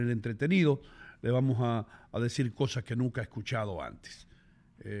entretenido, le vamos a decir cosas que nunca he escuchado antes.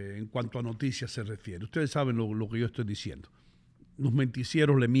 En cuanto a noticias se refiere. Ustedes saben lo que yo estoy diciendo. Los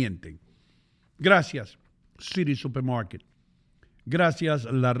menticieros le mienten. Gracias, City Supermarket. Gracias,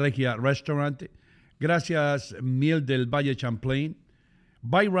 La Regia Restaurante. Gracias, Miel del Valle Champlain.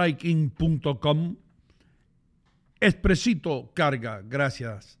 BuyRightIn.com. Expresito Carga.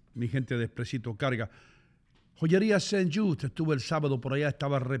 Gracias, mi gente de Expresito Carga. Joyería St. Jude. Estuve el sábado por allá.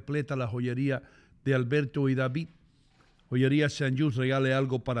 Estaba repleta la joyería de Alberto y David. Joyería St. Jude, regale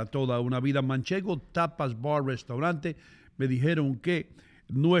algo para toda una vida. Manchego Tapas Bar Restaurante. Me dijeron que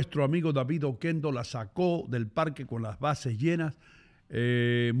nuestro amigo David Oquendo la sacó del parque con las bases llenas.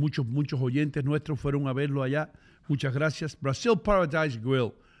 Muchos oyentes nuestros fueron a verlo allá. Muchas gracias. Brazil Paradise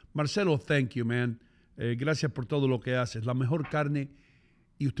Grill. Marcelo, thank you, man. Gracias por todo lo que haces. La mejor carne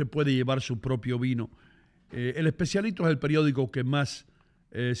y usted puede llevar su propio vino. El Especialito es el periódico que más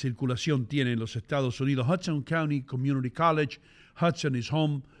circulación tiene en los Estados Unidos. Hudson County Community College. Hudson is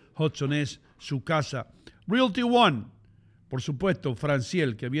home. Hudson es su casa. Realty One. Por supuesto,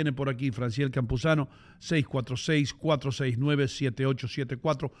 Franciel, que viene por aquí, Franciel Campuzano,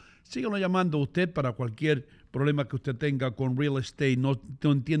 646-469-7874. Síganlo llamando a usted para cualquier problema que usted tenga con real estate. No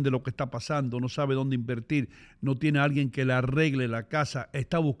entiende lo que está pasando, no sabe dónde invertir, no tiene a alguien que le arregle la casa,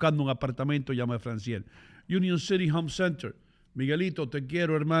 está buscando un apartamento, llama a Franciel. Union City Home Center. Miguelito, te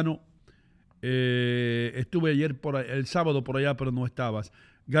quiero, hermano. Estuve el sábado por allá, pero no estabas.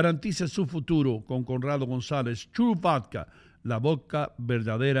 Garantice su futuro con Conrado González. True Vodka, la vodka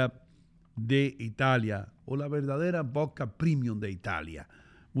verdadera de Italia o la verdadera vodka premium de Italia.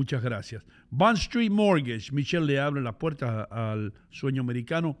 Muchas gracias. Bond Street Mortgage. Michelle le abre las puertas al sueño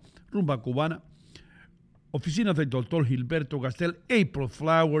americano. Rumba cubana. Oficinas del doctor Gilberto Gastel. April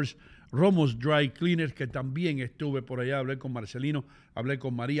Flowers. Romos Dry Cleaners, que también estuve por allá. Hablé con Marcelino, hablé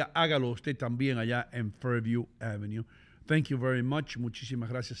con María. Hágalo usted también allá en Fairview Avenue. Thank you very much. Muchísimas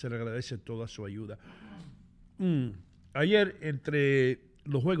gracias. Se le agradece toda su ayuda. Ayer, entre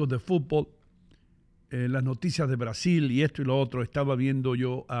los juegos de fútbol, las noticias de Brasil y esto y lo otro, estaba viendo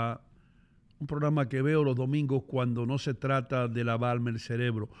yo a un programa que veo los domingos cuando no se trata de lavarme el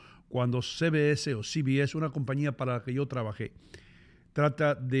cerebro. Cuando CBS o CBS, una compañía para la que yo trabajé,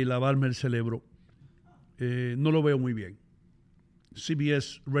 trata de lavarme el cerebro, no lo veo muy bien.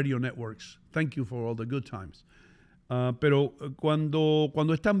 CBS Radio Networks. Thank you for all the good times. Pero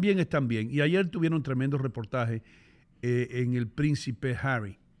cuando están bien, están bien. Y ayer tuvieron un tremendo reportaje en el Príncipe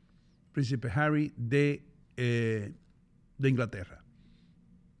Harry de Inglaterra.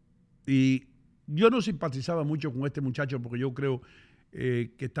 Y yo no simpatizaba mucho con este muchacho porque yo creo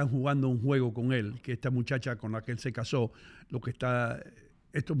que están jugando un juego con él, que esta muchacha con la que él se casó,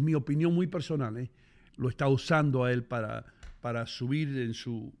 esto es mi opinión muy personal, lo está usando a él para subir en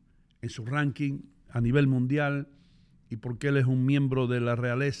su ranking a nivel mundial, y porque él es un miembro de la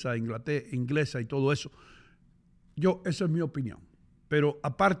realeza inglesa y todo eso. Esa es mi opinión. Pero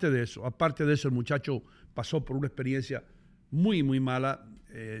aparte de eso, el muchacho pasó por una experiencia muy, muy mala.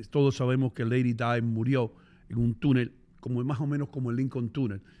 Todos sabemos que Lady Di murió en un túnel, más o menos como el Lincoln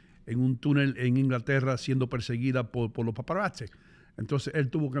Tunnel, en un túnel en Inglaterra siendo perseguida por los paparazzi. Entonces él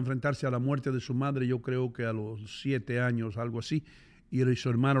tuvo que enfrentarse a la muerte de su madre, yo creo que a los 7 años, algo así, y su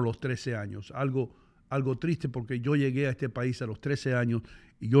hermano a los 13 años. Algo triste porque yo llegué a este país a los 13 años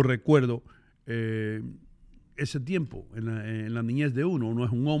y yo recuerdo ese tiempo en la niñez de uno. Uno no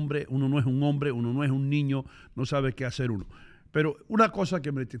es un hombre, uno no es un niño, no sabe qué hacer uno. Pero una cosa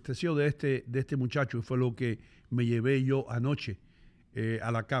que me entristeció de este muchacho, y fue lo que me llevé yo anoche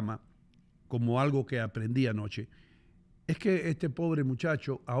a la cama, como algo que aprendí anoche, es que este pobre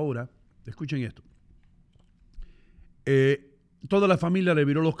muchacho ahora, escuchen esto, toda la familia le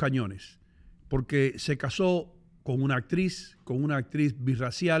viró los cañones, porque se casó con una actriz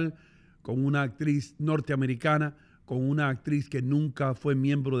birracial, con una actriz norteamericana, con una actriz que nunca fue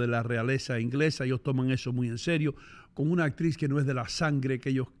miembro de la realeza inglesa. Ellos toman eso muy en serio. Con una actriz que no es de la sangre que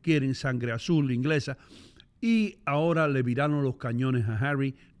ellos quieren, sangre azul inglesa. Y ahora le viraron los cañones a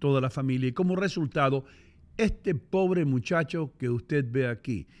Harry, toda la familia. Y como resultado, este pobre muchacho que usted ve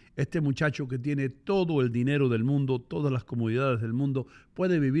aquí, este muchacho que tiene todo el dinero del mundo, todas las comodidades del mundo,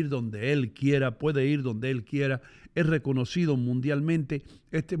 puede vivir donde él quiera, puede ir donde él quiera, es reconocido mundialmente.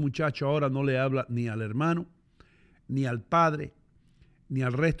 Este muchacho ahora no le habla ni al hermano, ni al padre, ni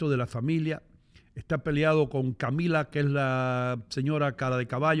al resto de la familia. Está peleado con Camila, que es la señora cara de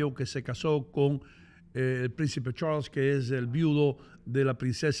caballo que se casó con el príncipe Charles, que es el viudo de la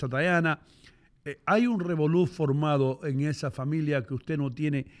princesa Diana. Hay un revolú formado en esa familia que usted no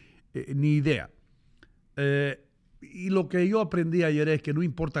tiene ni idea. Y lo que yo aprendí ayer es que no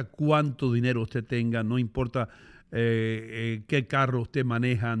importa cuánto dinero usted tenga, no importa qué carro usted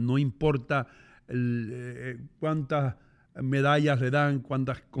maneja, no importa cuántas medallas le dan,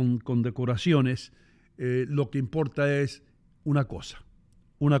 cuántas con decoraciones, lo que importa es una cosa.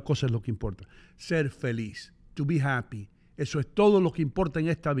 Una cosa es lo que importa, ser feliz, to be happy. Eso es todo lo que importa en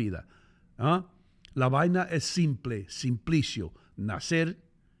esta vida. ¿Ah? La vaina es simple, simplicio, nacer,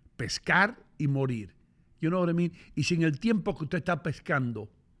 pescar y morir. You know what I mean? Y si en el tiempo que usted está pescando,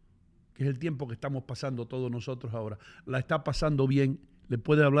 que es el tiempo que estamos pasando todos nosotros ahora, la está pasando bien, le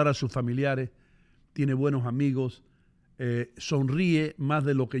puede hablar a sus familiares, tiene buenos amigos, sonríe más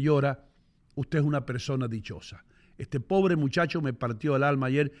de lo que llora, usted es una persona dichosa. Este pobre muchacho me partió el alma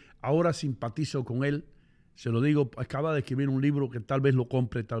ayer, ahora simpatizo con él, se lo digo, acaba de escribir un libro que tal vez lo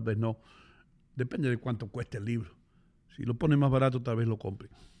compre, tal vez no, depende de cuánto cueste el libro. Si lo pone más barato, tal vez lo compre.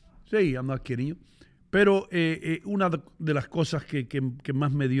 Sí, I'm not kidding you. Pero una de las cosas que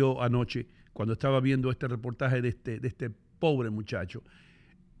más me dio anoche, cuando estaba viendo este reportaje de este pobre muchacho,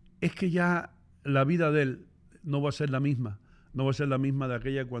 es que ya la vida de él no va a ser la misma. No va a ser la misma de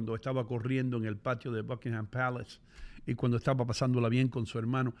aquella cuando estaba corriendo en el patio de Buckingham Palace y cuando estaba pasándola bien con su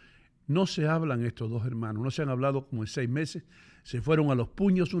hermano. No se hablan estos dos hermanos, no se han hablado como en 6 meses. Se fueron a los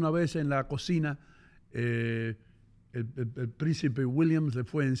puños una vez en la cocina. El príncipe William le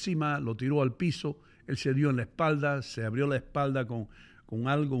fue encima, lo tiró al piso, él se dio en la espalda, se abrió la espalda con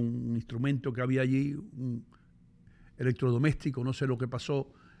algo, un instrumento que había allí, un electrodoméstico, no sé lo que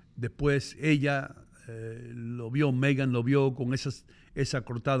pasó. Después ella lo vio, Meghan lo vio con esa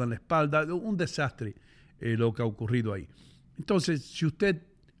cortada en la espalda, un desastre lo que ha ocurrido ahí. Entonces, si usted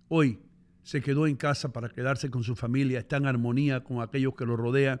hoy se quedó en casa para quedarse con su familia, está en armonía con aquellos que lo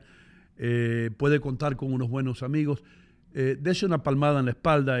rodean, puede contar con unos buenos amigos, dése una palmada en la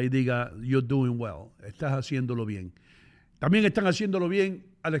espalda y diga, you're doing well, estás haciéndolo bien. También están haciéndolo bien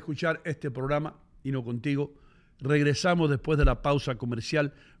al escuchar este programa, y no contigo. Regresamos después de la pausa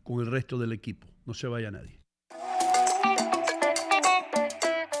comercial con el resto del equipo. No se vaya nadie.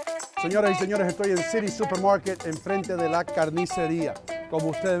 Señoras y señores, estoy en City Supermarket, enfrente de la carnicería. Como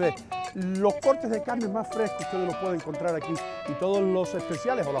usted ve, los cortes de carne más frescos ustedes los pueden encontrar aquí, y todos los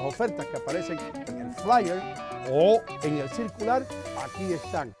especiales o las ofertas que aparecen en el flyer o en el circular, aquí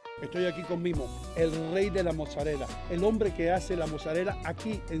están. Estoy aquí con Mimo, el rey de la mozzarella, el hombre que hace la mozzarella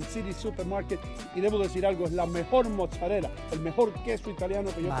aquí en City Supermarket. Y debo decir algo, es la mejor mozzarella, el mejor queso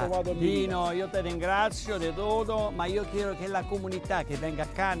italiano que yo he probado en mi vida. Dino, io te ringrazio di tutto, ma io chiedo che la comunità che venga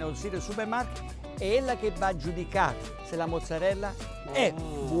qua nel City Supermarket è quella che va a giudicare se la mozzarella è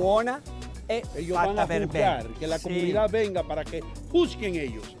buona e ellos fatta van a per juzgar, bene. que la Sì. comunidad venga para que juzguen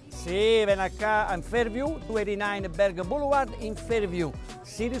ellos. Sì, ven acá in Fairview, 289 Berg Boulevard in Fairview.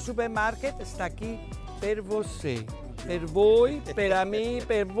 City Supermarket sta qui per você. Per voi, per me,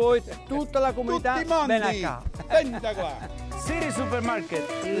 per voi, tutta la comunità, Tutti mondi, ven acá. venta qua. City Supermarket,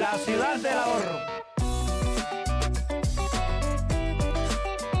 la ciudad del ahorro.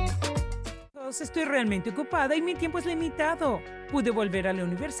 Estoy realmente ocupada y mi tiempo es limitado. Pude volver a la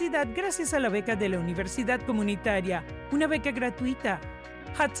universidad gracias a la beca de la Universidad Comunitaria, una beca gratuita.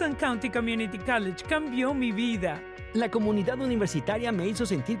 Hudson County Community College cambió mi vida. La comunidad universitaria me hizo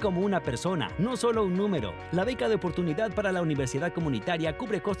sentir como una persona, no solo un número. La beca de oportunidad para la universidad comunitaria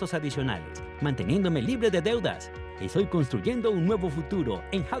cubre costos adicionales, manteniéndome libre de deudas. Estoy construyendo un nuevo futuro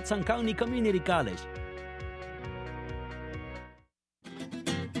en Hudson County Community College.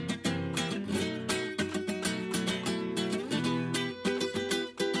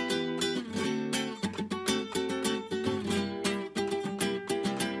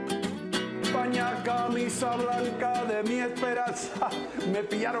 Camisa blanca de mi esperanza. Me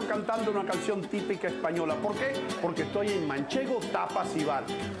pillaron cantando una canción típica española. ¿Por qué? Porque estoy en Manchego Tapas y Bar.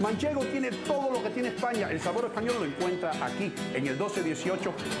 Manchego tiene todo lo que tiene España. El sabor español lo encuentra aquí, en el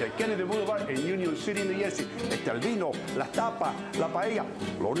 1218 del Kennedy Boulevard en Union City, New Jersey. El vino, las tapas, la paella.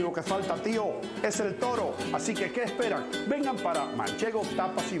 Lo único que falta, tío, es el toro. Así que, ¿qué esperan? Vengan para Manchego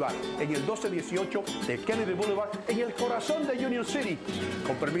Tapas y Bar en el 1218 del Kennedy Boulevard en el corazón de Union City.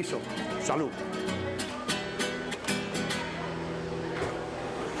 Con permiso. Salud.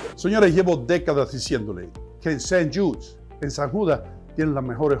 Señores, llevo décadas diciéndole que en St. Jude's, en San Judas, tienen las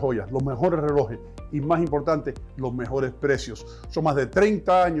mejores joyas, los mejores relojes y, más importante, los mejores precios. Son más de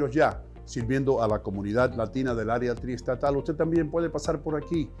 30 años ya sirviendo a la comunidad latina del área triestatal. Usted también puede pasar por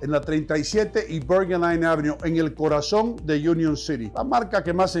aquí, en la 37 y Bergen Line Avenue, en el corazón de Union City. La marca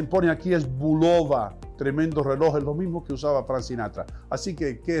que más se impone aquí es Bulova. Tremendos relojes, los mismos que usaba Frank Sinatra. Así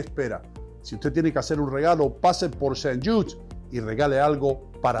que, ¿qué espera? Si usted tiene que hacer un regalo, pase por St. Jude's y regale algo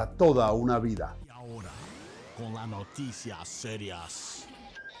para toda una vida. Y ahora, con las noticias serias.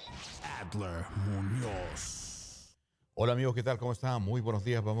 Adler Muñoz. Hola amigos, ¿qué tal? ¿Cómo están? Muy buenos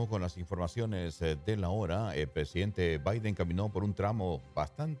días. Vamos con las informaciones de la hora. El presidente Biden caminó por un tramo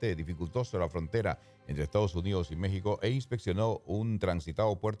bastante dificultoso de la frontera entre Estados Unidos y México e inspeccionó un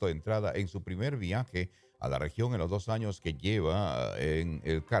transitado puerto de entrada en su primer viaje a la región en los 2 años que lleva en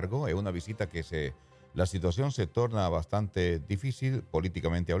el cargo. Es una visita que la situación se torna bastante difícil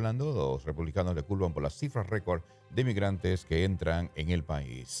políticamente hablando. Los republicanos le culpan por las cifras récord de migrantes que entran en el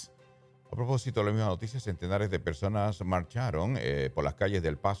país. A propósito de la misma noticia, centenares de personas marcharon por las calles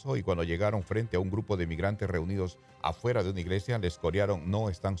del Paso y cuando llegaron frente a un grupo de migrantes reunidos afuera de una iglesia, les corearon "no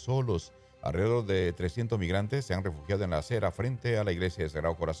están solos". Alrededor de 300 migrantes se han refugiado en la acera frente a la iglesia de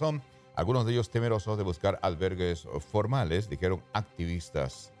Sagrado Corazón, algunos de ellos temerosos de buscar albergues formales, dijeron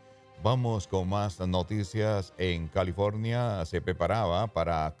activistas. Vamos con más noticias. En California se preparaba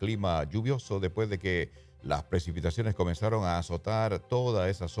para clima lluvioso después de que las precipitaciones comenzaron a azotar toda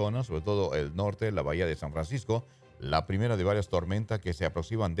esa zona, sobre todo el norte, la bahía de San Francisco, la primera de varias tormentas que se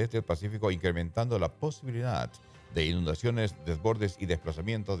aproximan desde el Pacífico, incrementando la posibilidad de inundaciones, desbordes y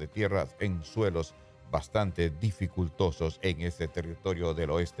desplazamientos de tierras en suelos bastante dificultosos en este territorio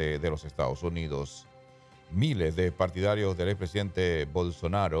del oeste de los Estados Unidos. Miles de partidarios del expresidente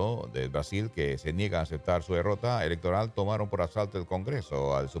Bolsonaro de Brasil, que se niegan a aceptar su derrota electoral, tomaron por asalto el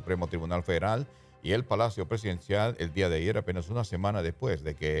Congreso, al Supremo Tribunal Federal y el Palacio Presidencial el día de ayer, apenas una semana después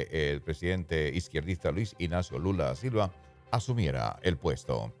de que el presidente izquierdista Luis Ignacio Lula da Silva asumiera el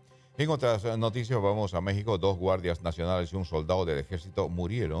puesto. En otras noticias, vamos a México. 2 guardias nacionales y un soldado del ejército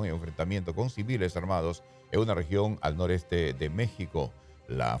murieron en un enfrentamiento con civiles armados en una región al noreste de México.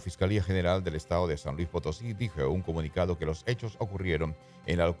 La Fiscalía General del Estado de San Luis Potosí dijo en un comunicado que los hechos ocurrieron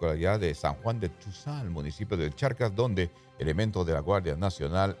en la localidad de San Juan de Tuzal, municipio de Charcas, donde elementos de la Guardia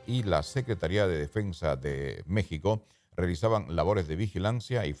Nacional y la Secretaría de Defensa de México realizaban labores de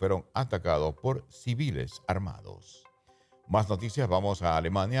vigilancia y fueron atacados por civiles armados. Más noticias, vamos a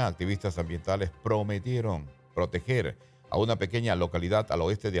Alemania. Activistas ambientales prometieron proteger a una pequeña localidad al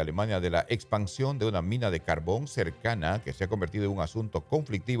oeste de Alemania de la expansión de una mina de carbón cercana que se ha convertido en un asunto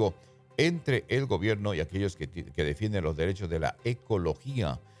conflictivo entre el gobierno y aquellos que defienden los derechos de la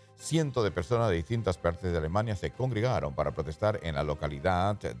ecología. Cientos de personas de distintas partes de Alemania se congregaron para protestar en la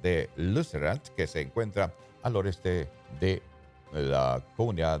localidad de Lützerath, que se encuentra al oeste de la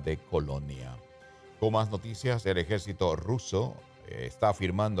comunidad de Colonia. Con más noticias, el ejército ruso está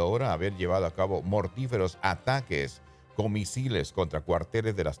afirmando ahora haber llevado a cabo mortíferos ataques con misiles contra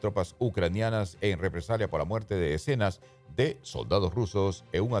cuarteles de las tropas ucranianas en represalia por la muerte de decenas de soldados rusos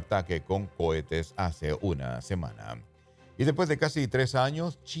en un ataque con cohetes hace una semana. Y después de casi 3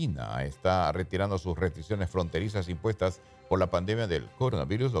 años, China está retirando sus restricciones fronterizas impuestas por la pandemia del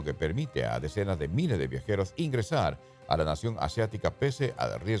coronavirus, lo que permite a decenas de miles de viajeros ingresar a la nación asiática pese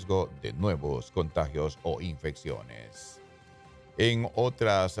al riesgo de nuevos contagios o infecciones. En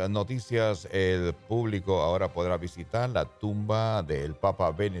otras noticias, el público ahora podrá visitar la tumba del Papa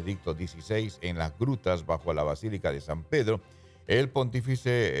Benedicto XVI en las grutas bajo la Basílica de San Pedro. El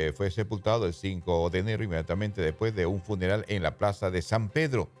pontífice fue sepultado el 5 de enero, inmediatamente después de un funeral en la Plaza de San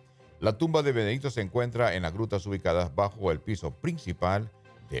Pedro. La tumba de Benedicto se encuentra en las grutas ubicadas bajo el piso principal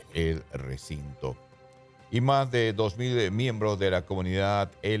del recinto. Y más de 2.000 miembros de la comunidad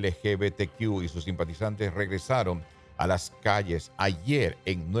LGBTQ y sus simpatizantes regresaron a las calles ayer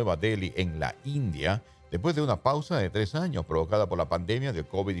en Nueva Delhi, en la India, después de una pausa de 3 años provocada por la pandemia del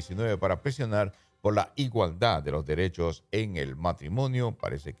COVID-19 para presionar por la igualdad de los derechos en el matrimonio.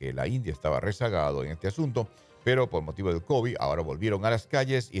 Parece que la India estaba rezagado en este asunto, pero por motivo del COVID ahora volvieron a las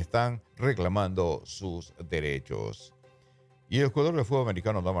calles y están reclamando sus derechos. Y el jugador de fútbol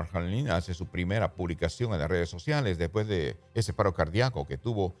americano Damar Hamlin hace su primera publicación en las redes sociales después de ese paro cardíaco que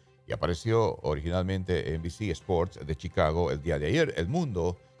tuvo y apareció originalmente en NBC Sports de Chicago el día de ayer. El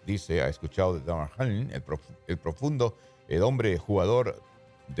mundo, dice, ha escuchado de Damar Hamlin, el hombre jugador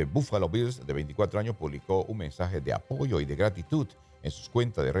de Buffalo Bills de 24 años, publicó un mensaje de apoyo y de gratitud en sus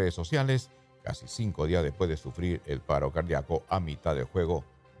cuentas de redes sociales casi 5 días después de sufrir el paro cardíaco a mitad del juego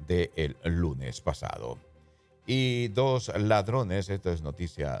del lunes pasado. Y 2 ladrones, esto es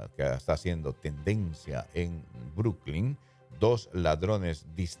noticia que está haciendo tendencia en Brooklyn, 2 ladrones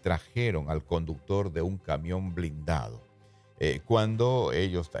distrajeron al conductor de un camión blindado cuando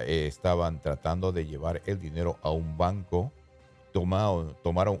ellos estaban tratando de llevar el dinero a un banco.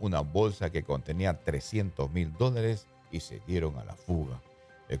 Tomaron una bolsa que contenía $300,000 y se dieron a la fuga.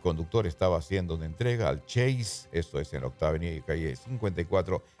 El conductor estaba haciendo una entrega al Chase, esto es en la octava avenida y calle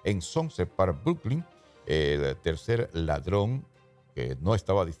 54 en Sunset Park, Brooklyn. El tercer ladrón, que no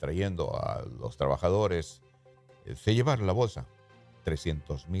estaba distrayendo a los trabajadores se llevaron la bolsa,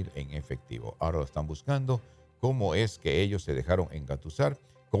 300,000 en efectivo. Ahora lo están buscando. ¿Cómo es que ellos se dejaron engatusar?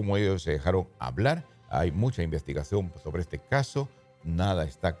 ¿Cómo ellos se dejaron hablar? Hay mucha investigación sobre este caso. Nada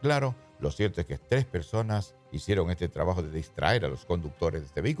está claro. Lo cierto es que 3 personas hicieron este trabajo de distraer a los conductores de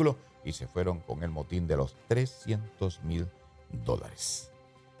este vehículo y se fueron con el motín de los $300,000.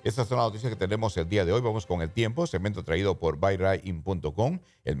 Estas son las noticias que tenemos el día de hoy. Vamos con el tiempo. Segmento traído por BuyRide.com,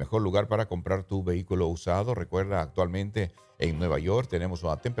 el mejor lugar para comprar tu vehículo usado. Recuerda, actualmente en Nueva York tenemos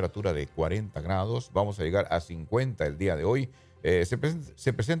una temperatura de 40 grados. Vamos a llegar a 50 el día de hoy.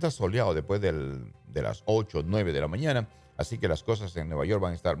 Se presenta soleado después de las 8 o 9 de la mañana. Así que las cosas en Nueva York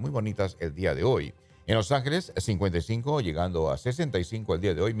van a estar muy bonitas el día de hoy. En Los Ángeles, 55, llegando a 65 el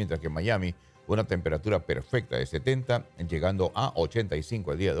día de hoy, mientras que en Miami, una temperatura perfecta de 70, llegando a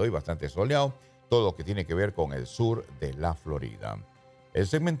 85 el día de hoy, bastante soleado, todo lo que tiene que ver con el sur de la Florida. El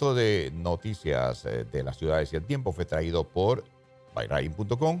segmento de noticias de las ciudades y el tiempo fue traído por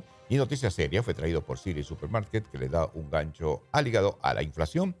BuyRide.com y Noticias Serias fue traído por City Supermarket, que le da un gancho al hígado a la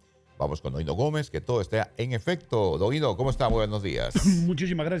inflación. Vamos con Doino Gómez, que todo está en efecto. Doino, ¿cómo está? Muy buenos días.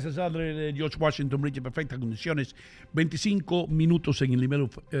 Muchísimas gracias, Adler. George Washington Bridge en perfectas condiciones. 25 minutos en el nivel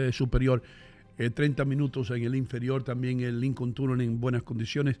superior. 30 minutos en el inferior, también el Lincoln Tunnel en buenas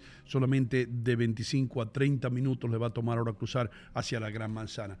condiciones. Solamente de 25 a 30 minutos le va a tomar ahora cruzar hacia la Gran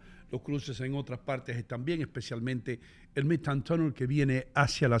Manzana. Los cruces en otras partes están bien, especialmente el Midtown Tunnel que viene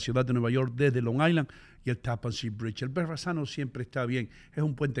hacia la ciudad de Nueva York desde Long Island y el Tappan Zee Bridge. El Verrazano siempre está bien, es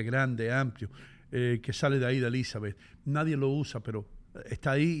un puente grande, amplio, que sale de ahí de Elizabeth. Nadie lo usa, pero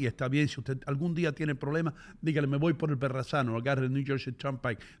está ahí y está bien. Si usted algún día tiene problemas, dígale, me voy por el Verrazano, agarre el New Jersey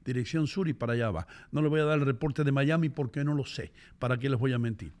Turnpike, dirección sur y para allá va. No le voy a dar el reporte de Miami porque no lo sé. ¿Para qué les voy a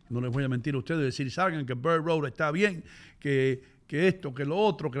mentir? No les voy a mentir a ustedes y decir, salgan que Bird Road está bien, que esto, que lo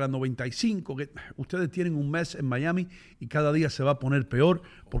otro, que la 95, que ustedes tienen un mes en Miami y cada día se va a poner peor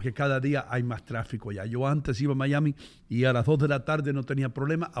porque cada día hay más tráfico ya. Yo antes iba a Miami y a las 2 de la tarde no tenía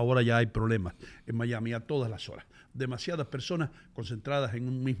problemas, ahora ya hay problemas en Miami a todas las horas. Demasiadas personas concentradas en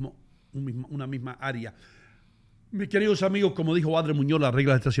una misma área. Mis queridos amigos, como dijo Adler Muñoz, las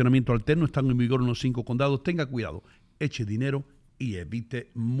reglas de estacionamiento alterno están en vigor en los 5 condados. Tenga cuidado, eche dinero y evite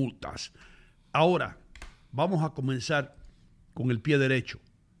multas. Ahora, vamos a comenzar con el pie derecho.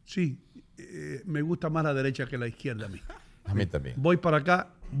 Sí, me gusta más la derecha que la izquierda a mí. A mí también. Voy para acá,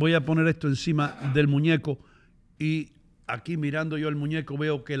 voy a poner esto encima del muñeco y aquí mirando yo el muñeco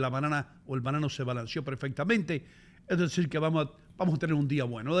veo que la banana o el banano se balanceó perfectamente. Es decir, que vamos a tener un día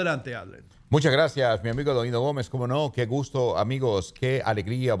bueno. Adelante, Adler. Muchas gracias, mi amigo Doino Gómez. Cómo no, qué gusto, amigos, qué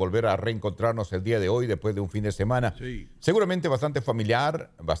alegría volver a reencontrarnos el día de hoy después de un fin de semana. Sí. Seguramente bastante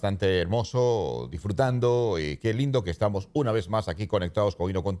familiar, bastante hermoso, disfrutando. Y qué lindo que estamos una vez más aquí conectados con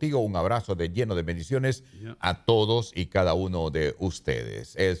Hino Contigo. Un abrazo lleno de bendiciones a todos y cada uno de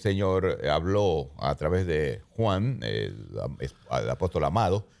ustedes. El Señor habló a través de Juan, el apóstol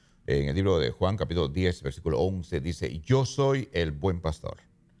amado, en el libro de Juan, capítulo 10, versículo 11, dice, yo soy el buen pastor.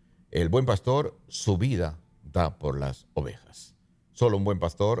 El buen pastor su vida da por las ovejas. Solo un buen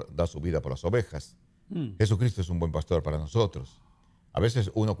pastor da su vida por las ovejas. Jesucristo es un buen pastor para nosotros. A veces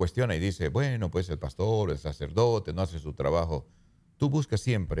uno cuestiona y dice, bueno, pues el pastor, el sacerdote no hace su trabajo. Tú buscas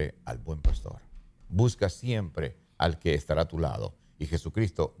siempre al buen pastor. Busca siempre al que estará a tu lado. Y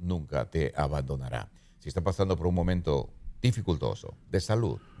Jesucristo nunca te abandonará. Si está pasando por un momento dificultoso, de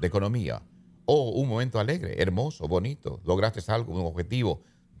salud, de economía, o un momento alegre, hermoso, bonito, lograste algo, un objetivo,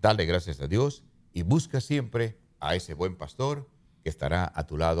 dale gracias a Dios y busca siempre a ese buen pastor que estará a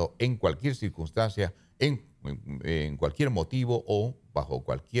tu lado en cualquier circunstancia, en cualquier motivo o bajo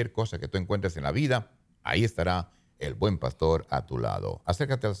cualquier cosa que tú encuentres en la vida. Ahí estará el buen pastor a tu lado.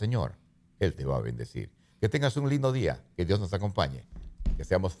 Acércate al Señor, Él te va a bendecir. Que tengas un lindo día, que Dios nos acompañe, que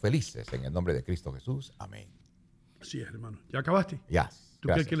seamos felices en el nombre de Cristo Jesús. Amén. Así es, hermano. ¿Ya acabaste? Ya. ¿Tú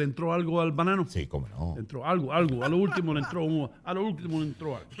crees que le entró algo al banano? Sí, cómo no. Le entró algo. A lo último le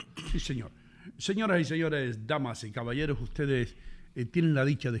entró algo. Sí, señor. Señoras y señores, damas y caballeros, ustedes tienen la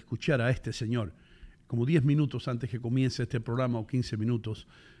dicha de escuchar a este señor como 10 minutos antes que comience este programa o 15 minutos.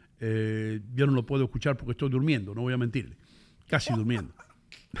 Yo no lo puedo escuchar porque estoy durmiendo, no voy a mentirle. Casi durmiendo.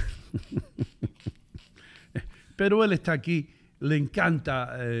 Pero él está aquí. Le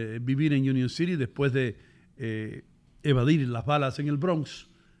encanta vivir en Union City después de evadir las balas en el Bronx.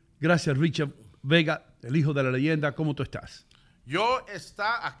 Gracias, Richard Vega, el hijo de la leyenda. ¿Cómo tú estás? Yo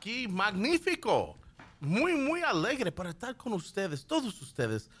está aquí magnífico. Muy, muy alegre para estar con ustedes, todos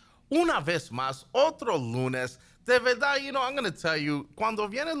ustedes. Una vez más, otro lunes. De verdad, I'm going to tell you, cuando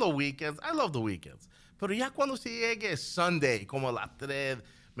vienen los weekends, I love the weekends. Pero ya cuando se llegue Sunday, como la 3,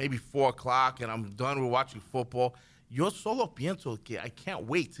 maybe 4 o'clock and I'm done with watching football, yo solo pienso que I can't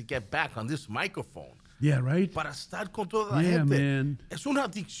wait to get back on this microphone. Yeah, right? Para estar con toda la Yeah, gente. man. Es una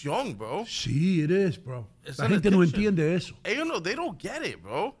adicción, bro. Sí, it is, bro. It's La an gente no addiction. entiende eso. Hey, they don't get it,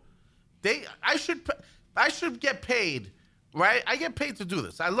 bro. I should get paid, right? I get paid to do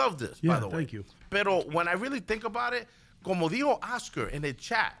this. I love this, Yeah, by the way. thank you. Pero when I really think about it, como dijo Oscar in the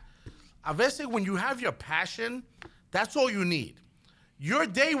chat, a veces when you have your passion, that's all you need. Your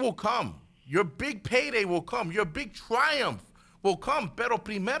day will come. Your big payday will come. Your big triumph will come. Pero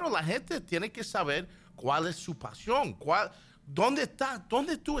primero la gente tiene que saber cuál es su pasión. ¿Dónde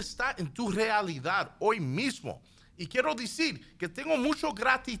tú estás en tu realidad hoy mismo? Y quiero decir que tengo mucha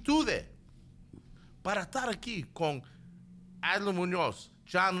gratitud para estar aquí con Adler Muñoz,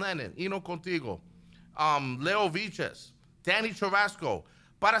 John Lennon, Hino Contigo, Leo Viches, Danny Carrasco,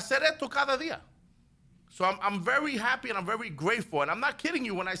 para hacer esto cada día. So I'm very happy and I'm very grateful. And I'm not kidding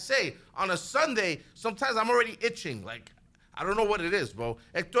you when I say on a Sunday, sometimes I'm already itching. Like, I don't know what it is, bro.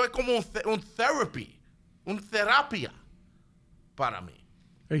 Esto es como un therapy, un terapia para mí.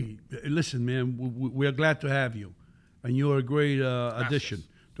 Hey, listen, man, we are glad to have you. And you're a great addition.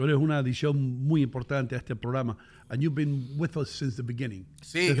 Tú eres una adición muy importante a este programa. And you've been with us since the beginning.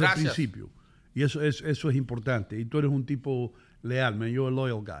 Sí, desde gracias. el principio. Y eso es importante. Y tú eres un tipo leal, man. You're a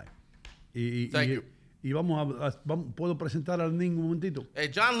loyal guy. Thank you. Y ¿puedo presentar al niño un momentito?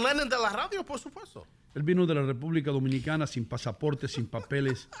 John Lennon de la radio, por supuesto. Él vino de la República Dominicana sin pasaporte, sin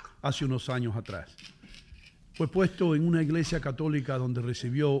papeles, hace unos años atrás. Fue puesto en una iglesia católica donde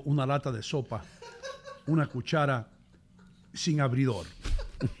recibió una lata de sopa, una cuchara sin abridor.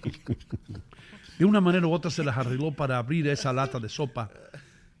 De una manera u otra se las arregló para abrir esa lata de sopa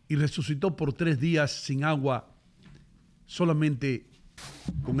y resucitó por 3 días sin agua, solamente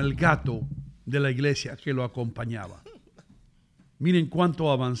con el gato de la iglesia que lo acompañaba. Miren cuánto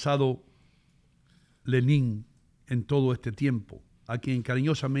ha avanzado Lenin en todo este tiempo, a quien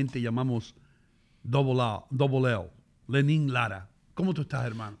cariñosamente llamamos Double L, Lenin Lara. ¿Cómo tú estás,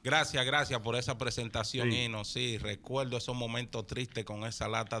 hermano? Gracias por esa presentación, Hino. Sí, recuerdo esos momentos tristes con esa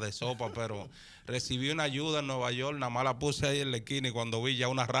lata de sopa, pero recibí una ayuda en Nueva York, nada más la puse ahí en la esquina y cuando vi ya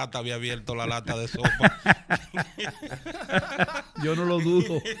una rata había abierto la lata de sopa. Yo no lo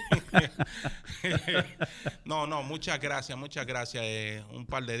dudo. No, muchas gracias. Un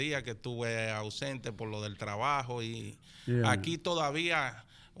par de días que estuve ausente por lo del trabajo y aquí todavía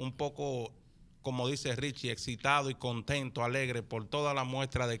un poco, como dice Richie, excitado y contento, alegre por toda la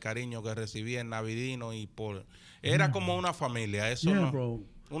muestra de cariño que recibí en Navidino y era como una familia, eso no. Bro.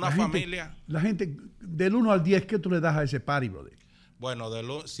 Una familia. La gente, del 1 al 10, ¿qué tú le das a ese party, brother? Bueno,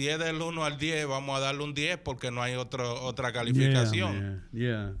 si es del 1 al 10, vamos a darle un 10 porque no hay otra calificación.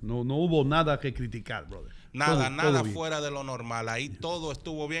 No hubo nada que criticar, brother. Nada todo fuera de lo normal. Ahí todo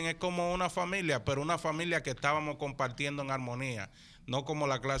estuvo bien. Es como una familia, pero una familia que estábamos compartiendo en armonía. No como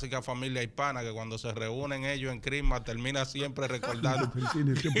la clásica familia hispana que cuando se reúnen ellos en Christmas termina siempre recordando.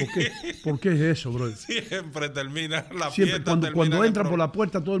 ¿Por qué es eso, brother? Siempre termina la siempre, fiesta. cuando entran por la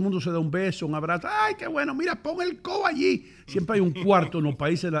puerta todo el mundo se da un beso, un abrazo. ¡Ay, qué bueno! Mira, pon el codo allí. Siempre hay un cuarto en los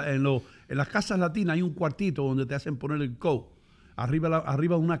países, en las casas latinas hay un cuartito donde te hacen poner el codo. Arriba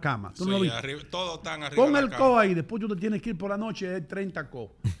de una cama. ¿Tú no lo viste? Todos están arriba Pon de la el cama. codo ahí, después tú te tienes que ir por la noche, hay 30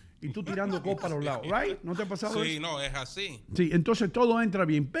 co. Y tú tirando co para los lados, ¿right? ¿No te ha pasado eso? Sí, no, es así. Sí, entonces todo entra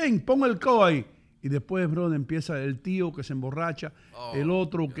bien. Pon el codo ahí. Y después, brother, empieza el tío que se emborracha, el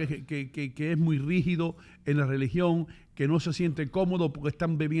otro que es muy rígido en la religión, que no se siente cómodo porque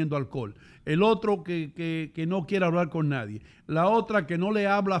están bebiendo alcohol. El otro que no quiere hablar con nadie. La otra que no le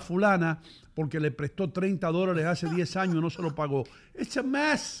habla a fulana porque le prestó $30 hace 10 años y no se lo pagó. It's a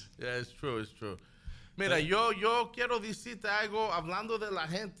mess. Yeah, it's true. Mira, yo quiero decirte algo hablando de la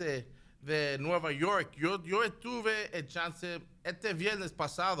gente de Nueva York. Yo tuve el chance este viernes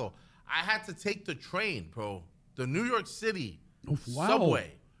pasado. I had to take the train, bro. The New York City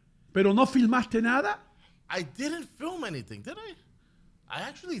subway. ¿Pero no filmaste nada? I didn't film anything, did I? I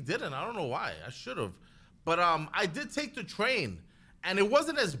actually didn't. I don't know why. I should have. But I did take the train, and it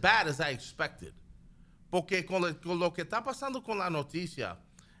wasn't as bad as I expected. Porque con lo que está pasando con la noticia,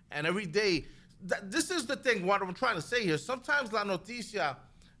 and every day, this is the thing, what I'm trying to say here. Sometimes la noticia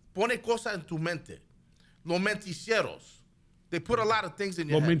pone cosas en tu mente. Los menticieros. They put a lot of things in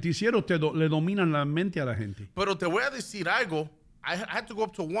your Los head. menticieros le dominan la mente a la gente. Pero te voy a decir algo. I had to go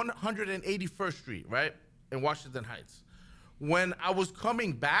up to 181st Street, right? In Washington Heights. When I was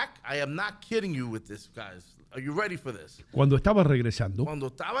coming back, I am not kidding you with this, guys. Are you ready for this? Cuando estaba regresando, Cuando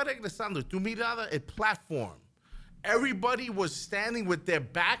estaba regresando, y tú mirabas el platform, everybody was standing with their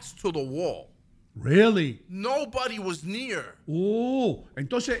backs to the wall. Really? Nobody was near.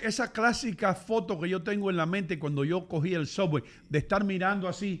 Entonces esa clásica foto que yo tengo en la mente cuando yo cogí el subway, de estar mirando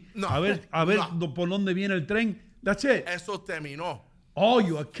así, No, a ver no. por dónde viene el tren, that's it. Eso terminó. Oh,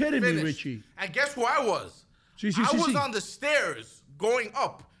 you are kidding me, Finished. Richie. And guess where I was? Sí, I was sí. on the stairs going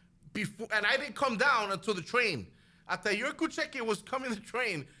up before, and I didn't come down until the train. Hasta yo escuché que was coming the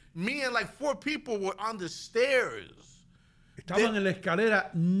train. Me and like 4 people were on the stairs. Estaban en la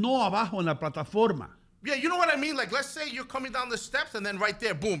escalera, no abajo en la plataforma. Yeah, you know what I mean? Like, let's say you're coming down the steps and then right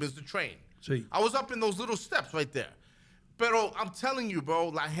there, boom, is the train. Sí. I was up in those little steps right there. Pero I'm telling you, bro,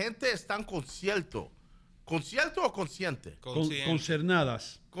 la gente está en concierto. ¿Concierto o consciente?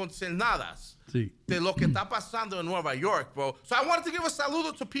 Concernadas. Concernadas. Sí. De lo que está pasando en Nueva York, bro. So I wanted to give a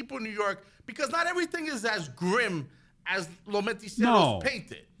saludo to people in New York because not everything is as grim as los noticieros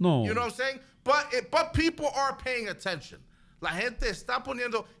paint it. No. You know what I'm saying? But people are paying attention. La gente está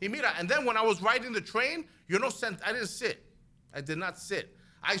poniendo, y mira, and then when I was riding the train, I didn't sit. I did not sit.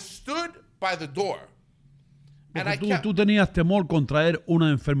 I stood by the door. And Tú tenías temor contraer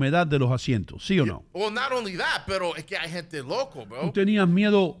una enfermedad de los asientos, ¿sí o no? Well, not only that, pero es que hay gente loco, bro. Tú tenías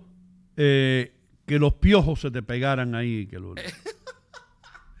miedo que los piojos se te pegaran ahí.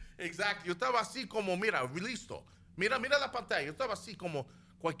 Exacto. Yo estaba así como, mira, listo. Mira la pantalla. Yo estaba así como,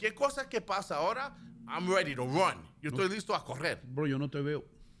 cualquier cosa que pasa ahora, I'm ready to run. Yo estoy listo a correr. Bro, yo no te veo.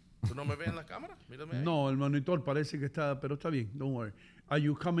 ¿Tú no me ves en la cámara? Mírame ahí. No, el monitor parece que está, pero está bien, don't worry. Are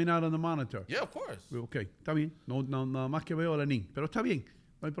you coming out on the monitor? Yeah, of course. Ok, está bien. No, nada más que veo a Lenín, pero está bien,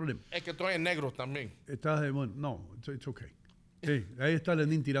 no hay problema. Es que estoy en negro también. Bueno, no, it's okay. Sí, ahí está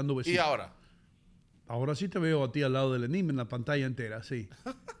Lenín tirando besitos. ¿Y ahora? Ahora sí te veo a ti al lado de Lenín en la pantalla entera, sí.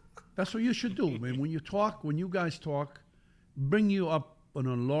 That's what you should do, man. When you guys talk, bring you up on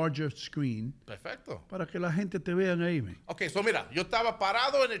a larger screen. Perfecto. Para que la gente te vea ahí, man. Ok, so mira, yo estaba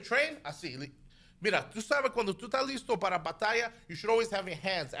parado en el tren, así. Mira, tú sabes, cuando tú estás listo para batalla, you should always have your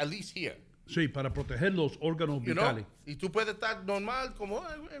hands at least here. Sí, para proteger los órganos You vitales. know? Y tú puedes estar normal, como,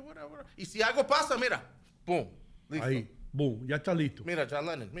 whatever. Y si algo pasa, mira, boom, listo. Ahí, boom, ya está listo. Mira, John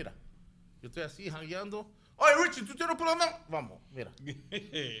Lennon, mira. Yo estoy así, jangueando. Oye, Richie, ¿tú tienes un problema? Vamos, mira.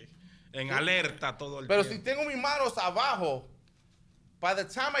 En alerta todo el Pero tiempo. si tengo mis manos abajo, by the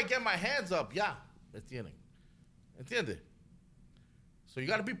time I get my hands up, ya, me tienen. ¿Entiendes? So you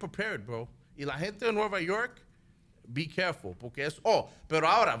gotta be prepared, bro. Y la gente de Nueva York, be careful, porque es... pero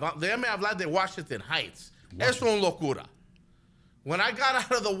ahora, déjame hablar de Washington Heights. Eso es una locura. When I got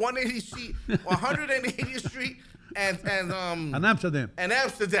out of the 180th Street and Amsterdam. And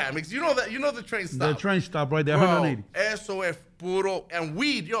Amsterdam, because you know the train stop. The train stop right there, Bro, 180. eso es puro. And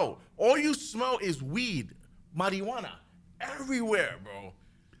weed, yo. All you smell is weed. Marijuana. Everywhere, bro.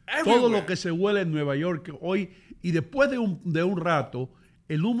 Everywhere. Todo lo que se huele en Nueva York hoy, y después de un rato,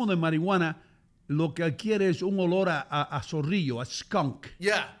 el humo de marihuana lo que adquiere es un olor a zorrillo, a skunk.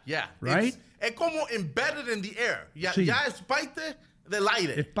 Yeah. Right? Es como embedded in the air. Ya, Sí. ya es parte del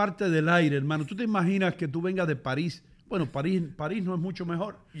aire. Es parte del aire, hermano. ¿Tú te imaginas que tú vengas de París? Bueno, París no es mucho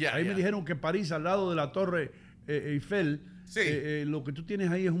mejor. Yeah, ahí me yeah. dijeron que París, al lado de la Torre Eiffel, Sí. lo que tú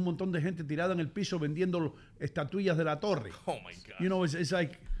tienes ahí es un montón de gente tirada en el piso vendiendo estatuillas de la torre. Oh, my God. You know, it's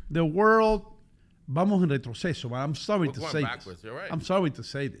like the world... Vamos en retroceso. I'm sorry We're to going say backwards, this. you're right. I'm sorry to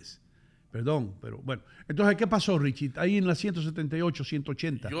say this. Perdón, pero bueno. Entonces, ¿qué pasó, Richie? Ahí en la 178,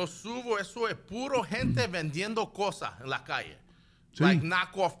 180. Yo subo, eso es puro gente vendiendo cosas en la calle. Sí. Like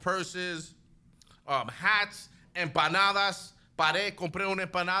knockoff purses, hats, empanadas. Compré una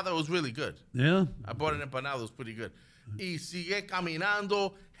empanada, it was really good. Yeah. I bought an empanada, it was pretty good. Y sigue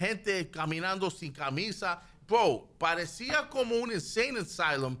caminando, gente caminando sin camisa. Bro, parecía como un insane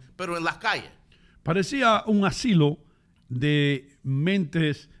asylum, pero en la calle. Parecía un asilo de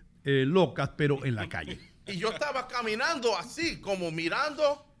mentes locas, pero en la calle. Y yo estaba caminando así, como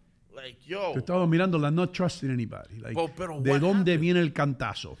mirando, like, yo. Yo estaba mirando la not trusting anybody. Like, Pero ¿de what dónde happened? viene el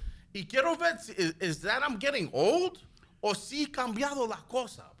cantazo? Y quiero ver, is that I'm getting old? ¿O sí cambiado la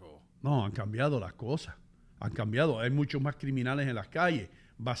cosa, bro? No, han cambiado las cosas. Han cambiado. Hay muchos más criminales en las calles.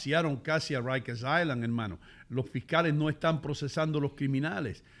 Vaciaron casi a Rikers Island, hermano. Los fiscales no están procesando los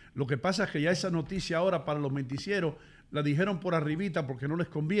criminales. Lo que pasa es que ya esa noticia ahora para los noticieros la dijeron por arribita porque no les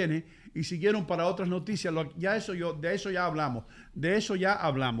conviene y siguieron para otras noticias. De eso ya hablamos. De eso ya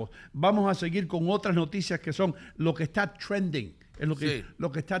hablamos. Vamos a seguir con otras noticias que son lo que está trending. Es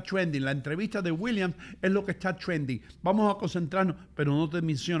lo que está trending. La entrevista de Williams es lo que está trending. Vamos a concentrarnos, pero no te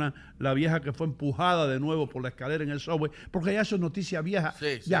menciona la vieja que fue empujada de nuevo por la escalera en el subway, porque ya eso es noticia vieja.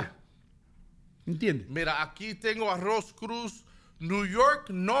 Sí. Ya. ¿Entiendes? Mira, aquí tengo a Ross Cruz. New York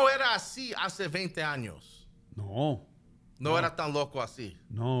no era así hace 20 años. No. No era tan loco así.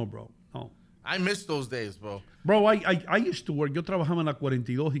 No, bro. No. I miss those days, bro. Bro, I used to work. Yo trabajaba en la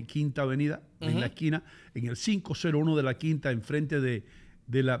 42 y Quinta Avenida, en la esquina, en el 501 de la Quinta, enfrente de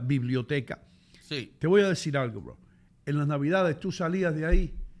la biblioteca. Sí. Te voy a decir algo, bro. En las Navidades tú salías de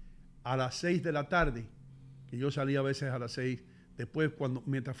ahí a las 6 de la tarde, que yo salía a veces a las 6. Después,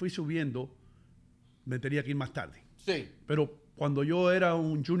 mientras fui subiendo, me tenía que ir más tarde. Sí. Pero cuando yo era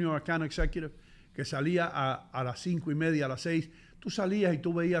un Junior Account Executive, que salía a las 5:30, a las 6, tú salías y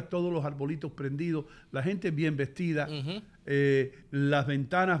tú veías todos los arbolitos prendidos, la gente bien vestida, las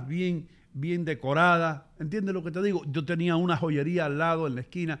ventanas bien decoradas. ¿Entiendes lo que te digo? Yo tenía una joyería al lado, en la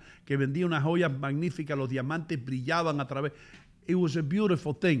esquina, que vendía unas joyas magníficas, los diamantes brillaban a través. It was a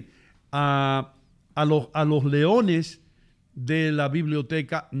beautiful thing. A los leones de la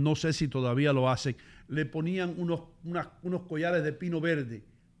biblioteca, no sé si todavía lo hacen, le ponían unos collares de pino verde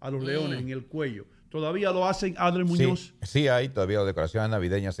a los leones en el cuello. ¿Todavía lo hacen, Adler Muñoz? Sí, hay todavía decoraciones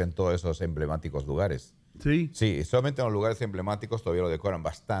navideñas en todos esos emblemáticos lugares. Sí. Sí, solamente en los lugares emblemáticos todavía lo decoran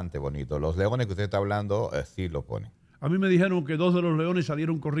bastante bonito. Los leones que usted está hablando, sí lo ponen. A mí me dijeron que 2 de los leones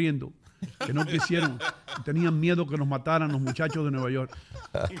salieron corriendo, que no quisieron, tenían miedo que nos mataran los muchachos de Nueva York.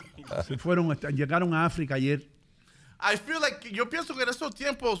 Se fueron, llegaron a África ayer. Yo pienso que en esos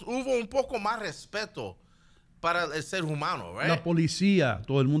tiempos hubo un poco más respeto para el ser humano, right? La policía,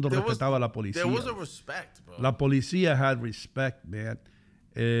 todo el mundo respetaba a la policía. There was a respect, bro. La policía had respect, man.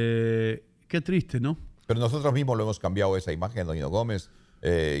 Qué triste, ¿no? Pero nosotros mismos lo hemos cambiado esa imagen, don Hino Gómez.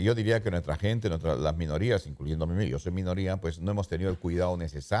 Yo diría que nuestra gente, las minorías, incluyéndome a mí, yo soy minoría, pues no hemos tenido el cuidado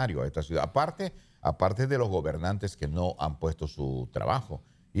necesario a esta ciudad. Aparte de los gobernantes que no han puesto su trabajo.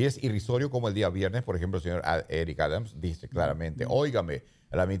 Y es irrisorio como el día viernes, por ejemplo, el señor Eric Adams dice claramente, óigame,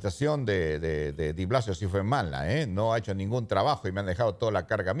 la administración de Di Blasio sí fue mala, no ha hecho ningún trabajo y me han dejado toda la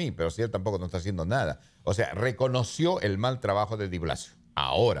carga a mí, pero si él tampoco no está haciendo nada. O sea, reconoció el mal trabajo de Di Blasio.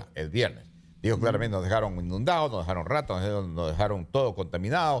 Ahora, el viernes. Dijo claramente, nos dejaron inundados, nos dejaron ratos, nos dejaron todo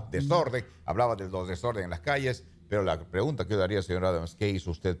contaminado, desorden. Hablaba de los desorden en las calles. Pero la pregunta que yo daría, señor Adams, ¿qué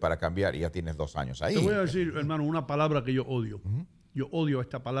hizo usted para cambiar? Y ya tienes 2 años ahí. Te voy a decir, hermano, una palabra que yo odio. Yo odio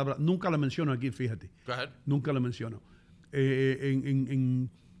esta palabra. Nunca la menciono aquí, fíjate. Go ahead. Nunca la menciono.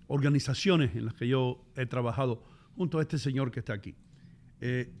 En organizaciones en las que yo he trabajado junto a este señor que está aquí,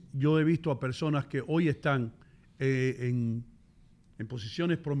 yo he visto a personas que hoy están en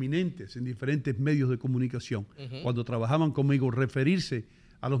posiciones prominentes en diferentes medios de comunicación, cuando trabajaban conmigo, referirse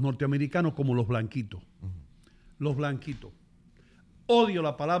a los norteamericanos como los blanquitos. Los blanquitos. Odio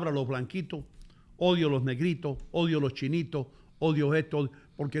la palabra los blanquitos, odio los negritos, odio los chinitos, odio esto,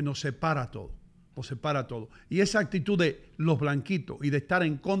 porque nos separa todo. Nos separa todo. Y esa actitud de los blanquitos y de estar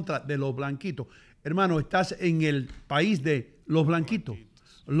en contra de los blanquitos, hermano, estás en el país de los blanquitos.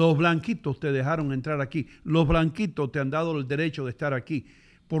 Los blanquitos te dejaron entrar aquí. Los blanquitos te han dado el derecho de estar aquí.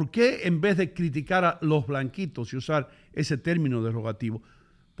 ¿Por qué en vez de criticar a los blanquitos y usar ese término derogativo,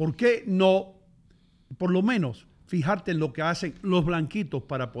 por qué no, por lo menos, fijarte en lo que hacen los blanquitos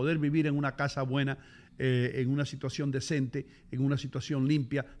para poder vivir en una casa buena, en una situación decente, en una situación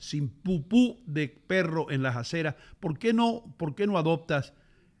limpia, sin pupú de perro en las aceras? ¿Por qué no adoptas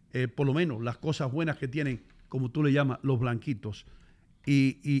por lo menos las cosas buenas que tienen, como tú le llamas, los blanquitos?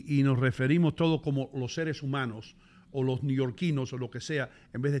 Y nos referimos todos como los seres humanos o los neoyorquinos o lo que sea,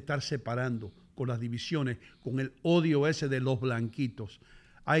 en vez de estar separando con las divisiones, con el odio ese de los blanquitos.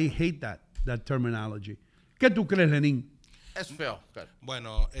 I hate that terminology. ¿Qué tú crees, Lenín? Es feo.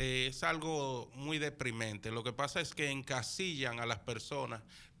 Bueno, es algo muy deprimente. Lo que pasa es que encasillan a las personas,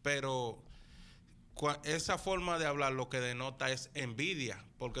 pero esa forma de hablar lo que denota es envidia,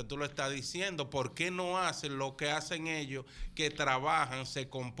 porque tú lo estás diciendo. ¿Por qué no hacen lo que hacen ellos, que trabajan, se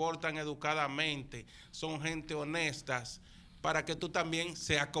comportan educadamente, son gente honestas, para que tú también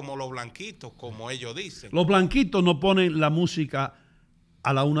seas como los blanquitos, como ellos dicen? Los blanquitos no ponen la música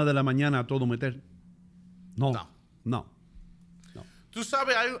a la 1 de la mañana a todo meter. No. Tú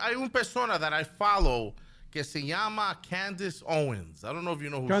sabes, hay una persona that I follow que se llama Candace Owens. I don't know if you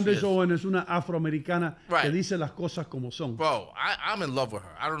know who she is. Candace Owens es una afroamericana que dice las cosas como son. Bro, I'm in love with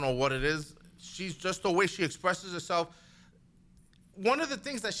her. I don't know what it is. She's just the way she expresses herself. One of the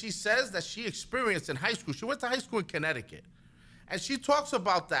things that she says that she experienced in high school, she went to high school in Connecticut. And she talks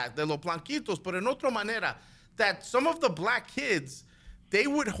about that, de los blanquitos, but en otra manera, that some of the black kids, they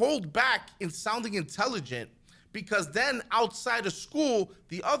would hold back in sounding intelligent, because then outside of school,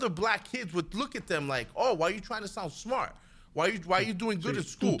 the other black kids would look at them like, oh, why are you trying to sound smart? Why are you doing good at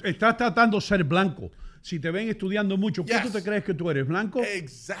school? Tú estás tratando de ser blanco. Si te ven estudiando mucho, ¿qué tú te crees que tú eres? ¿Blanco?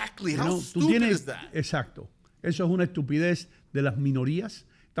 Exactly. How stupid is that? Exacto. Eso es una estupidez de las minorías.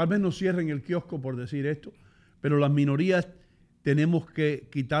 Tal vez nos cierren el kiosco por decir esto, pero las minorías tenemos que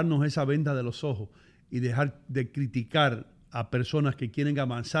quitarnos esa venda de los ojos y dejar de criticar a personas que quieren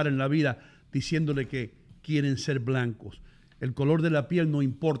avanzar en la vida diciéndole que quieren ser blancos. El color de la piel no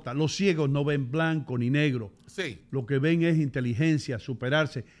importa. Los ciegos no ven blanco ni negro. Sí. Lo que ven es inteligencia,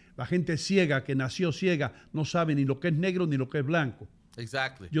 superarse. La gente ciega, que nació ciega, no sabe ni lo que es negro ni lo que es blanco.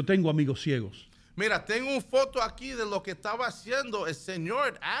 Exactly. Yo tengo amigos ciegos. Mira, tengo una foto aquí de lo que estaba haciendo el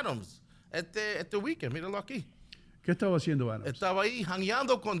señor Adams este weekend. Míralo aquí. ¿Qué estaba haciendo, Adams? Estaba ahí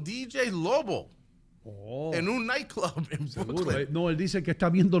jangueando con DJ Lobo. En un nightclub en Seguro. Brooklyn. No, él dice que está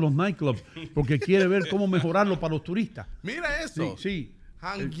viendo los nightclubs porque quiere ver cómo mejorarlo para los turistas. Mira eso. Sí.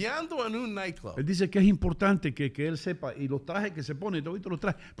 Jangueando en un nightclub. Él dice que es importante que él sepa, y los trajes que se pone, todos los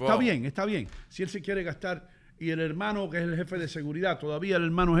trajes. Está bien, está bien. Si él se quiere gastar, y el hermano que es el jefe de seguridad, todavía el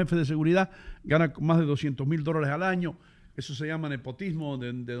hermano jefe de seguridad gana más de $200,000 al año. Eso se llama nepotismo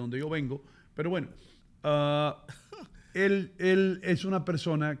de donde yo vengo. Pero bueno, él es una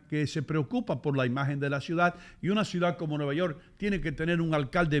persona que se preocupa por la imagen de la ciudad, y una ciudad como Nueva York tiene que tener un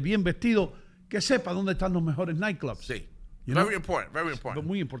alcalde bien vestido que sepa dónde están los mejores nightclubs. Sí. You know? Very important, very important.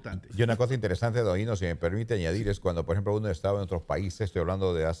 Muy importante. Y una cosa interesante, Don Hino, si me permite añadir, es cuando, por ejemplo, uno estaba en otros países, estoy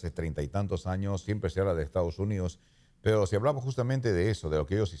hablando de hace 30 y tantos años, siempre se habla de Estados Unidos, pero si hablamos justamente de eso, de lo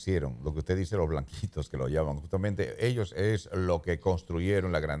que ellos hicieron, lo que usted dice, los blanquitos que lo llaman, justamente ellos es lo que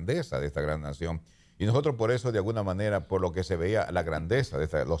construyeron la grandeza de esta gran nación. Y nosotros por eso, de alguna manera, por lo que se veía la grandeza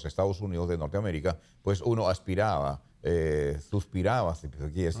de los Estados Unidos de Norteamérica, pues uno aspiraba, suspiraba, si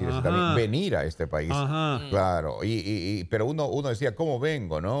quiere decir eso también, venir a este país. Ajá. Claro, pero uno decía, ¿cómo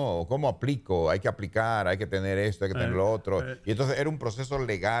vengo, no? ¿Cómo aplico? Hay que aplicar, hay que tener esto, hay que tener lo otro. Y entonces era un proceso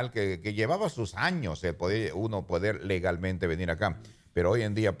legal que llevaba sus años uno poder legalmente venir acá. Pero hoy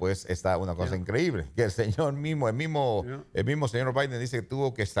en día, pues, está una cosa increíble, que el señor mismo, el mismo señor Biden dice que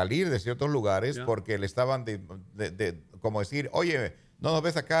tuvo que salir de ciertos lugares porque le estaban como decir, oye, no nos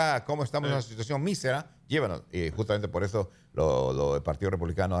ves acá, cómo estamos en una situación mísera, llévanos. Y justamente por eso el Partido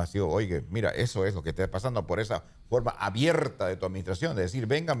Republicano ha sido, oye, mira, eso es lo que está pasando por esa forma abierta de tu administración, de decir,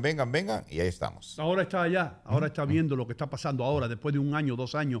 vengan, y ahí estamos. Ahora está allá, ahora está viendo lo que está pasando ahora, después de 1 año,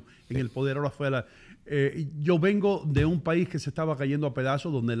 2 años en el poder. Ahora fue yo vengo de un país que se estaba cayendo a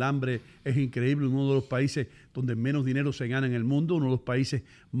pedazos, donde el hambre es increíble, uno de los países donde menos dinero se gana en el mundo, uno de los países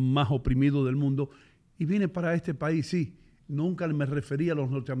más oprimidos del mundo, y vine para este país, sí. Nunca me refería a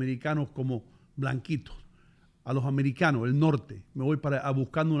los norteamericanos como blanquitos, a los americanos, el norte. Me voy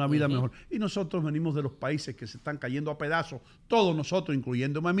buscando una vida mejor. Y nosotros venimos de los países que se están cayendo a pedazos, todos nosotros,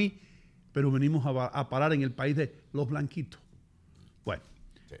 incluyéndome a mí, pero venimos a parar en el país de los blanquitos. Bueno,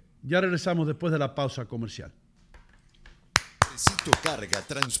 ya regresamos después de la pausa comercial. Expresito Carga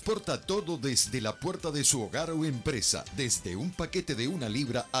transporta todo desde la puerta de su hogar o empresa, desde un paquete de 1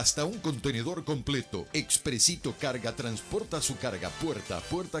 libra hasta un contenedor completo. Expresito Carga transporta su carga puerta a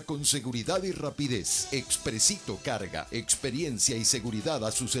puerta con seguridad y rapidez. Expresito Carga, experiencia y seguridad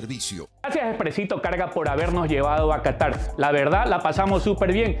a su servicio. Gracias Expresito Carga por habernos llevado a Qatar. La verdad, la pasamos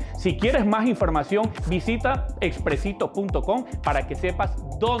súper bien. Si quieres más información, visita expresito.com para que sepas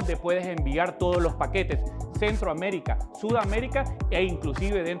dónde puedes enviar todos los paquetes. Centroamérica, Sudamérica e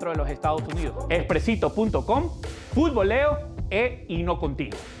inclusive dentro de los Estados Unidos. Expresito.com, futboleo y no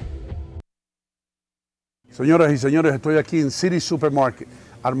contigo. Señoras y señores, estoy aquí en City Supermarket,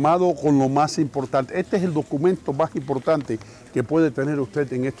 armado con lo más importante. Este es el documento más importante que puede tener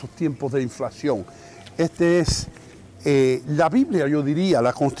usted en estos tiempos de inflación. Este es la Biblia, yo diría,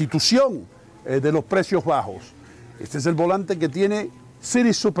 la Constitución de los precios bajos. Este es el volante que tiene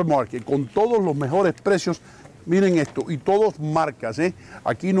City Supermarket, con todos los mejores precios. Miren esto, y todos marcas, ¿eh?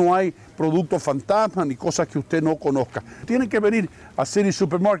 Aquí no hay productos fantasma ni cosas que usted no conozca. Tienen que venir a City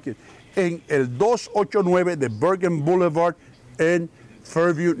Supermarket en el 289 de Bergen Boulevard en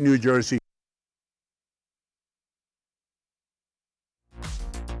Fairview, New Jersey.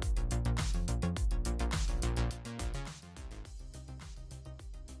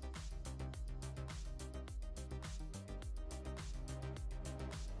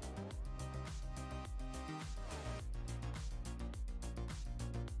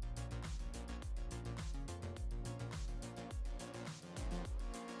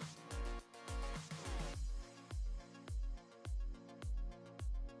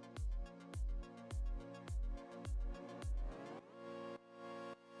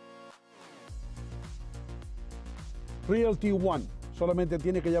 Realty One. Solamente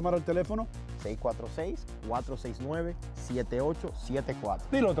tiene que llamar al teléfono 646-469-7874.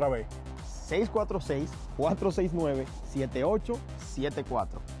 Dilo otra vez.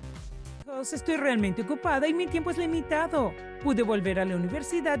 646-469-7874. Estoy realmente ocupada y mi tiempo es limitado. Pude volver a la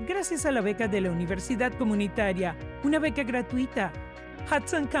universidad gracias a la beca de la Universidad Comunitaria, una beca gratuita.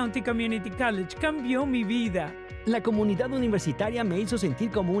 Hudson County Community College cambió mi vida. La comunidad universitaria me hizo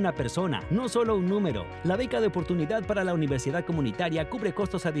sentir como una persona, no solo un número. La beca de oportunidad para la universidad comunitaria cubre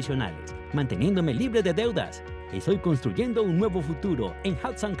costos adicionales, manteniéndome libre de deudas. Estoy construyendo un nuevo futuro en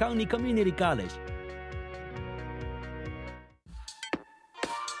Hudson County Community College.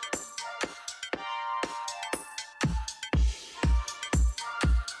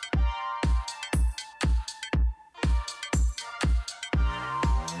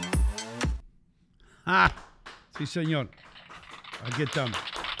 Ah, sí, señor. Aquí estamos.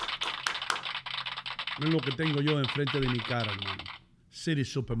 Es lo que tengo yo enfrente de mi cara, hermano. City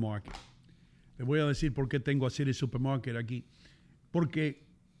Supermarket. Les voy a decir por qué tengo a City Supermarket aquí. Porque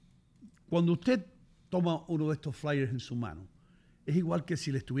cuando usted toma uno de estos flyers en su mano, es igual que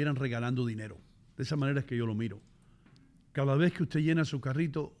si le estuvieran regalando dinero. De esa manera es que yo lo miro. Cada vez que usted llena su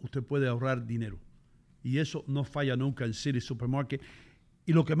carrito, usted puede ahorrar dinero. Y eso no falla nunca en City Supermarket.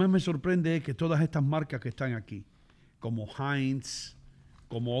 Y lo que más me sorprende es que todas estas marcas que están aquí, como Heinz,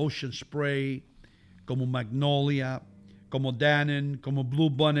 como Ocean Spray, como Magnolia, como Dannon, como Blue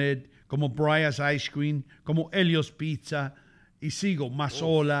Bonnet, como Breyers Ice Cream, como Helios Pizza, y sigo,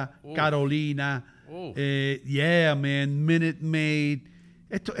 Mazola, Carolina, Yeah Man, Minute Maid.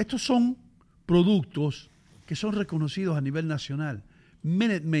 Estos son productos que son reconocidos a nivel nacional.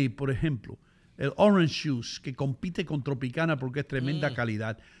 Minute Maid, por ejemplo, el Orange Juice, que compite con Tropicana porque es tremenda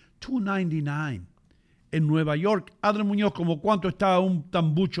calidad, $2.99. En Nueva York, Adrián Muñoz, ¿como cuánto está un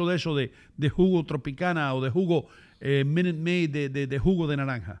tambucho de eso de jugo Tropicana o de jugo Minute Maid de jugo de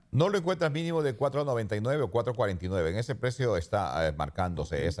naranja? No lo encuentras mínimo de $4.99 o $4.49. En ese precio está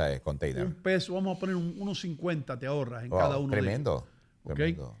marcándose ese container. Un peso, vamos a poner unos 50 te ahorras en cada uno tremendo. de ellos.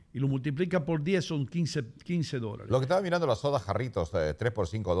 ¿Okay? Y lo multiplica por 10, son $15. Lo que estaba mirando, las sodas jarritos, 3 por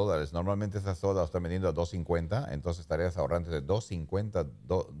 $5. Normalmente esas sodas están vendiendo a $2.50, entonces estarías ahorrando de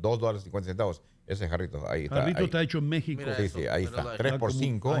 $2.50. Ese jarrito, ahí está. El jarrito está hecho en México. Sí, sí, ahí está. 3 por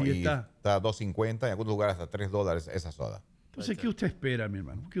 5 y está a $2.50, en algunos lugares hasta $3 esa soda. Entonces, ¿qué usted espera, mi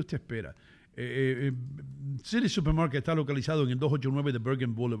hermano? ¿Qué usted espera? City Supermarket está localizado en el 289 de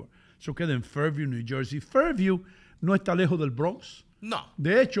Bergen Boulevard. Eso queda en Fairview, New Jersey. Fairview no está lejos del Bronx. No.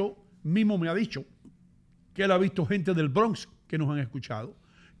 De hecho, mismo me ha dicho que él ha visto gente del Bronx que nos han escuchado,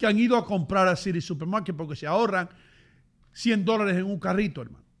 que han ido a comprar a City Supermarket porque se ahorran $100 en un carrito,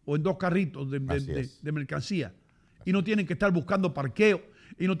 hermano, o en 2 carritos de mercancía. Y no tienen que estar buscando parqueo,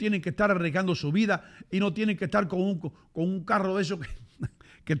 y no tienen que estar arriesgando su vida, y no tienen que estar con un carro de esos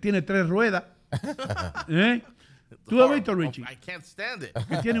que tiene 3 ruedas. ¿Eh? ¿Tú has visto, Richie? I can't stand it.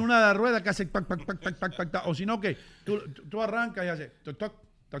 Que tiene una rueda que hace tac, tac, tac, tac, tac, tac, tac. O si no, que tú arrancas y haces toc, toc,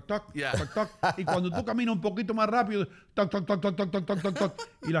 toc, toc, Yeah. toc, toc. Y cuando tú caminas un poquito más rápido, toc, toc, toc, toc, toc, toc, toc, toc, toc.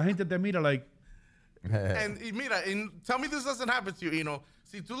 Y la gente te mira like... Y mira, tell me this doesn't happen to you,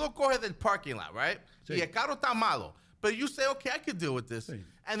 si tú lo coges del parking lot, right? Sí. Y el carro está malo. But you say, okay, I could deal with this. Sí.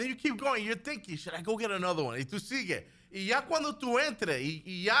 And then you keep going. You're thinking, should I go get another one? Y tú sigues. Y ya cuando tú entres,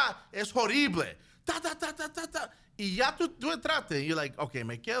 y ya es horrible. Ta, ta, ta, ta, ta, ta. Y ya tú entraste. And you're like, okay,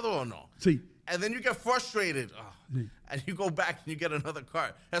 ¿me quedo o no? Sí. And then you get frustrated. And you go back and you get another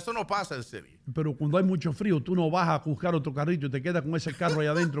car. Eso no pasa en City. Pero cuando hay mucho frío, tú no vas a buscar otro carrito y te quedas con ese carro ahí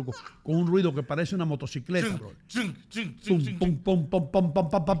adentro con un ruido que parece una motocicleta, bro.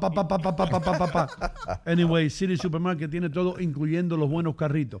 Anyway, City Supermarket tiene todo, incluyendo los buenos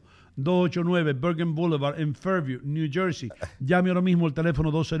carritos. 289 Bergen Boulevard en Fairview, New Jersey. Llame ahora mismo al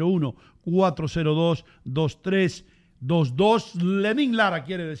teléfono 201-402-2322. Lenin Lara,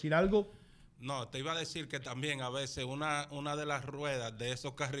 ¿quiere decir algo? No, te iba a decir que también a veces una de las ruedas de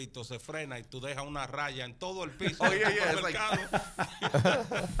esos carritos se frena y tú dejas una raya en todo el piso del supermercado.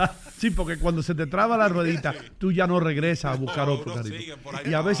 Sí, porque cuando se te traba la ruedita, tú ya no regresas a buscar otro carrito.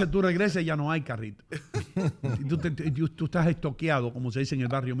 Y a veces tú regresas y ya no hay carrito. Y tú estás estoqueado, como se dice en el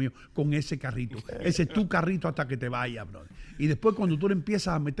barrio mío, con ese carrito. Ese es tu carrito hasta que te vaya, bro. Y después cuando tú lo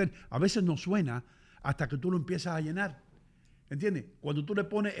empiezas a meter, a veces no suena hasta que tú lo empiezas a llenar. ¿Entiendes? Cuando tú le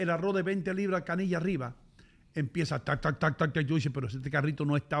pones el arroz de 20 libras canilla arriba, empieza tac, tac, tac, tac, tac. Yo dice, pero este carrito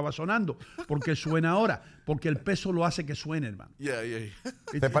no estaba sonando. ¿Por qué suena ahora? Porque el peso lo hace que suene, hermano. Yeah.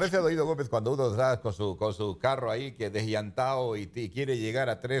 ¿Te parece a Doido Gómez cuando uno está con su carro ahí que desllantado y quiere llegar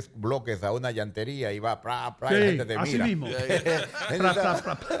a 3 bloques a una llantería y va y la gente te así mira? mismo.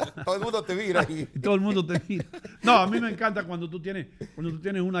 Todo el mundo te mira. Y todo el mundo te mira. No, a mí me encanta cuando tú tienes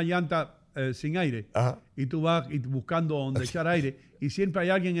una llanta sin aire. Ajá. Y tú vas buscando donde echar aire y siempre hay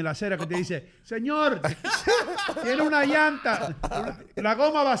alguien en la acera que te dice, señor, tiene una llanta, la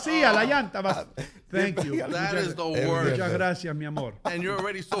goma vacía, la llanta vacía. Thank you. That is the worst. Muchas gracias, mi amor. And you're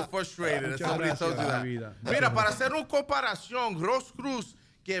already so frustrated that Muchas somebody gracias, tells you that. mi vida. Mira, para hacer una comparación, Rose Cruz,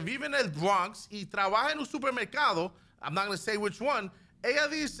 que vive en el Bronx y trabaja en un supermercado, I'm not going to say which one, ella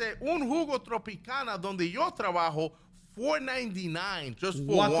dice, un jugo Tropicana donde yo trabajo, $4.99 just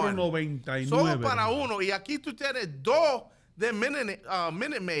for one. $4.99. Solo para uno. Y aquí tú tienes dos de Minute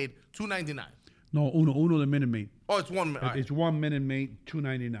Maid, $2.99. No, uno de Minute Maid. Oh, it's one. It's one Minute Maid,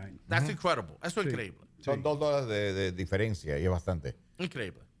 $2.99. That's incredible. Eso es increíble. Son $2 de diferencia y es bastante.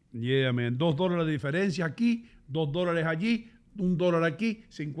 Increíble. Yeah, man. $2 de diferencia aquí, $2 allí, $1 aquí,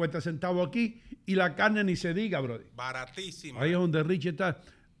 50 centavos aquí, y la carne ni se diga, brother. Baratísima. Ahí es donde Rich está.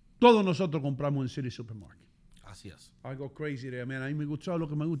 Todos nosotros compramos en City Supermarket. Así es. I go crazy there, man. A mí me gusta lo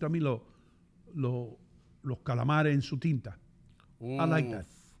que me gusta a mí, los calamares en su tinta. I like that.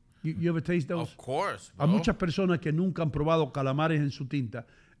 You ever taste those? Of course, A bro. muchas personas que nunca han probado calamares en su tinta,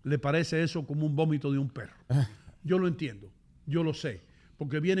 le parece eso como un vómito de un perro. Yo lo entiendo. Yo lo sé.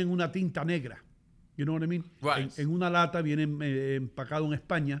 Porque viene en una tinta negra. You know what I mean? Right. En una lata, viene empacado en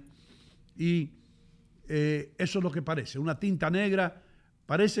España. Y eso es lo que parece. Una tinta negra.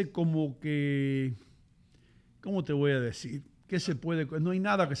 Parece como que... ¿Cómo te voy a decir? No hay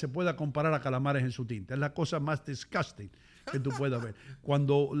nada que se pueda comparar a calamares en su tinta. Es la cosa más disgusting que tú puedas ver.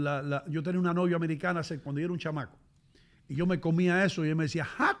 Cuando yo tenía una novia americana cuando yo era un chamaco. Y yo me comía eso y ella me decía,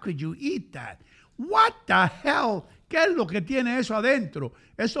 how could you eat that? What the hell? ¿Qué es lo que tiene eso adentro?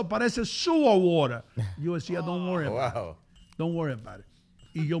 Eso parece sewer water. Yo decía, don't worry about it. Don't worry about it.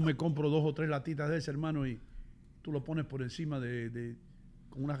 Y yo me compro 2 o 3 latitas de ese, hermano, y tú lo pones por encima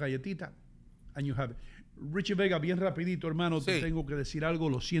con unas galletitas, and you have it. Richie Vega, bien rapidito, hermano, Sí. te tengo que decir algo,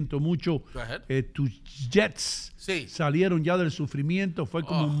 lo siento mucho. Go ahead. Tus Jets Sí. salieron ya del sufrimiento, fue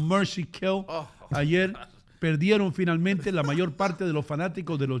como un mercy kill. Oh. Ayer perdieron finalmente. La mayor parte de los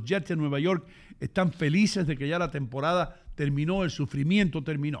fanáticos de los Jets de Nueva York están felices de que ya la temporada terminó, el sufrimiento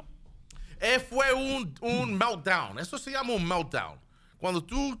terminó. Fue un meltdown. Eso se llama un meltdown. Cuando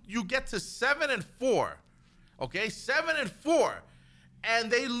you get to 7-4, okay, 7-4,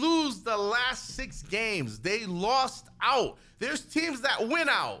 and they lose the last 6 games. They lost out. There's teams that win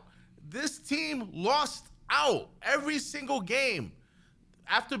out. This team lost out every single game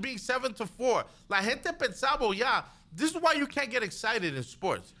after being 7-4. La gente pensaba, ya, this is why you can't get excited in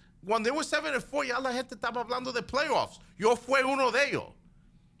sports. When they were 7-4, ya la gente estaba hablando de playoffs. Yo fui uno de ellos.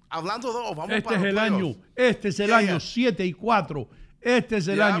 Hablando de, vamos Este para es los el playoffs. año, este es el Yeah, año yeah. 7-4. Este es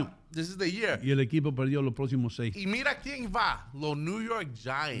el Yeah, año. This is the year. Y el equipo perdió los próximos 6. Y mira quién va, los New York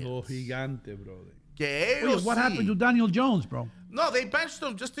Giants. Los gigantes, brother. Que Oye, ellos what sí. happened to Daniel Jones, bro? No, they benched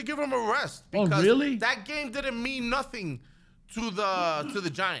him just to give him a rest. Oh, Because really? that game didn't mean nothing to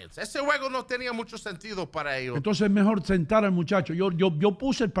the Giants. Ese juego no tenía mucho sentido para ellos. Entonces es mejor sentar al muchacho. Yo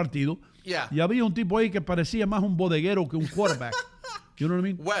puse el partido Yeah. y había un tipo ahí que parecía más un bodeguero que un quarterback. You know what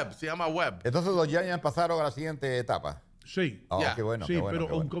I mean? Webb, se llama Webb. Entonces los Giants pasaron a la siguiente etapa. Sí. Oh, Yeah. qué bueno, Sí, qué bueno, pero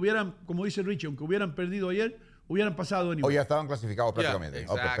qué bueno. aunque hubieran, como dice Richie, aunque hubieran perdido ayer, hubieran pasado anyway. O ya estaban clasificados prácticamente.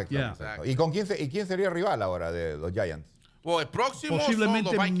 Yeah, Oh, perfecto, exactly, perfecto. exactly. ¿Y quién sería el rival ahora de los Giants? Well, el próximo son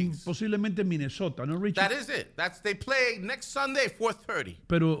los Vikings. Posiblemente Minnesota, ¿no, Richie? That is it. They play next Sunday, 4:30.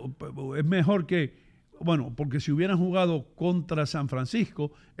 Pero es mejor que, bueno, porque si hubieran jugado contra San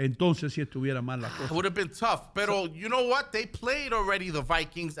Francisco, entonces sí estuviera mal la It cosa. would have been tough. Pero you know what? They played already, the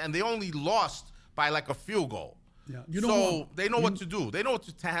Vikings, and they only lost by like a field goal. Yeah. You know So what? they know what to do. They know what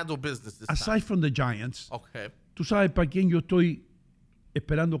to handle business this time. Aside from the Giants, Okay. ¿tú sabes para quién yo estoy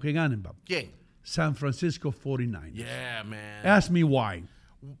esperando que ganen, Bob? ¿Quién? San Francisco 49ers. Yeah, man. Ask me why.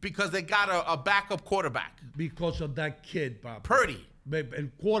 Because they got a backup quarterback. Because of that kid, Bob. Purdy.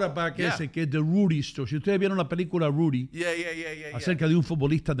 El quarterback Yeah. ese que es de Rudy Story. Si ustedes vieron la película Rudy, Yeah. acerca de un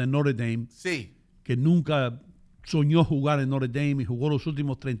futbolista de Notre Dame, Sí. que nunca soñó jugar en Notre Dame y jugó los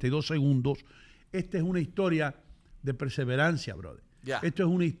últimos 32 segundos. Esta es una historia de perseverancia, brother. Yeah. Esto es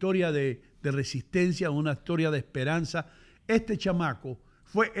una historia de resistencia, una historia de esperanza. Este chamaco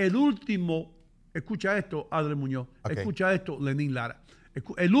fue el último, escucha esto, Adler Muñoz, Ok. escucha esto, Lenín Lara,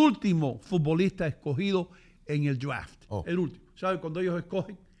 el último futbolista escogido en el draft. Oh. El último. ¿Sabes cuando ellos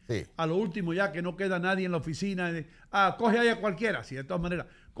escogen? Sí. A lo último, ya que no queda nadie en la oficina, coge ahí a cualquiera. Sí, de todas maneras,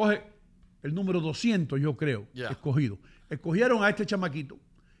 coge el número 200, yo creo, Yeah. escogido. Escogieron a este chamaquito,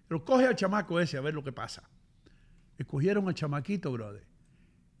 pero coge al chamaco ese a ver lo que pasa. Escogieron al chamaquito, brother.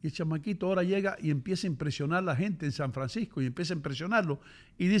 Y el chamaquito ahora llega y empieza a impresionar a la gente en San Francisco y empieza a impresionarlo.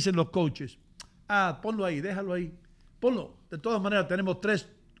 Y dicen los coaches, ponlo ahí, déjalo ahí. Ponlo. De todas maneras, tenemos 3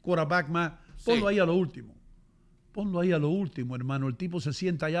 quarterback más. Ponlo ahí a lo último. Ponlo ahí a lo último, hermano. El tipo se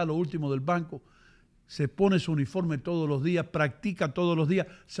sienta allá a lo último del banco, se pone su uniforme todos los días, practica todos los días,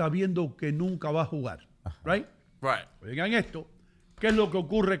 sabiendo que nunca va a jugar. Right? Right. Oigan esto. ¿Qué es lo que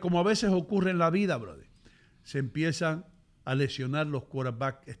ocurre? Como a veces ocurre en la vida, brother. Se empiezan a lesionar los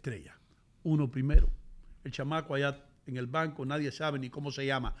quarterback estrellas. Uno primero. El chamaco allá en el banco, nadie sabe ni cómo se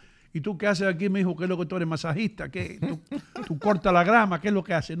llama. ¿Y tú qué haces aquí, mi hijo? ¿Qué es lo que tú eres, masajista? ¿Qué? ¿Tú cortas la grama? ¿Qué es lo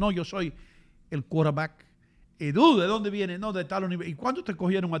que haces? No, yo soy el quarterback. ¿Y tú de dónde vienes? No, de tal nivel. ¿Y cuántos te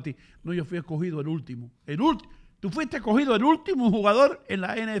escogieron a ti? No, yo fui escogido el último. ¿Tú fuiste escogido el último jugador en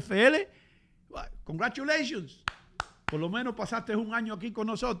la NFL? Congratulations. Por lo menos pasaste un año aquí con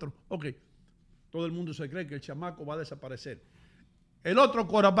nosotros. Ok. Todo el mundo se cree que el chamaco va a desaparecer. El otro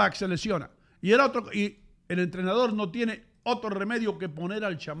quarterback se lesiona. Y el entrenador no tiene otro remedio que poner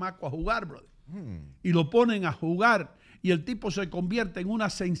al chamaco a jugar, brother. Y lo ponen a jugar. Y el tipo se convierte en una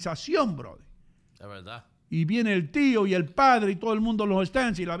sensación, brother. Es verdad. Y viene el tío y el padre y todo el mundo en los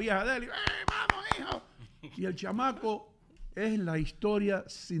stands y la vieja de él. ¡Vamos, hijo! Y el chamaco es la historia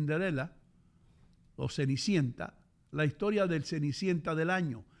Cinderella o Cenicienta. La historia del Cenicienta del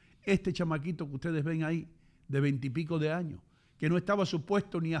año. Este chamaquito que ustedes ven ahí, de 20 y pico de años, que no estaba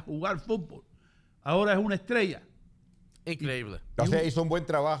supuesto ni a jugar fútbol. Ahora es una estrella. Increíble. Entonces hizo un buen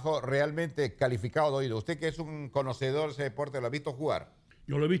trabajo realmente calificado, Doido. Usted que es un conocedor de ese deporte, ¿lo ha visto jugar?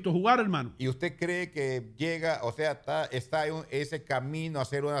 Yo lo he visto jugar, hermano. ¿Y usted cree que llega, o sea, está en ese camino a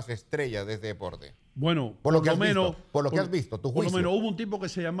ser unas estrellas de este deporte? Bueno, por lo menos, por lo que has visto, tu juicio. Por lo menos hubo un tipo que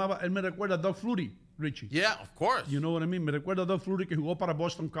se llamaba, él me recuerda a Doug Flutie, Richie. Yeah, of course. You know what I mean? Me recuerda a Doug Flutie, que jugó para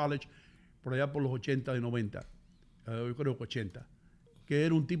Boston College por allá por los 80 y 90. Yo creo que 80. Que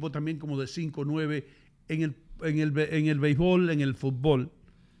era un tipo también como de 5'9", en el béisbol, en el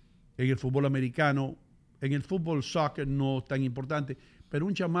fútbol americano, en el fútbol soccer no tan importante, pero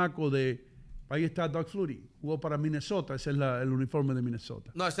un chamaco ahí está Doug Flutie, jugó para Minnesota, ese es el uniforme de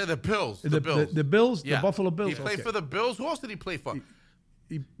Minnesota. No, I said the Bills. The Bills, Yeah. the Buffalo Bills. He played for the Bills. Who else did he play for?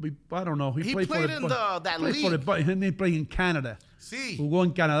 I don't know. He played in that league. He played in Canada. Sí. Jugó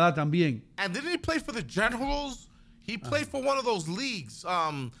en Canadá también. And didn't he play for the Generals? He played for one of those leagues,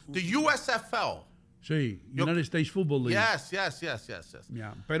 the USFL. Sí, United States Football League. Yes.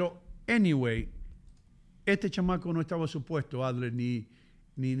 Yeah. Pero, anyway, este chamaco no estaba supuesto, Adler, ni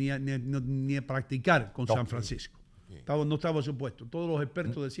a practicar con San Francisco. No estaba supuesto. Todos los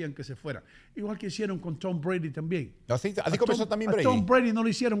expertos decían que se fuera. Igual que hicieron con Tom Brady también. Así comenzó también Brady. A Tom Brady no le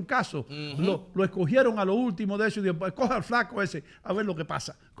hicieron caso. Lo escogieron a lo último de eso y después, coge al flaco ese, a ver lo que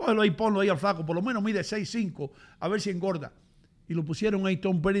pasa. Cógelo ahí, ponlo ahí al flaco. Por lo menos mide 6'5", a ver si engorda. Y lo pusieron ahí.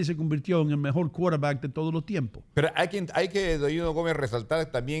 Tom Brady se convirtió en el mejor quarterback de todos los tiempos. Pero hay que Doido Gómez, resaltar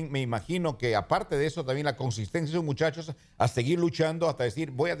también, me imagino que aparte de eso, también la consistencia de esos muchachos a seguir luchando hasta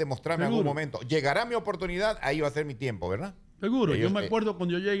decir, voy a demostrarme en algún momento. Llegará mi oportunidad, ahí va a ser mi tiempo, ¿verdad? Seguro. Yo me acuerdo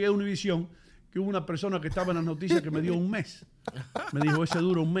cuando yo llegué a Univision, que hubo una persona que estaba en las noticias que me dio un mes. Me dijo, ese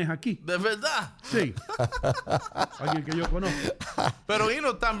dura un mes aquí. ¿De verdad? Sí. Alguien que yo conozco.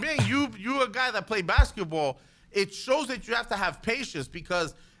 Pero, también, you a guy that play basketball, it shows that you have to have patience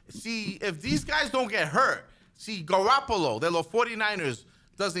because, see, if these guys don't get hurt, see, Garoppolo, de los 49ers,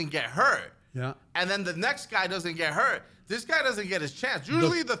 doesn't get hurt. Yeah. And then the next guy doesn't get hurt. This guy doesn't get his chance.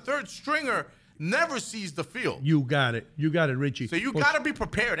 Usually the third stringer never sees the field. You got it, Richie. So you got to be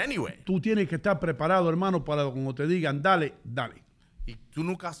prepared anyway. Tú tienes que estar preparado, hermano, para cuando te digan, dale. Y tú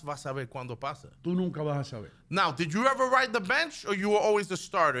nunca vas a saber cuándo pasa. Tú nunca vas a saber. Now, did you ever ride the bench or you were always the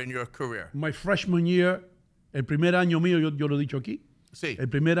starter in your career? My freshman year, el primer año mío, yo lo he dicho aquí. Sí. El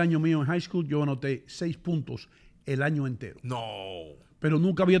primer año mío en high school, yo anoté 6 puntos el año entero. No. Pero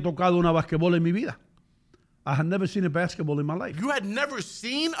nunca había tocado una basquetbola en mi vida. I had never seen a basketball in my life. You had never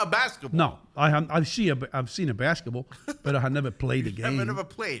seen a basketball? No, I've seen a basketball, but I had never played a game. I've never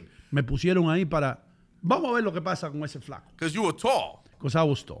played. Me pusieron ahí para, vamos a ver lo que pasa con ese flaco. Because you were tall. Because I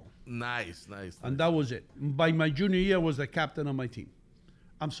was tall. Nice. And that was it. By my junior year, I was the captain of my team.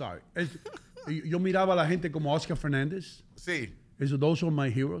 I'm sorry. Yo miraba a la gente como Oscar Fernandez. Sí. Those are my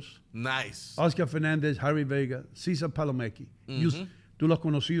heroes. Nice. Oscar Fernandez, Harry Vega, Cesar Palomeque. Tú los has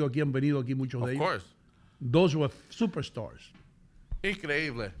conocido aquí, han venido aquí muchos de ellos. Of course. Those were superstars.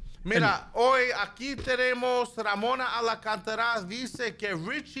 Increíble. Mira, hoy aquí tenemos Ramona Alcántara. Dice que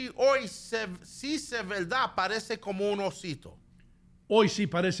Richie hoy sí se verdad parece como un osito. Hoy sí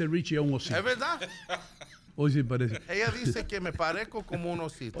parece Richie a un osito. ¿Es verdad? Hoy sí parece. Ella dice que me parezco como un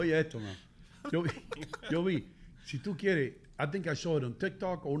osito. Oye esto, man. Yo vi, si tú quieres, I think I saw it on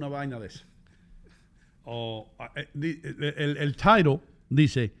TikTok o una vaina de esa. El title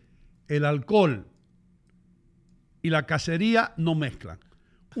dice, el alcohol y la cacería no mezclan.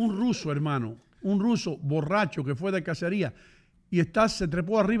 un ruso, hermano, un ruso borracho que fue de cacería y se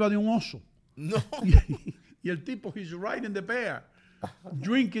trepó arriba de un oso. No. Y el tipo, he's riding the bear,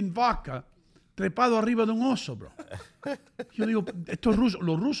 drinking vodka, trepado arriba de un oso, bro. Yo digo,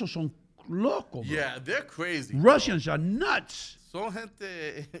 los rusos son locos, bro. Yeah, they're crazy. Russians are nuts. Son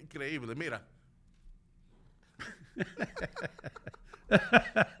gente increíble, mira.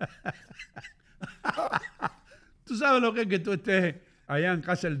 Tú sabes lo que es que tú estés allá en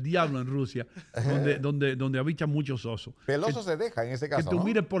casa del diablo en Rusia, donde habitan muchos osos. El oso se deja en ese caso, Que tú ¿no?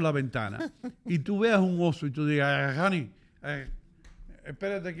 mires por la ventana y tú veas un oso y tú digas, honey,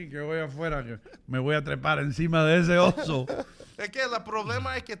 espérate aquí que voy afuera, que me voy a trepar encima de ese oso. Es que el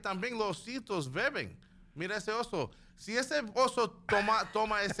problema es que también los ositos beben. Mira ese oso. Si ese oso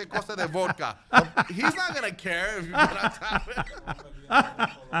toma ese cosa de vodka, he's not gonna care if you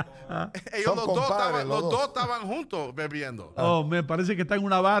ellos los dos estaban juntos bebiendo. Oh, me parece que está en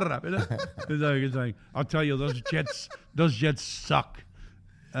una barra, ¿verdad? I'll tell you, those jets suck.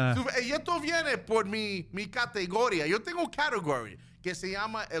 Y esto viene por mi categoría. Yo tengo un category que se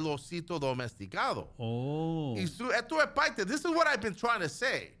llama el osito domesticado. Oh. Y esto es parte. This is what I've been trying to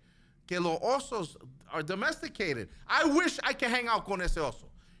say. Que los osos are domesticated. I wish I could hang out con ese oso.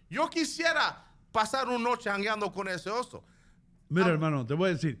 Yo quisiera pasar una noche hangueando con ese oso. Mira, hermano, te voy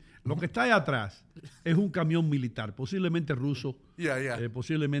a decir, lo que está ahí atrás es un camión militar, posiblemente ruso.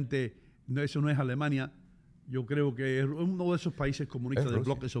 Posiblemente, eso no es Alemania. Yo creo que es uno de esos países comunistas del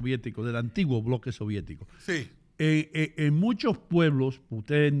bloque soviético, del antiguo bloque soviético. Sí. En muchos pueblos,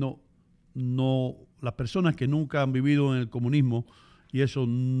 ustedes las personas que nunca han vivido en el comunismo, y eso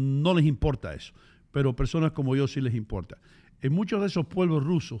no les importa eso, pero personas como yo sí les importa. En muchos de esos pueblos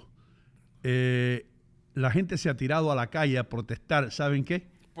rusos, la gente se ha tirado a la calle a protestar. ¿Saben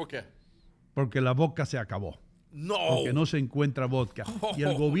qué? ¿Por qué? Porque la vodka se acabó. No. Porque no se encuentra vodka. Y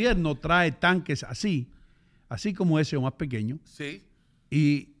el gobierno trae tanques así como ese o más pequeño, sí,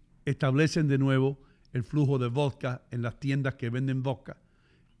 y establecen de nuevo el flujo de vodka en las tiendas que venden vodka.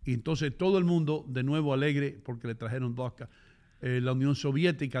 Y entonces todo el mundo de nuevo alegre porque le trajeron vodka. La Unión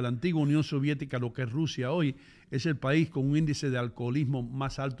Soviética, la antigua Unión Soviética, lo que es Rusia hoy, es el país con un índice de alcoholismo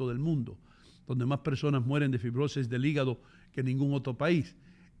más alto del mundo, donde más personas mueren de fibrosis del hígado que ningún otro país.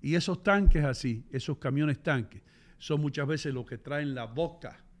 Y esos tanques así, esos camiones tanques, son muchas veces los que traen la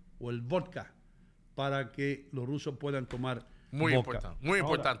vodka o el vodka para que los rusos puedan tomar muy vodka. Importante, muy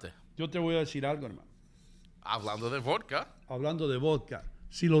importante. Ahora, yo te voy a decir algo, hermano. Hablando de vodka. Hablando de vodka.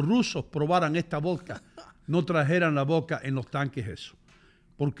 Si los rusos probaran esta vodka, no trajeran la vodka en los tanques eso.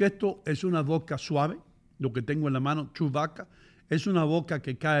 Porque esto es una vodka suave, lo que tengo en la mano, Chewbacca. Es una vodka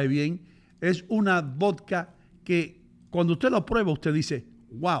que cae bien. Es una vodka que cuando usted la prueba, usted dice,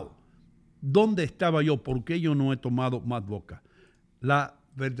 wow, ¿dónde estaba yo? ¿Por qué yo no he tomado más vodka? La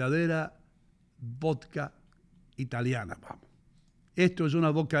verdadera vodka italiana, vamos. Esto es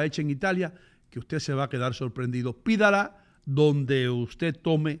una vodka hecha en Italia que usted se va a quedar sorprendido. Pídala donde usted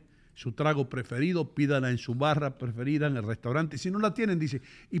tome su trago preferido, pídala en su barra preferida, en el restaurante. Si no la tienen, dice,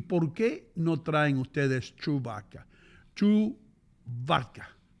 ¿y por qué no traen ustedes Chewbacca?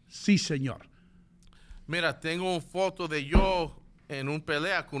 Chewbacca, sí señor. Mira, tengo una foto de yo en una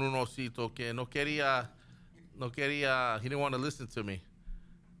pelea con un osito que no quería, he didn't want to listen to me.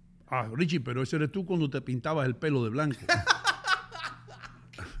 Ah, Richie, pero ese eres tú cuando te pintabas el pelo de blanco.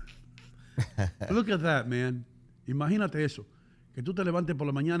 Look at that, man. Imagínate eso. Que tú te levantes por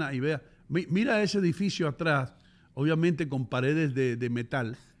la mañana y veas. Mira ese edificio atrás, obviamente con paredes de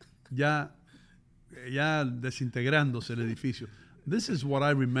metal, ya desintegrándose el edificio. This is what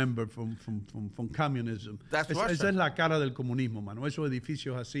I remember from communism. Esa es la cara del comunismo, mano. Esos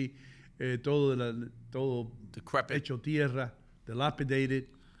edificios así, todo hecho tierra, dilapidated.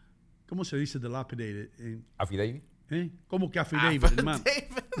 ¿Cómo se dice dilapidated? ¿Affidavit? ¿Cómo que affidavit, hermano?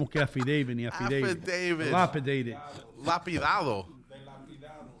 ¿Cómo que affidavit ni affidavit? Dilapidated. Lapidado.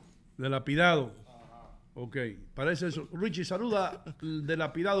 Delapidado. Ok, parece eso. Richie, saluda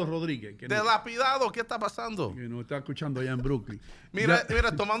Delapidado Rodríguez. Delapidado, ¿qué está pasando? Que nos está escuchando allá en Brooklyn. Mira,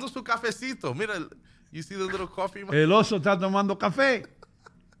 tomando su cafecito. Mira, you see the little coffee? El oso está tomando café.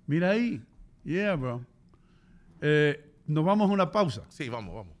 Mira ahí. Yeah, bro. Nos vamos a una pausa. Sí,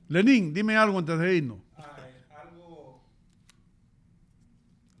 vamos. Lenín, dime algo antes de irnos.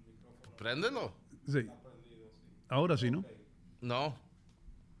 Préndelo. Sí. Ahora sí, ¿no? No.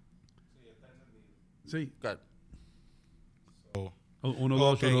 Sí. Good. 1,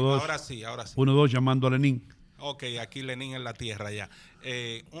 2, Okay, 1, 2. Ahora sí. 1, 2 llamando a Lenín. Ok, aquí Lenín en la tierra ya.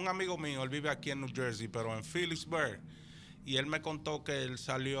 Un amigo mío, él vive aquí en New Jersey, pero en Phillipsburg. y él me contó que él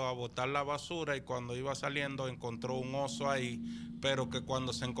salió a botar la basura y cuando iba saliendo encontró un oso ahí, pero que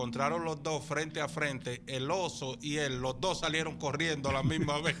cuando se encontraron los dos frente a frente, el oso y él, los dos salieron corriendo a la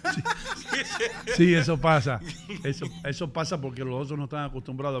misma vez. Sí, eso pasa. Eso pasa porque los osos no están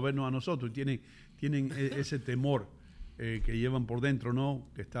acostumbrados a vernos a nosotros y tienen ese temor que llevan por dentro, ¿no?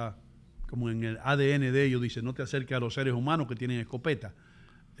 Que está como en el ADN de ellos, dice, no te acerques a los seres humanos que tienen escopeta.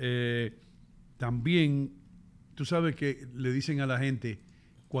 También, tú sabes que le dicen a la gente,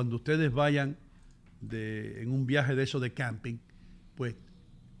 cuando ustedes vayan en un viaje de eso de camping, pues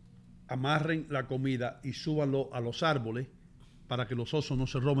amarren la comida y súbanlo a los árboles para que los osos no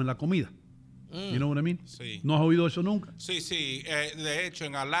se roben la comida. You know what I mean? Sí. ¿No has oído eso nunca? Sí, sí. De hecho,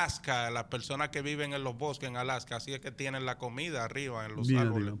 en Alaska, las personas que viven en los bosques en Alaska, así es que tienen la comida arriba en los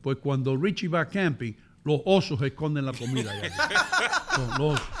árboles. Digo. Pues cuando Richie va a camping, los osos esconden la comida allá. Los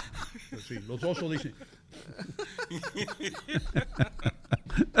osos. Sí, los osos dicen.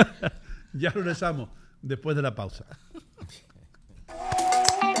 Ya regresamos después de la pausa.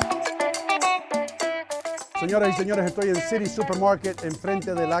 Señoras y señores, estoy en City Supermarket,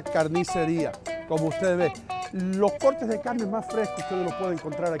 enfrente de la carnicería. Como ustedes ven, los cortes de carne más frescos ustedes los pueden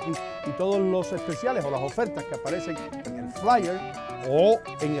encontrar aquí. Y todos los especiales o las ofertas que aparecen en el flyer o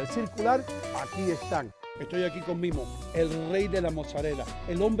en el circular, aquí están. Estoy aquí con Mimo, el rey de la mozzarella,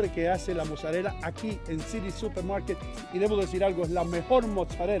 el hombre que hace la mozzarella aquí en City Supermarket. Y debo decir algo, es la mejor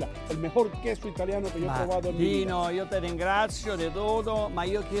mozzarella, el mejor queso italiano que yo he probado en mi vida. Dino, io te ringrazio di tutto, ma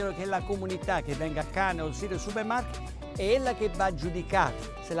io chiedo che la comunità che venga qua nel City Supermarket è la che va a giudicare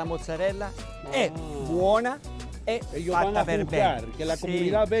se la mozzarella è buona e ellos van fatta a per juzgar, bene. que la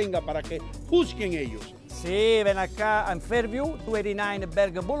comunidad venga para que juzguen ellos. Sì, ven acá in Fairview, 289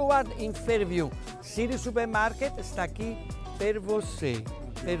 Bergen Boulevard in Fairview. City Supermarket sta qui per você.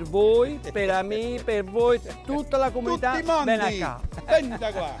 Per voi, per me, per voi, tutta la comunità. Tutti mondi. Ven acá.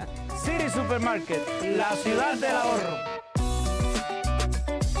 Venta qua. City Supermarket, la ciudad del ahorro.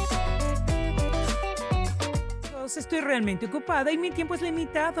 Estoy realmente ocupada y mi tiempo es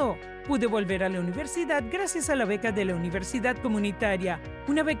limitado. Pude volver a la universidad gracias a la beca de la Universidad Comunitaria,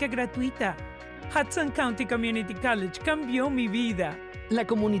 una beca gratuita. Hudson County Community College cambió mi vida. La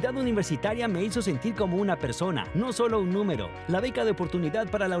comunidad universitaria me hizo sentir como una persona, no solo un número. La beca de oportunidad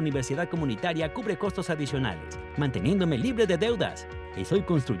para la universidad comunitaria cubre costos adicionales, manteniéndome libre de deudas. Estoy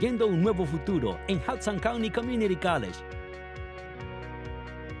construyendo un nuevo futuro en Hudson County Community College.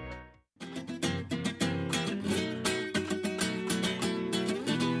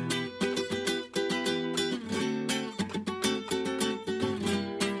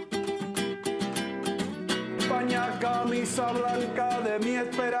 Camisa blanca de mi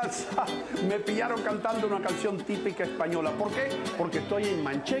esperanza. Me pillaron cantando una canción típica española. ¿Por qué? Porque estoy en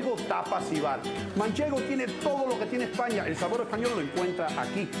Manchego Tapas y Bar. Manchego tiene todo lo que tiene España. El sabor español lo encuentra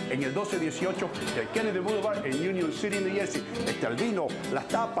aquí, en el 1218 de Kennedy Boulevard en Union City, New Jersey. Está el vino, las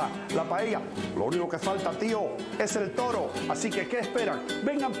tapas, la paella. Lo único que falta, tío, es el toro. Así que, ¿qué esperan?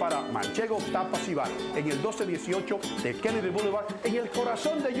 Vengan para Manchego Tapas y Bar en el 1218 de Kennedy Boulevard en el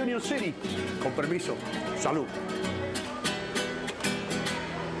corazón de Union City. Con permiso. Salud.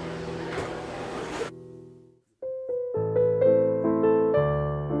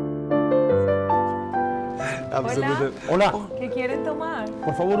 Hola. ¿Qué quieren tomar?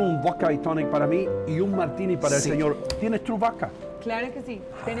 Por favor, un vodka y tonic para mí y un martini para el señor. ¿Tienes True Vodka? Claro que sí.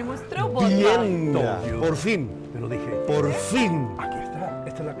 Tenemos True Vodka. Bien, por fin. Te lo dije. Por fin. Aquí está.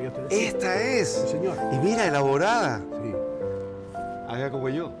 Esta es la que yo te decía. Esta es. Sí, señor. Y mira, elaborada. Sí. Haga como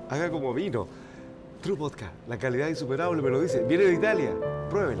yo, haga como vino. True Vodka, la calidad insuperable, me lo dice. Viene de Italia.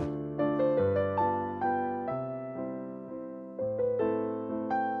 Pruébela.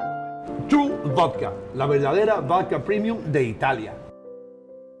 True Vodka, la verdadera vodka premium de Italia.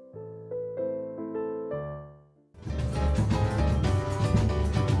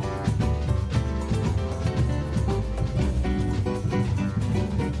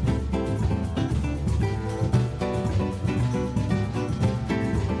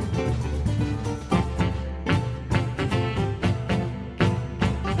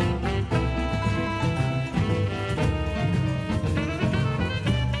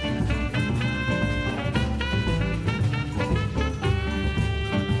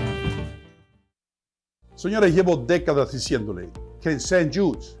 Señores, llevo décadas diciéndole que en St.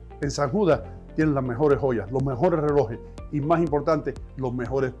 Jude's, en San Judas, tienen las mejores joyas, los mejores relojes y, más importante, los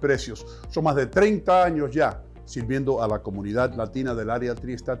mejores precios. Son más de 30 años ya sirviendo a la comunidad latina del área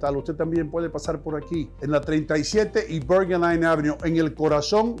triestatal. Usted también puede pasar por aquí, en la 37 y Bergen Line Avenue, en el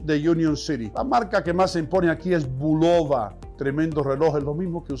corazón de Union City. La marca que más se impone aquí es Bulova. Tremendos relojes, los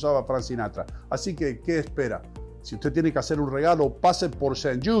mismos que usaba Frank Sinatra. Así que, ¿qué espera? Si usted tiene que hacer un regalo, pase por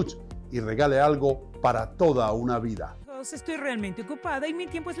St. Jude's y regale algo para toda una vida. Estoy realmente ocupada y mi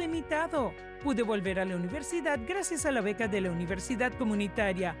tiempo es limitado. Pude volver a la universidad gracias a la beca de la Universidad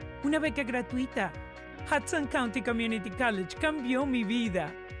Comunitaria, una beca gratuita. Hudson County Community College cambió mi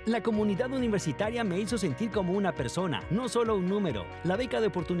vida. La comunidad universitaria me hizo sentir como una persona, no solo un número. La beca de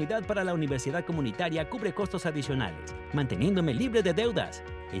oportunidad para la universidad comunitaria cubre costos adicionales, manteniéndome libre de deudas.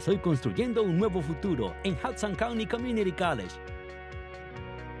 Estoy construyendo un nuevo futuro en Hudson County Community College.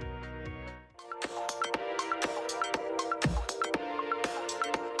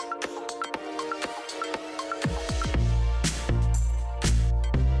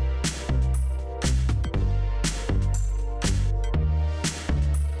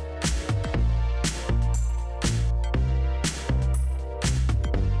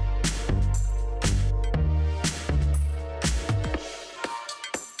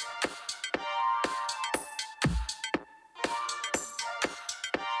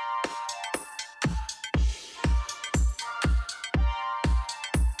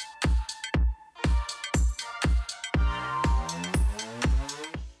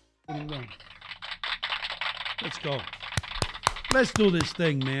 Let's go. Let's do this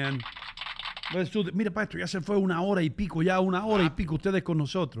thing, man. Let's do this. Mira, Pastor, ya se fue una hora y pico, ustedes con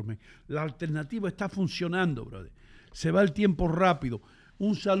nosotros, man. La alternativa está funcionando, brother. Se va el tiempo rápido.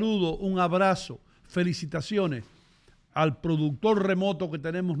 Un saludo, un abrazo, felicitaciones al productor remoto que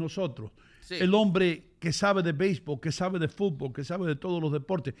tenemos nosotros. Sí. El hombre que sabe de béisbol, que sabe de fútbol, que sabe de todos los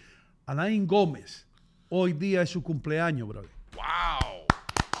deportes. Alain Gómez. Hoy día es su cumpleaños, brother. Wow.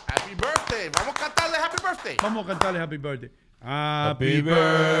 Happy birthday. Vamos a cantarle happy birthday. Vamos a cantarle happy birthday. Happy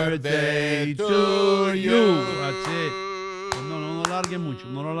birthday to you. That's it. No lo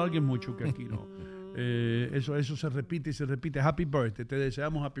alarguen mucho, que aquí no. Eso se repite y se repite. Happy birthday. Te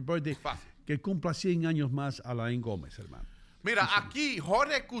deseamos happy birthday. Que cumpla 100 años más Alain Gómez, hermano. Mira, aquí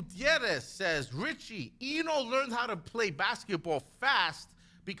Jorge Gutierrez says, Richie, Eno learned how to play basketball fast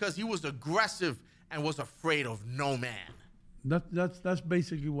because he was aggressive and was afraid of no man. That's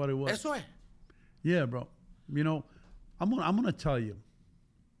basically what it was. Eso es. Yeah, bro. You know, I'm gonna tell you.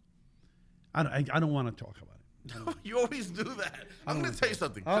 I don't want to talk about it. You always do that. I'm gonna tell you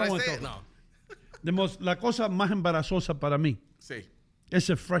something. I Can I say it? No. La cosa más embarazosa para mí, sí,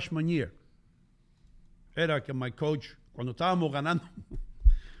 ese freshman year, era que my coach, cuando estábamos ganando,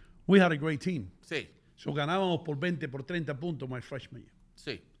 we had a great team. Sí. So ganábamos por 20, por 30 puntos my freshman year.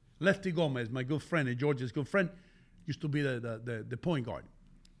 Sí. Lefty Gomez, my good friend, and George's good friend, used to be the point guard.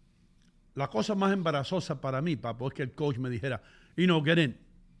 La cosa más embarazosa para mí, papo, es que el coach me dijera, get in.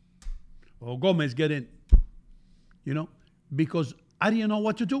 Or Gomez, get in. You know, because I didn't know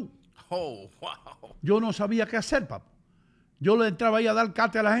what to do. Oh, wow. Yo no sabía qué hacer, papo. Yo le entraba ahí a dar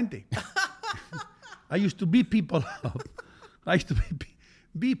cate a la gente. I used to beat people up. I used to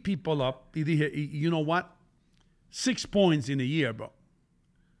beat people up. Y dije, you know what? 6 points in a year, bro.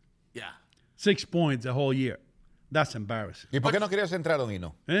 Yeah. 6 points a whole year. That's embarrassing. ¿Y por qué no querías entrar, Don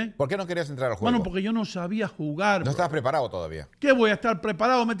Ino? ¿Por qué no querías entrar al juego? Bueno, porque yo no sabía jugar. No estabas preparado todavía. ¿Qué voy a estar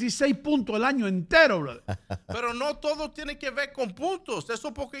preparado? Metí 6 puntos el año entero, brother. Pero no todo tiene que ver con puntos.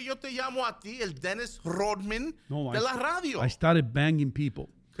 Eso porque yo te llamo a ti, el Dennis Rodman de la radio. I started banging people.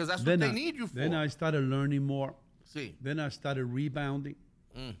 Because that's what they need you for. Then I started learning more. Sí. Then I started rebounding.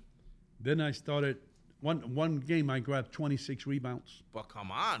 Then I started... One game I grabbed 26 rebounds. But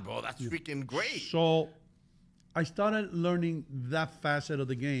come on, bro. That's freaking great. So... I started learning that facet of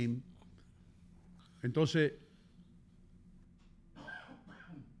the game. Entonces,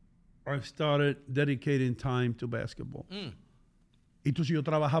 I started dedicating time to basketball. Entonces yo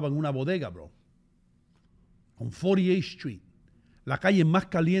trabajaba en una bodega, bro. On 48th Street. La calle más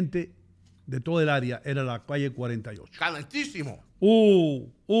caliente de todo el área era la calle 48. Calentísimo.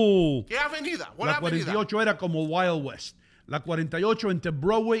 ¿Qué avenida? La 48 era como Wild West. La 48 entre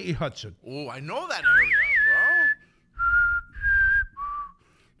Broadway y Hudson. I know that area.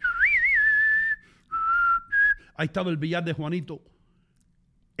 Ahí estaba el billar de Juanito,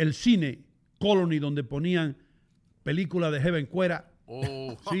 el cine Colony, donde ponían películas de Heaven Cuera.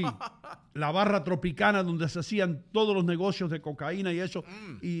 Sí, la barra Tropicana, donde se hacían todos los negocios de cocaína y eso,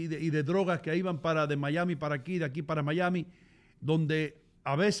 y de drogas que iban de Miami para aquí, de aquí para Miami, donde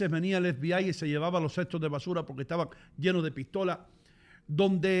a veces venía el FBI y se llevaba los cestos de basura porque estaban llenos de pistolas,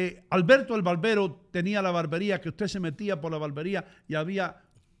 donde Alberto el Barbero tenía la barbería, que usted se metía por la barbería y había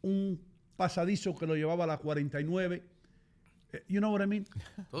un pasadizo que lo llevaba a la 49. You know what I mean?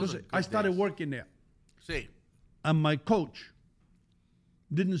 Entonces, I started working there. Sí. And my coach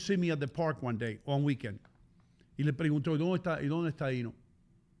didn't see me at the park one day, one weekend. Y le preguntó, ¿y dónde está Ino?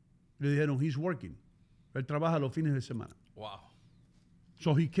 Le dijeron, he's working. Él trabaja los fines de semana. Wow.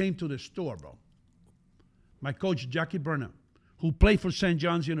 So he came to the store, bro. My coach, Jackie Burnham, who played for St.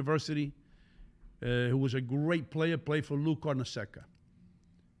 John's University, who was a great player, played for Luke Carneseca.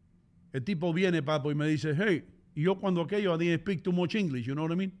 El tipo viene, papo, y me dice, hey, yo cuando aquello, I didn't speak too much English, you know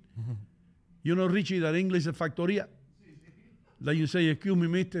what I mean? You know, Richie, that English is factoría. Like you say, excuse me,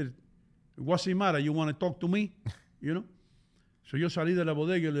 mister, what's the matter? You want to talk to me? You know? So yo salí de la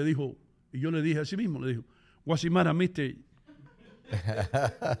bodega y yo le dije a sí mismo, le dijo, what's the matter, mister?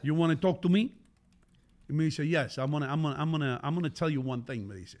 You want to talk to me? Y me dice, yes, I'm gonna tell you one thing,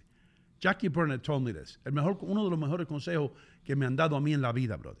 me dice. Jackie Burnett told me this. Uno de los mejores consejos que me han dado a mí en la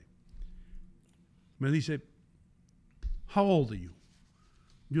vida, brother. Me dice, how old are you?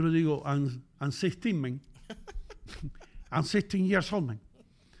 Yo le digo, I'm 16, man. I'm 16 years old, man.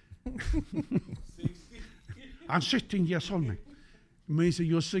 I'm 16 years old, man. Me dice,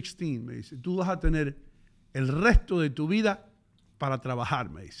 you're 16, me dice. Tú vas a tener el resto de tu vida para trabajar,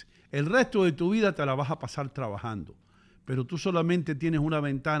 me dice. El resto de tu vida te la vas a pasar trabajando. Pero tú solamente tienes una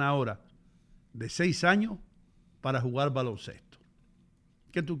ventana ahora de 6 años para jugar baloncesto.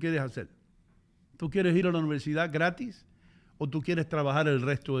 ¿Qué tú quieres hacer? ¿Tú quieres ir a la universidad gratis o tú quieres trabajar el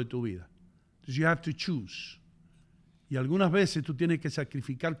resto de tu vida? Entonces, you have to choose. Y algunas veces tú tienes que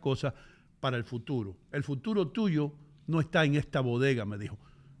sacrificar cosas para el futuro. El futuro tuyo no está en esta bodega, me dijo.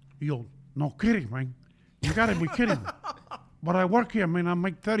 Y yo, no kidding, man. You gotta be kidding me. But I work here, man. I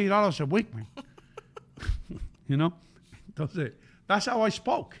make $30 a week, man. You know? Entonces, that's how I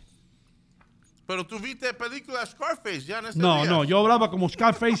spoke. Pero tú viste película Scarface ya en ese No, día. no, yo hablaba como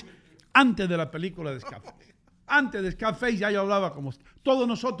Scarface antes de la película de Scarface. Antes de Scarface ya yo hablaba como... Todos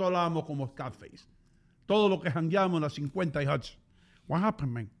nosotros hablábamos como Scarface. Todo lo que jangueábamos en las 50 y Hudson. What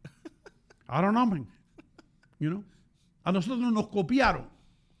happened, man? I don't know, man. You know? A nosotros nos copiaron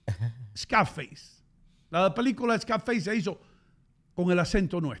Scarface. La película de Scarface se hizo con el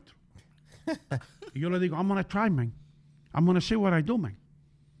acento nuestro. Y yo le digo, I'm gonna try, man. I'm gonna see what I do, man.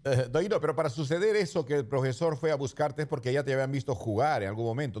 Doino, pero para suceder eso que el profesor fue a buscarte es porque ya te habían visto jugar en algún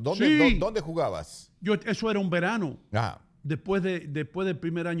momento. ¿Dónde, Sí. ¿dónde jugabas? Eso era un verano. Ajá. Después del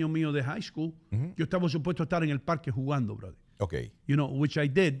primer año mío de high school, yo estaba supuesto a estar en el parque jugando, brother. Ok. You know, which I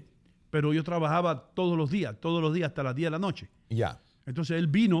did. Pero yo trabajaba todos los días hasta las 10 de la noche. Ya. Entonces él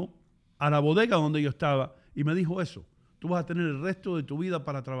vino a la bodega donde yo estaba y me dijo eso. Tú vas a tener el resto de tu vida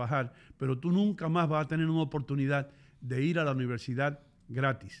para trabajar, pero tú nunca más vas a tener una oportunidad de ir a la universidad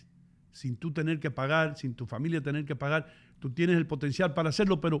gratis, sin tú tener que pagar, sin tu familia tener que pagar. Tú tienes el potencial para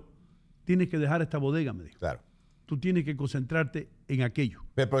hacerlo, pero tienes que dejar esta bodega, me dijo. Claro. Tú tienes que concentrarte en aquello.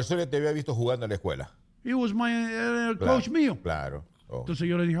 El profesor ya te había visto jugando en la escuela. He was my coach mío. Claro. Oh. Entonces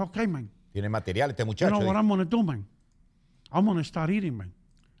yo le dije, okay, man. Tiene material este You muchacho. know what I'm going to do, man? I'm going to start eating, man.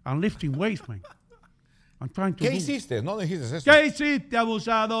 I'm lifting weights, man. I'm trying to ¿Qué do. hiciste? No dijiste eso. ¿Qué hiciste,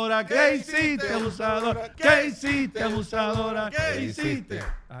 abusadora? ¿Qué hiciste, abusadora? ¿Qué hiciste, abusadora? ¿Qué hiciste?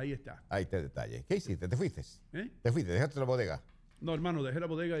 Ahí está. Ahí está el detalle. ¿Qué hiciste? ¿Te fuiste? ¿Eh? ¿Te fuiste? ¿Dejaste la bodega? No, hermano, dejé la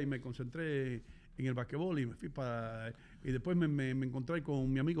bodega y me concentré en el basquetbol y me fui para... Y después me encontré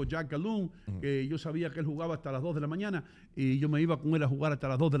con mi amigo Jack Galloon, que yo sabía que él jugaba hasta las 2 de la mañana y yo me iba con él a jugar hasta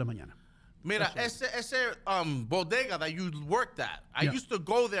las 2 de la mañana. Mira, ese bodega that you worked at, I Yeah. used to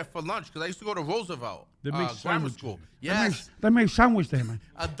go there for lunch because I used to go to Roosevelt They make Grammar sandwiches. School. They Yes, make sandwich there, man.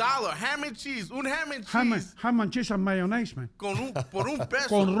 $1, ham and cheese, un ham and Ham cheese and cheese and mayonnaise, man. por un peso.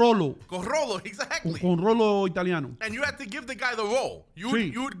 Con rolo. Con rolo, exactly. Con rolo italiano. And you had to give the guy the roll. You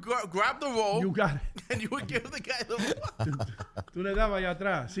Sí. would grab the roll You got it. and you would give the guy the roll. Tú le dabas allá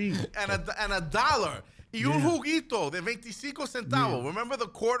atrás, sí. and $1. Y un Yeah. juguito de 25 centavos. Yeah. Remember the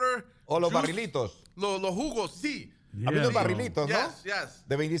quarter? O los juice? barrilitos. Los jugos, sí. Había unos Yeah. barrilitos, ¿no? Yes, yes.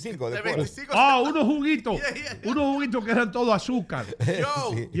 De 25. De después. 25 Unos juguitos. Yeah. Unos juguitos que eran todo azúcar.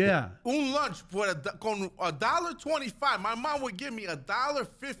 Yo, Sí. Yeah. un lunch con $1.25. My mom would give me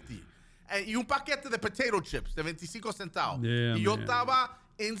 $1.50. Y un paquete de potato chips de 25 centavos. Yeah, y yo man. estaba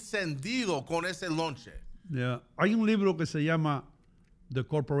encendido con ese lonche. Yeah. Hay un libro que se llama The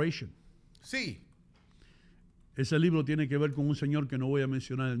Corporation. Sí. Ese libro tiene que ver con un señor que no voy a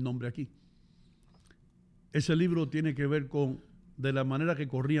mencionar el nombre aquí. Ese libro tiene que ver con de la manera que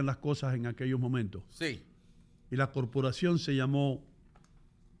corrían las cosas en aquellos momentos. Sí. Y la corporación se llamó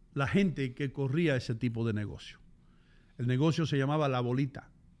la gente que corría ese tipo de negocio. El negocio se llamaba La Bolita.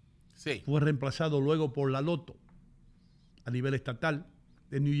 Sí. Fue reemplazado luego por La Loto a nivel estatal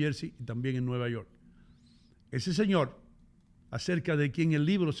de New Jersey y también en Nueva York. Ese señor, acerca de quien el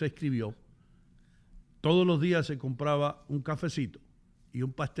libro se escribió, todos los días se compraba un cafecito y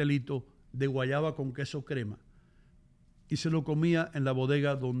un pastelito de guayaba con queso crema y se lo comía en la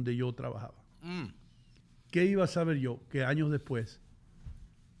bodega donde yo trabajaba. ¿qué iba a saber yo? Que años después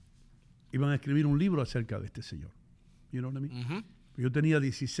iban a escribir un libro acerca de este señor. You know what I mean? Yo tenía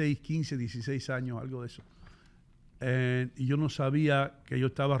 16 años, algo de eso. Y yo no sabía que yo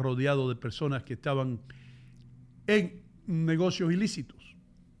estaba rodeado de personas que estaban en negocios ilícitos.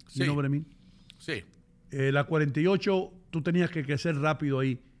 Sí. You know what I mean? Sí. La 48, tú tenías que crecer rápido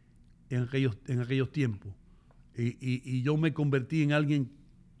ahí en aquellos tiempos. Y yo me convertí en alguien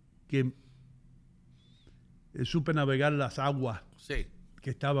que supe navegar las aguas que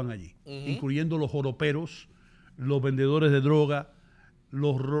estaban allí, incluyendo los joroperos, los vendedores de droga,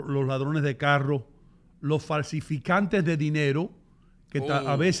 los ladrones de carro, los falsificantes de dinero, que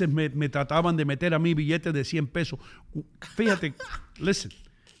a veces me trataban de meter a mí billetes de 100 pesos. Fíjate, listen,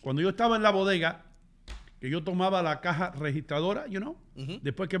 cuando yo estaba en la bodega, que yo tomaba la caja registradora, you know,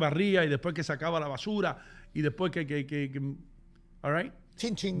 después que barría y después que sacaba la basura y después que all right,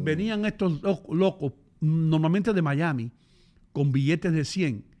 chin, chin. Venían estos locos, normalmente de Miami, con billetes de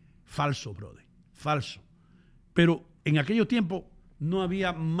 100, falso, brother, falso. Pero en aquellos tiempos no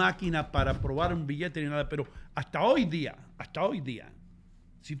había máquina para probar un billete ni nada, pero hasta hoy día,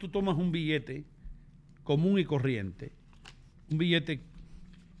 si tú tomas un billete común y corriente, un billete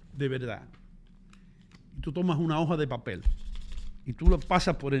de verdad, y tú tomas una hoja de papel y tú lo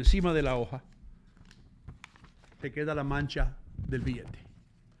pasas por encima de la hoja, te queda la mancha del billete.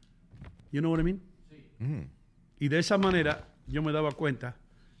 You know what I mean? Sí. Y de esa manera yo me daba cuenta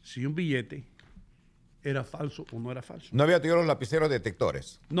si un billete era falso o no era falso. ¿No había tenido los lapiceros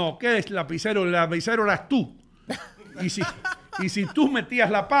detectores? No, ¿qué es lapicero? El lapicero eras tú. Y si tú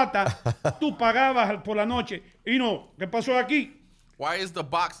metías la pata, tú pagabas por la noche. Y no, ¿qué pasó aquí? Why is the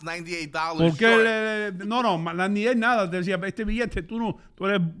box $98 Porque no, ni es nada. Te decía, este billete, tú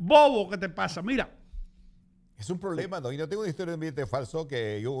eres bobo, ¿qué te pasa? Mira. Es un problema, ¿no? Y yo tengo una historia de un billete falso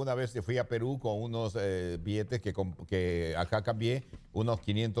que yo una vez fui a Perú con unos billetes que acá cambié, unos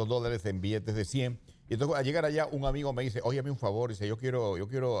 $500 en billetes de 100. Y entonces al llegar allá un amigo me dice, óyeme un favor, dice, yo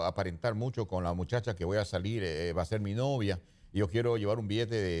quiero aparentar mucho con la muchacha que voy a salir, va a ser mi novia, y yo quiero llevar un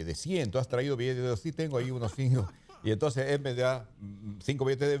billete de 100. ¿Tú has traído billetes de 100? Sí, tengo ahí unos 5. Y entonces él me da 5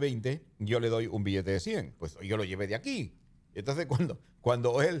 billetes de 20, yo le doy un billete de 100. Pues yo lo llevé de aquí. Entonces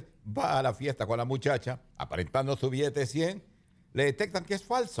cuando él va a la fiesta con la muchacha, aparentando su billete de 100, le detectan que es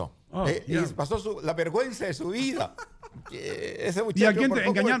falso. Y pasó la vergüenza de su vida. Ese muchacho, ¿y a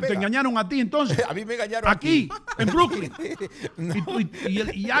quién te engañaron a ti entonces? A mí me engañaron aquí. En Brooklyn. No.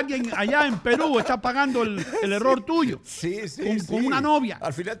 y alguien allá en Perú está pagando el error tuyo. Sí. Con una novia.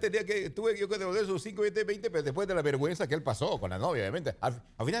 Al final tuve yo que devolver sus 5 billetes de 20, pero después de la vergüenza que él pasó con la novia, obviamente.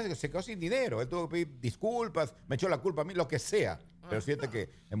 Al final se quedó sin dinero. Él tuvo que pedir disculpas, me echó la culpa a mí, lo que sea. Pero siente que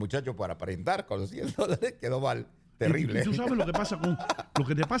el muchacho, para aparentar con los $100, quedó mal. Terrible. Y tú sabes lo que pasa lo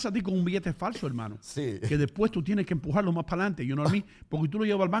que te pasa a ti con un billete falso, hermano. Sí. Que después tú tienes que empujarlo más para adelante. Porque tú lo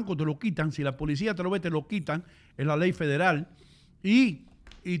llevas al banco, te lo quitan. Si la policía te lo ve, te lo quitan. Es la ley federal. Y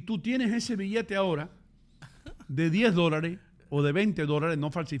tú tienes ese billete ahora de $10 o de $20, no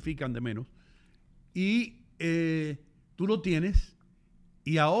falsifican de menos. Y tú lo tienes.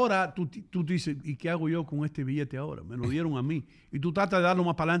 Y ahora tú dices, ¿y qué hago yo con este billete ahora? Me lo dieron a mí. Y tú tratas de darlo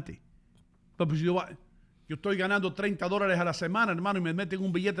más para adelante. Pues si yo estoy ganando $30 a la semana, hermano, y me meten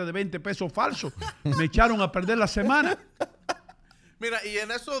un billete de 20 pesos falso. Me echaron a perder la semana. Mira, y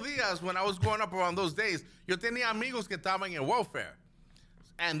en esos días, when I was growing up around those days, yo tenía amigos que estaban en welfare.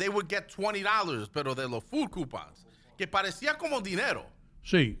 And they would get $20, pero de los food coupons, que parecía como dinero.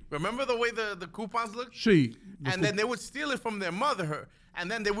 Sí. Remember the way the coupons looked? Sí. And then they would steal it from their mother, and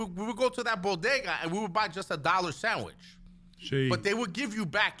then we would go to that bodega, and we would buy just $1 sandwich. Sí. But they would give you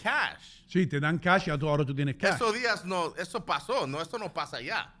back cash. Sí, te dan cash y ahora tú tienes cash. Esos días no, eso pasó, no, eso no pasa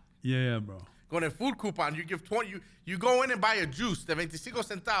ya. Yeah, bro. Con el food coupon, you give 20, you go in and buy a juice de 25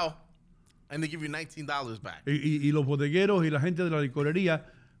 centavos, and they give you $19 back. Y los bodegueros y la gente de la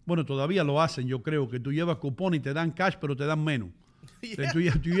licorería, bueno, todavía lo hacen, yo creo, que tú llevas cupón y te dan cash, pero te dan menos. Yeah.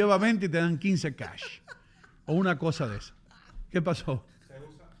 Tú llevas 20 y te dan 15 cash. O una cosa de esa. ¿Qué pasó?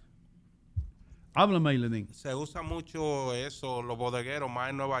 Háblame, Lenín. Se usa mucho eso, los bodegueros, más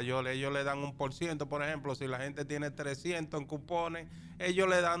en Nueva York. Ellos le dan 1%, por ejemplo, si la gente tiene 300 en cupones, ellos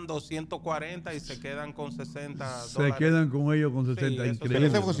le dan 240 y se quedan con $60. Se quedan con ellos con 60. Sí, increíble.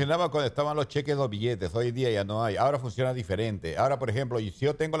 Eso funcionaba cuando estaban los cheques de los billetes. Hoy día ya no hay. Ahora funciona diferente. Ahora, por ejemplo, si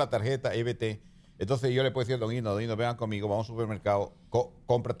yo tengo la tarjeta EBT, entonces yo le puedo decir a Don Hino, vengan conmigo, vamos al supermercado,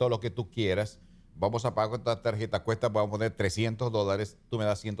 compra todo lo que tú quieras. Vamos a pagar con esta tarjeta, vamos a poner $300, tú me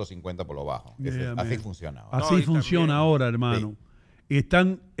das 150 por lo bajo. Yeah, así funciona. Así funciona ahora, hermano. Sí.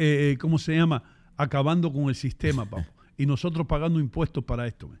 Están, ¿cómo se llama? Acabando con el sistema, papá. Y nosotros pagando impuestos para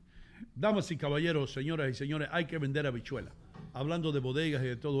esto. Damas y caballeros, señoras y señores, hay que vender habichuelas. Hablando de bodegas y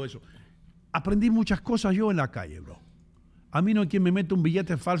de todo eso. Aprendí muchas cosas yo en la calle, bro. A mí no hay quien me mete un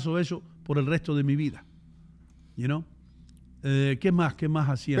billete falso de eso por el resto de mi vida. You know? ¿Qué más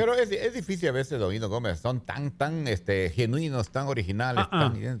hacían? Pero es difícil a veces, Don Hino Gómez. Son tan genuinos, tan originales.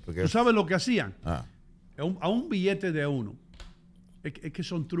 ¿Tú sabes lo que hacían? A un billete de a uno. Es que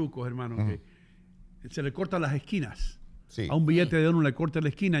son trucos, hermano. Que se le cortan las esquinas. Sí. A un billete de uno le cortan la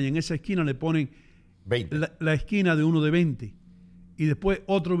esquina y en esa esquina le ponen 20. La esquina de uno de 20. Y después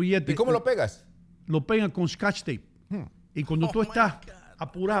otro billete. ¿Y cómo lo pegas? Lo pegan con scotch tape. Y cuando tú estás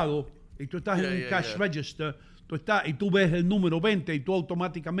apurado y tú estás en un cash register, tú estás y tú ves el número 20 y tú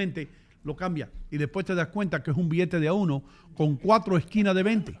automáticamente lo cambias. Y después te das cuenta que es un billete de a uno con 4 esquinas de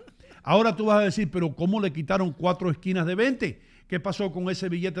 20. Ahora tú vas a decir, pero ¿cómo le quitaron 4 esquinas de 20? ¿Qué pasó con ese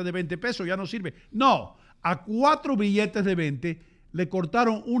billete de 20 pesos? Ya no sirve. No, a 4 billetes de 20 le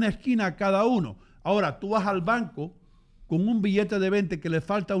cortaron una esquina a cada uno. Ahora tú vas al banco con un billete de 20 que le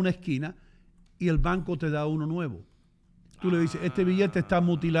falta una esquina y el banco te da uno nuevo. Tú le dices, este billete está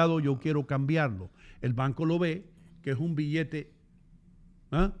mutilado, yo quiero cambiarlo. El banco lo ve, que es un billete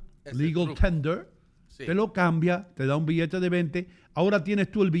legal tender, te lo cambia, te da un billete de 20. Ahora tienes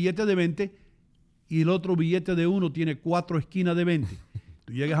tú el billete de 20 y el otro billete de uno tiene 4 esquinas de 20.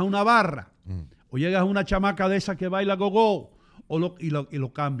 Tú llegas a una barra o llegas a una chamaca de esa que baila go-go y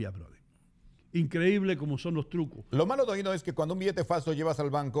lo cambia, brother. Increíble como son los trucos. Lo malo, Don Hino, es que cuando un billete falso llevas al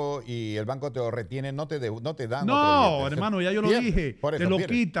banco y el banco te lo retiene, no te dan. No, hermano, ya yo lo dije. Te lo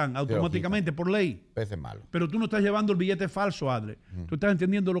quitan automáticamente por ley. Ese es malo. Pero tú no estás llevando el billete falso, Adler. Tú estás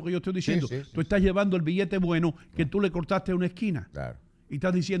entendiendo lo que yo estoy diciendo. Tú estás llevando el billete bueno que tú le cortaste una esquina. Claro. Y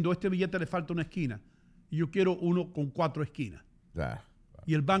estás diciendo, este billete le falta una esquina. Y yo quiero uno con 4 esquinas. Claro.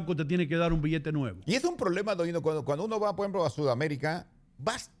 Y el banco te tiene que dar un billete nuevo. Y es un problema, Don Hino, cuando uno va, por ejemplo, a Sudamérica.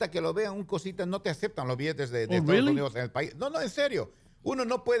 Basta que lo vean un cosita, no te aceptan los billetes de Estados Unidos en el país. No, en serio. Uno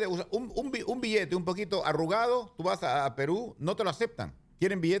no puede usar un billete un poquito arrugado, tú vas a Perú, no te lo aceptan.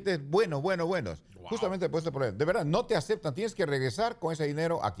 Quieren billetes buenos. Wow. Justamente por ese problema. De verdad, no te aceptan. Tienes que regresar con ese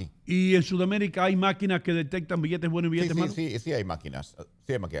dinero aquí. ¿Y en Sudamérica hay máquinas que detectan billetes buenos y billetes malos? Sí, hay máquinas.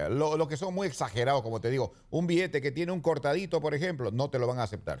 Sí hay máquinas. Lo que son muy exagerados, como te digo, un billete que tiene un cortadito, por ejemplo, no te lo van a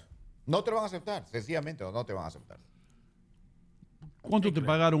aceptar. No te lo van a aceptar. Sencillamente no te van a aceptar. ¿Cuánto te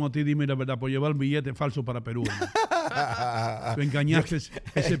pagaron a ti, dime la verdad, por llevar billete falso para Perú? Tú engañaste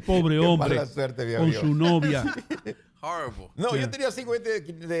a ese pobre hombre con su novia. Horrible. No, yo tenía 5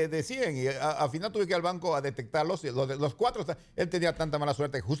 de 100 y al final tuve que ir al banco a detectarlos. Los 4, él tenía tanta mala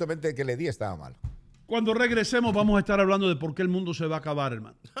suerte que justamente el que le di estaba mal. Cuando regresemos vamos a estar hablando de por qué el mundo se va a acabar,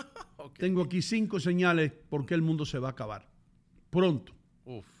 hermano. Tengo aquí 5 señales por qué el mundo se va a acabar. Pronto.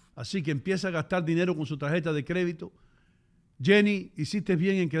 Así que empieza a gastar dinero con su tarjeta de crédito. Jenny, hiciste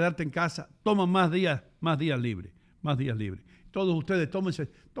bien en quedarte en casa. Toma más días libres. Todos ustedes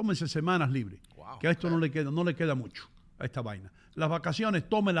tómense semanas libres. Que a esto no le queda mucho a esta vaina. Las vacaciones,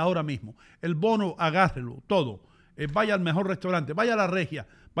 tómenlas ahora mismo. El bono, agárrelo, todo. Vaya al mejor restaurante, vaya a la Regia,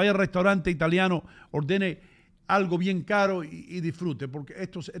 vaya al restaurante italiano, ordene algo bien caro y disfrute, porque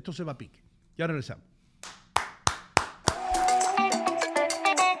esto se va a pique. Ya regresamos.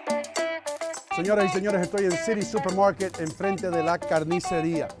 Señoras y señores, estoy en City Supermarket, enfrente de la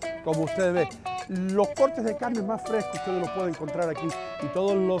carnicería. Como ustedes ven, los cortes de carne más frescos ustedes los pueden encontrar aquí. Y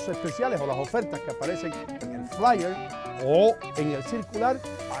todos los especiales o las ofertas que aparecen en el flyer o en el circular,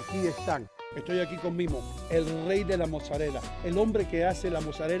 aquí están. Estoy aquí con Mimo, el rey de la mozzarella, el hombre que hace la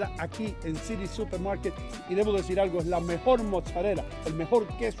mozzarella aquí en City Supermarket. Y debo decir algo, es la mejor mozzarella, el mejor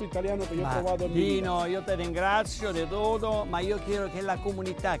queso italiano que yo he probado en mi vida. Dino, io te ringrazio di tutto, ma io quiero che la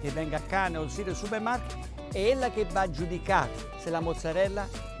comunità che venga qua nel City Supermarket è la che va a giudicare se la mozzarella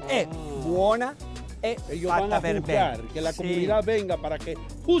è buona e ellos fatta van a per juzgar, bene. que la comunidad venga para que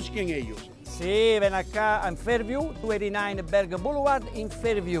juzguen ellos. Sì, ven acá in Fairview, 289 Berg Boulevard in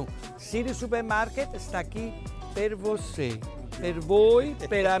Fairview. City Supermarket sta qui per você. Per voi,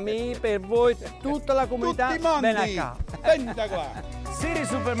 per me, per voi, tutta la comunità. Ven acá. Venta qua. City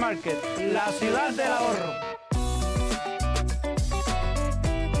Supermarket, la ciudad del ahorro.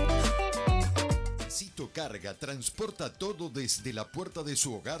 Carga transporta todo desde la puerta de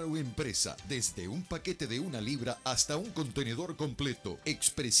su hogar o empresa, desde un paquete de 1 libra hasta un contenedor completo.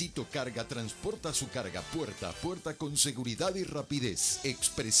 Expresito Carga transporta su carga puerta a puerta con seguridad y rapidez.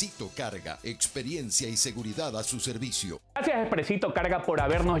 Expresito Carga, experiencia y seguridad a su servicio. Gracias Expresito Carga por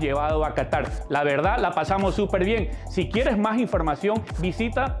habernos llevado a Qatar. La verdad, la pasamos súper bien. Si quieres más información,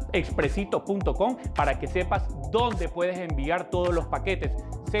 visita expresito.com para que sepas dónde puedes enviar todos los paquetes.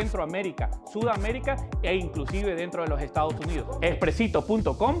 Centroamérica, Sudamérica e inclusive dentro de los Estados Unidos.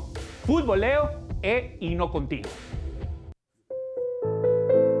 Expresito.com, futboleo y no contigo.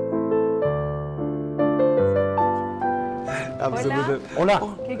 Hola.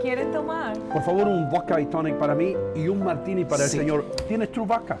 Hola. ¿Qué quieren tomar? Por favor, un vodka y tonic para mí y un martini para el señor. ¿Tienes True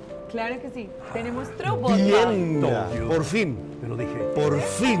Vodka? Claro que sí. Tenemos True Vodka. Bien, por fin. Te lo dije. Por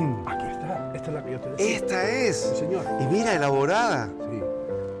fin. Aquí está. Esta es la que yo te decía. Esta es. Sí, señor. Y mira, elaborada. Sí.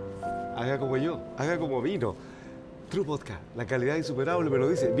 Haga como yo, haga como vino. True Vodka, la calidad insuperable me lo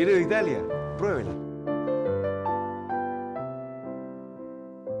dice. Viene de Italia, pruébela.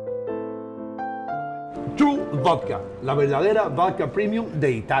 True Vodka, la verdadera vodka premium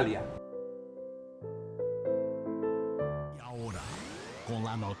de Italia. Y ahora, con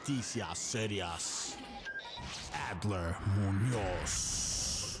las noticias serias, Adler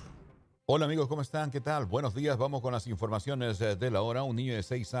Muñoz. Hola amigos, ¿cómo están? ¿Qué tal? Buenos días, vamos con las informaciones de la hora. Un niño de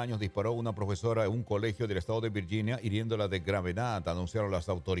 6 años disparó a una profesora en un colegio del estado de Virginia, hiriéndola de gravedad, anunciaron las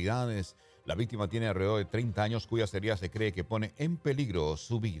autoridades. La víctima tiene alrededor de 30 años, cuya herida se cree que pone en peligro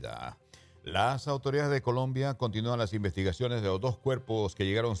su vida. Las autoridades de Colombia continúan las investigaciones de los 2 cuerpos que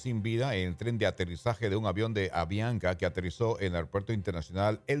llegaron sin vida en el tren de aterrizaje de un avión de Avianca que aterrizó en el Aeropuerto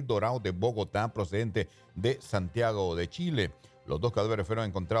Internacional El Dorado de Bogotá, procedente de Santiago de Chile. Los 2 cadáveres fueron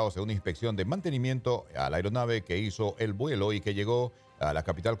encontrados en una inspección de mantenimiento a la aeronave que hizo el vuelo y que llegó a la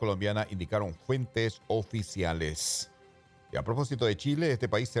capital colombiana, indicaron fuentes oficiales. Y a propósito de Chile, este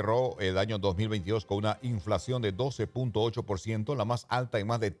país cerró el año 2022 con una inflación de 12.8%, la más alta en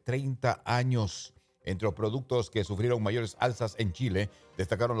más de 30 años. Entre los productos que sufrieron mayores alzas en Chile,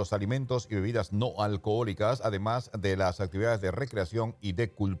 destacaron los alimentos y bebidas no alcohólicas, además de las actividades de recreación y de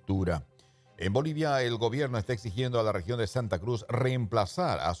cultura. En Bolivia, el gobierno está exigiendo a la región de Santa Cruz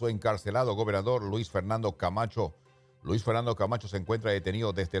reemplazar a su encarcelado gobernador Luis Fernando Camacho. Luis Fernando Camacho se encuentra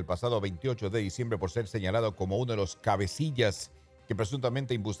detenido desde el pasado 28 de diciembre por ser señalado como uno de los cabecillas que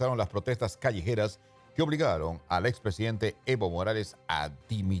presuntamente impulsaron las protestas callejeras que obligaron al expresidente Evo Morales a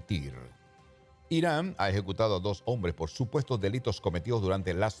dimitir. Irán ha ejecutado a 2 hombres por supuestos delitos cometidos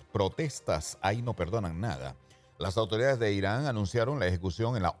durante las protestas. Ahí no perdonan nada. Las autoridades de Irán anunciaron la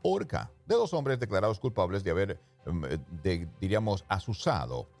ejecución en la horca de 2 hombres declarados culpables de haber, diríamos,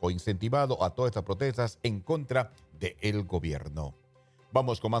 azuzado o incentivado a todas estas protestas en contra del gobierno.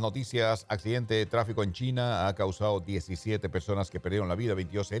 Vamos con más noticias. Accidente de tráfico en China ha causado 17 personas que perdieron la vida,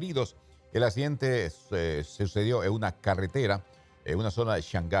 22 heridos. El accidente sucedió en una carretera en una zona de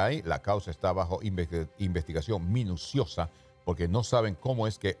Shanghái. La causa está bajo investigación minuciosa porque no saben cómo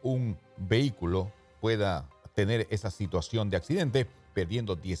es que un vehículo pueda tener esa situación de accidente,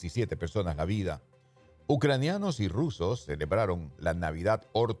 perdiendo 17 personas la vida. Ucranianos y rusos celebraron la Navidad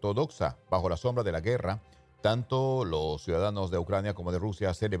ortodoxa bajo la sombra de la guerra. Tanto los ciudadanos de Ucrania como de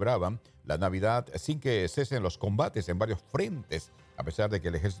Rusia celebraban la Navidad sin que cesen los combates en varios frentes, a pesar de que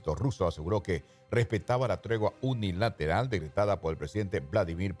el ejército ruso aseguró que respetaba la tregua unilateral decretada por el presidente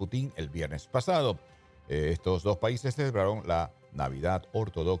Vladimir Putin el viernes pasado. Estos 2 países celebraron la Navidad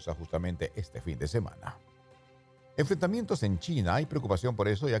ortodoxa justamente este fin de semana. Enfrentamientos en China. Hay preocupación por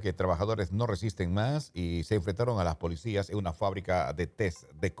eso, ya que trabajadores no resisten más y se enfrentaron a las policías en una fábrica de test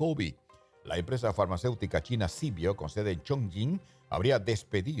de COVID. La empresa farmacéutica china Sibio, con sede en Chongqing, habría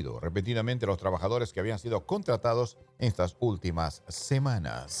despedido repentinamente a los trabajadores que habían sido contratados en estas últimas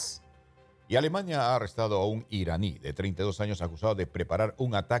semanas. Y Alemania ha arrestado a un iraní de 32 años acusado de preparar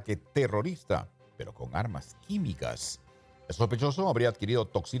un ataque terrorista, pero con armas químicas. El sospechoso habría adquirido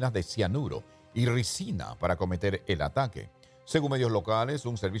toxinas de cianuro y ricina para cometer el ataque. Según medios locales,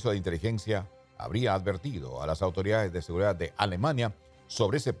 un servicio de inteligencia habría advertido a las autoridades de seguridad de Alemania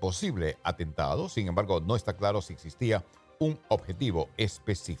sobre ese posible atentado. Sin embargo, no está claro si existía un objetivo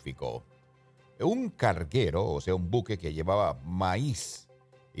específico. Un carguero, o sea, un buque que llevaba maíz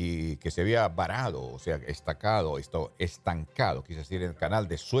y que se había varado, o sea, estancado, quise decir, en el canal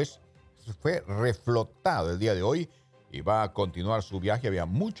de Suez, fue reflotado el día de hoy y va a continuar su viaje. Había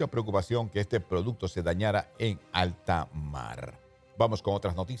mucha preocupación que este producto se dañara en alta mar. Vamos con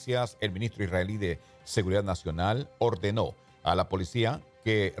otras noticias. El ministro israelí de Seguridad Nacional ordenó a la policía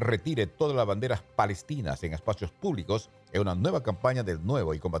que retire todas las banderas palestinas en espacios públicos en una nueva campaña del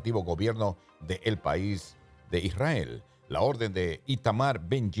nuevo y combativo gobierno del país de Israel. La orden de Itamar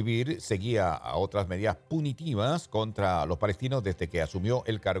Ben-Gvir seguía a otras medidas punitivas contra los palestinos desde que asumió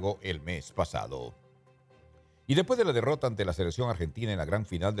el cargo el mes pasado. Y después de la derrota ante la selección argentina en la gran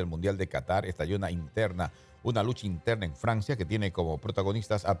final del Mundial de Qatar, estalló una lucha interna en Francia que tiene como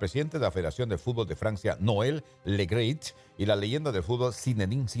protagonistas al presidente de la Federación de Fútbol de Francia, Noël Le Graët, y la leyenda del fútbol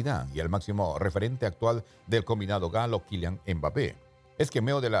Zinedine Zidane, y el máximo referente actual del combinado galo, Kylian Mbappé.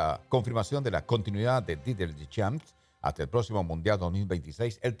 esquemeo de la confirmación de la continuidad de Didier Deschamps hasta el próximo Mundial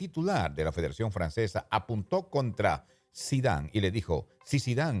 2026, el titular de la Federación Francesa apuntó contra Zidane y le dijo, si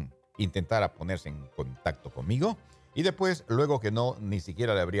Zidane intentara ponerse en contacto conmigo, y después, luego que no, ni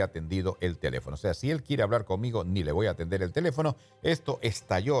siquiera le habría atendido el teléfono. O sea, si él quiere hablar conmigo, ni le voy a atender el teléfono. Esto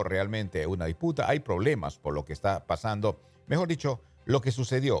estalló realmente una disputa. Hay problemas por lo que está pasando. Mejor dicho, lo que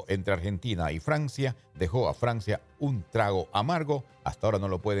sucedió entre Argentina y Francia dejó a Francia un trago amargo. Hasta ahora no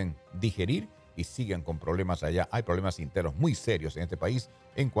lo pueden digerir y siguen con problemas allá. Hay problemas internos muy serios en este país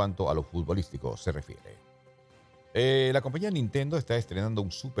en cuanto a lo futbolístico se refiere. La compañía Nintendo está estrenando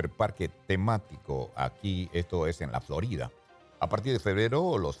un superparque temático aquí, esto es en la Florida. A partir de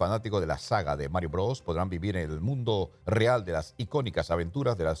febrero, los fanáticos de la saga de Mario Bros. Podrán vivir en el mundo real de las icónicas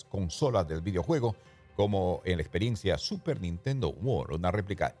aventuras de las consolas del videojuego, como en la experiencia Super Nintendo World, una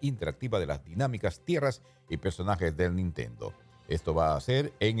réplica interactiva de las dinámicas tierras y personajes del Nintendo. Esto va a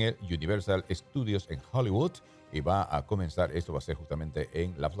ser en el Universal Studios en Hollywood y va a comenzar, esto va a ser justamente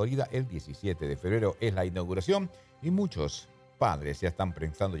en la Florida, el 17 de febrero es la inauguración y muchos padres ya están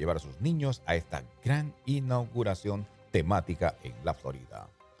pensando llevar a sus niños a esta gran inauguración temática en la Florida.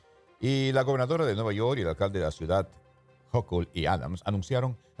 Y la gobernadora de Nueva York y el alcalde de la ciudad, Hochul y Adams,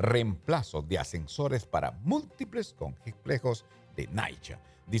 anunciaron reemplazo de ascensores para múltiples complejos de NYCHA.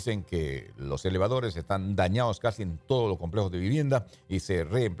 Dicen que los elevadores están dañados casi en todos los complejos de vivienda y se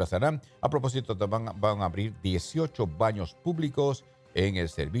reemplazarán. A propósito, van a abrir 18 baños públicos en el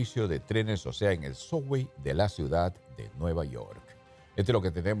servicio de trenes, o sea, en el subway de la ciudad de Nueva York. Esto es lo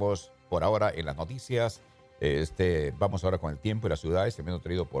que tenemos por ahora en las noticias. Vamos ahora con el tiempo y la ciudad. Este medio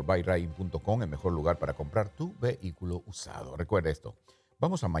traído por buyrain.com, el mejor lugar para comprar tu vehículo usado. Recuerda esto.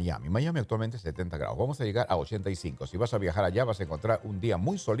 Vamos a Miami. Miami actualmente 70 grados. Vamos a llegar a 85. Si vas a viajar allá, vas a encontrar un día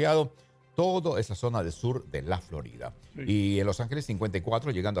muy soleado. Toda esa zona del sur de la Florida. Sí. Y en Los Ángeles 54,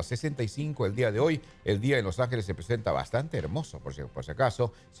 llegando a 65 el día de hoy. El día en Los Ángeles se presenta bastante hermoso, por si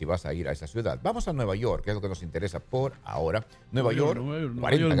acaso, si vas a ir a esa ciudad. Vamos a Nueva York, que es lo que nos interesa por ahora. Nueva York,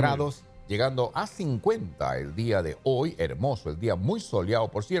 40 grados, llegando a 50 el día de hoy. Hermoso, el día muy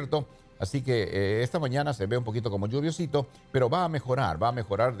soleado, por cierto. Así que esta mañana se ve un poquito como lluviosito, pero va a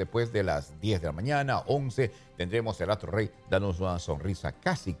mejorar después de las 10 de la mañana, 11. Tendremos el Astro Rey dándonos una sonrisa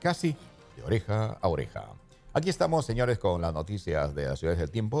casi de oreja a oreja. Aquí estamos, señores, con las noticias de las ciudades del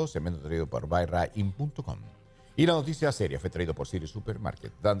tiempo, segmento traído por buyrain.com. Y la noticia seria fue traído por City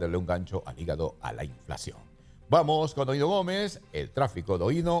Supermarket, dándole un gancho al hígado a la inflación. Vamos con Doino Gómez, el tráfico de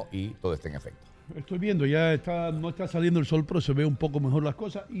Doino y todo está en efecto. Estoy viendo, no está saliendo el sol, pero se ve un poco mejor las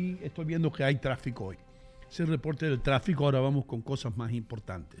cosas y estoy viendo que hay tráfico hoy. Ese reporte del tráfico, ahora vamos con cosas más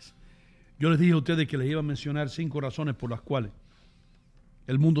importantes. Yo les dije a ustedes que les iba a mencionar 5 razones por las cuales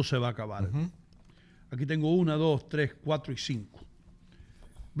el mundo se va a acabar. Aquí tengo 1, 2, 3, 4 y 5.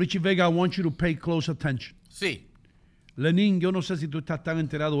 Richie Vega, I want you to pay close attention. Sí. Lenín, yo no sé si tú estás tan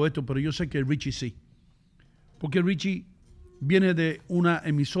enterado de esto, pero yo sé que Richie sí. Porque Richie viene de una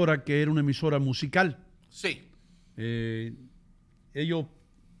emisora que era una emisora musical. Sí.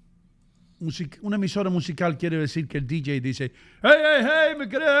 Una emisora musical quiere decir que el DJ dice, hey, mi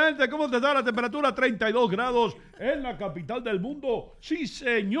querida gente, ¿cómo te da la temperatura? 32 grados en la capital del mundo. Sí,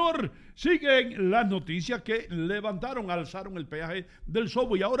 señor. Siguen las noticias que alzaron el peaje del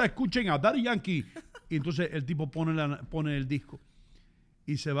subway. Y ahora escuchen a Daddy Yankee. Y entonces el tipo pone el disco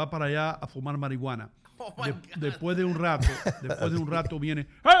y se va para allá a fumar marihuana. Después de un rato viene,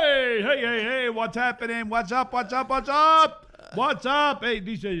 hey, what's happening? What's up? Hey,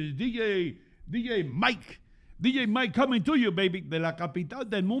 dice DJ Mike coming to you, baby, de la capital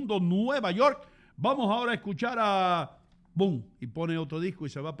del mundo, Nueva York. Vamos ahora a escuchar a boom, y pone otro disco y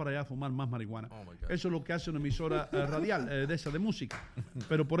se va para allá a fumar más marihuana. Eso es lo que hace una emisora radial de esa de música.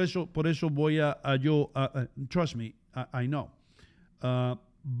 Pero por eso voy trust me, I know.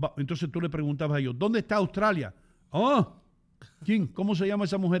 Entonces tú le preguntabas a ellos, ¿dónde está Australia? ¿Quién? ¿Cómo se llama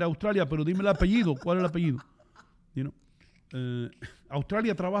esa mujer Australia? Pero dime el apellido. ¿Cuál es el apellido?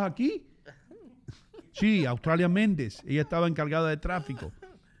 ¿Australia trabaja aquí? Sí, Australia Méndez. Ella estaba encargada de tráfico.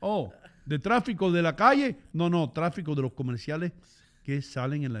 ¿De tráfico de la calle? No, tráfico de los comerciales que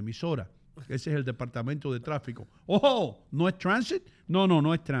salen en la emisora. Ese es el departamento de tráfico. ¿No es transit?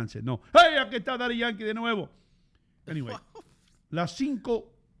 No es transit, no. ¡Hey, aquí está Daddy Yankee de nuevo! Anyway. Las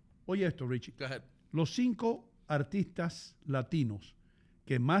 5, oye esto, Richie. Go ahead. Los 5 artistas latinos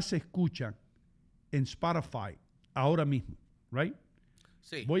que más se escuchan en Spotify ahora mismo, right?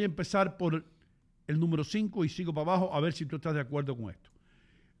 Sí. Voy a empezar por el número 5 y sigo para abajo a ver si tú estás de acuerdo con esto.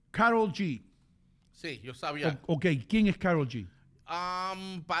 Karol G. Sí, yo sabía. Ok, ¿quién es Karol G?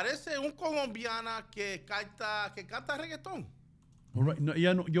 Parece un colombiana que canta reggaetón. All right. No,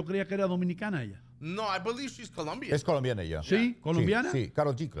 ella no, yo creía que era dominicana ella. No, I believe she's Colombian. Es colombiana ella. ¿Sí? ¿Colombiana? Sí,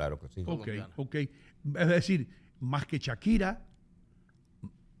 Karol G, claro que sí. Ok. Es decir, más que Shakira,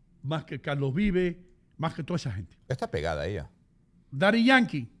 más que Carlos Vive, más que toda esa gente. Está pegada ella. Daddy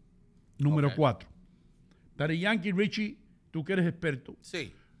Yankee, número 4. Daddy Yankee, Richie, tú que eres experto.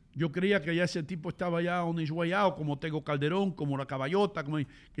 Sí. Yo creía que ya ese tipo estaba ya on his way out, como Tego Calderón, como La Caballota,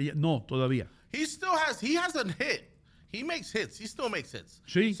 no, todavía. He hasn't hit. He makes hits. He still makes hits.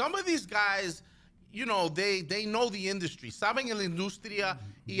 Sí. Some of these guys, you know, they know the industry. Saben en la industria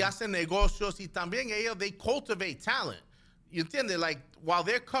y hacen negocios y también ellos, they cultivate talent. You entiendes? Like, while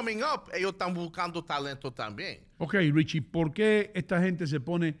they're coming up, ellos están buscando talento también. Ok, Richie, ¿por qué esta gente se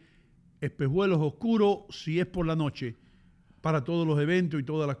pone espejuelos oscuros si es por la noche para todos los eventos y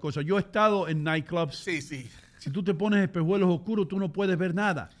todas las cosas? Yo he estado en nightclubs. Sí, sí. Si tú te pones espejuelos oscuros, tú no puedes ver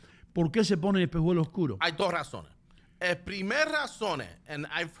nada. ¿Por qué se ponen espejuelos oscuros? Hay dos razones. Primera razón, and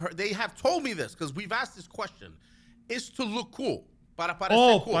they have told me this because we've asked this question, is to look cool. Para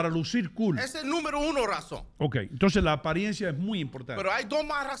parecer cool. Para lucir cool. Esa es el número 1 razón. Ok, entonces la apariencia es muy importante. Pero hay dos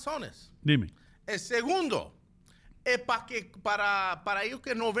más razones. Dime. El segundo es para ellos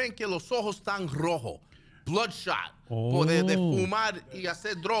que no ven que los ojos están rojos, bloodshot, por de fumar y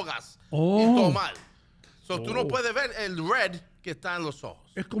hacer drogas y tomar. So tú no puedes ver el red que está en los ojos.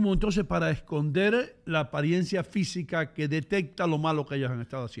 Es como entonces para esconder la apariencia física que detecta lo malo que ellos han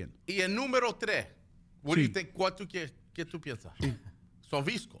estado haciendo. Y el número 3, ¿qué tú piensas? Sí. Son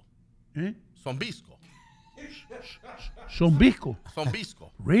visco. ¿Eh? Son visco. ¿Son viscos? Son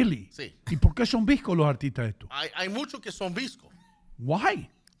visco. Really? Sí. ¿Y por qué son viscos los artistas estos? Hay muchos que son visco. Why?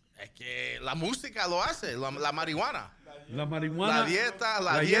 Es que la música lo hace, la marihuana. La marihuana, la dieta,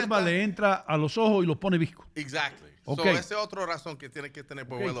 la hierba le entra a los ojos y los pone visco. Exactly. Okay. So, esa es otra razón que tiene que tener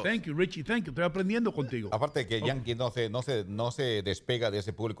pueblo. Thank you, Richie. Thank you. Estoy aprendiendo contigo. Aparte que Yankee no se despega de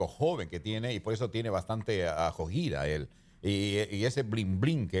ese público joven que tiene y por eso tiene bastante acogida él. Y ese bling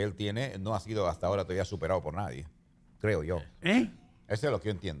bling que él tiene no ha sido hasta ahora todavía superado por nadie, creo yo. Eso es lo que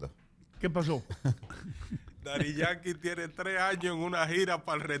yo entiendo. ¿Qué pasó? Daddy Yankee tiene 3 años en una gira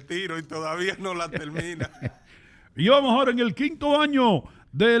para el retiro y todavía no la termina. Y vamos ahora en el 5º año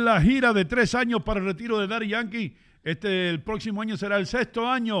de la gira de 3 años para el retiro de Daddy Yankee. El próximo año será el 6º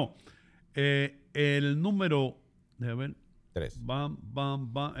año. El número, déjame ver. 3.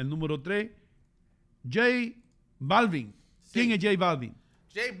 El número 3, J Balvin. ¿Quién es J Balvin?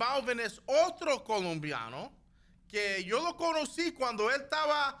 J Balvin es otro colombiano que yo lo conocí cuando él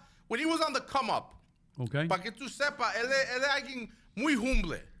estaba, when he was on the come up. Okay. Para que tú sepas, él es alguien muy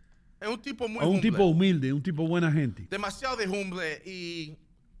humble. Es un tipo muy humilde. Un tipo humilde, un tipo buena gente. Demasiado de humble y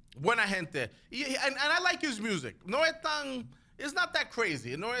buena gente. And I like his music. No es tan, it's not that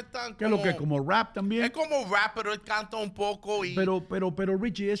crazy. No es tan ¿Qué es lo que es? ¿Como rap también? Es como rap, pero él canta un poco. Y pero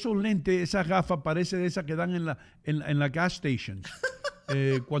Richie, esos lentes, esas gafas, parece de esas que dan en la gas station.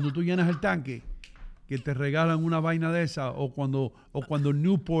 Cuando tú llenas el tanque, que te regalan una vaina de esa, o cuando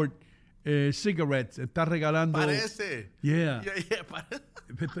Newport Cigarettes está regalando. Parece. Yeah. Parece.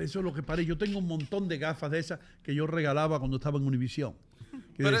 Eso es lo que parece. Yo tengo un montón de gafas de esas que yo regalaba cuando estaba en Univision.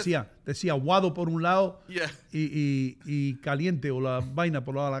 Que decía aguado por un lado y caliente o la vaina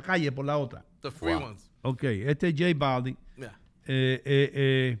por la calle por la otra. The free ones. Ok, este es J Balvin.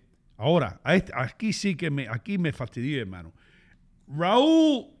 Yeah. Ahora, aquí sí que me fastidié, hermano.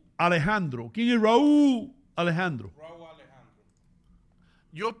 Raúl Alejandro. ¿Quién es Raúl Alejandro?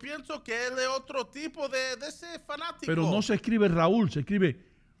 Yo pienso que él es otro tipo de ese fanático. Pero no se escribe Raúl, se escribe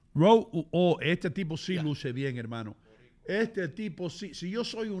Raúl. Este tipo sí luce bien, hermano. Este tipo sí. Si yo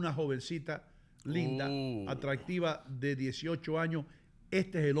soy una jovencita linda, atractiva de 18 años,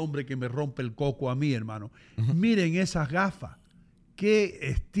 este es el hombre que me rompe el coco a mí, hermano. Miren esas gafas. Qué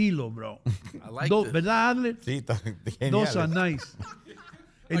estilo, bro. ¿Verdad, Adler? Sí, está genial. Those are nice.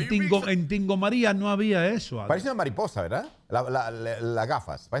 En Tingo María no había eso. Adler. Parece una mariposa, ¿verdad? Las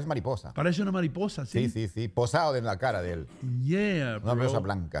gafas, parece mariposa. Parece una mariposa, sí. Sí. Posado en la cara de él. Yeah, una mariposa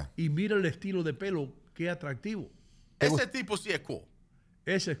blanca. Y mira el estilo de pelo, qué atractivo. Ese tipo sí es cool.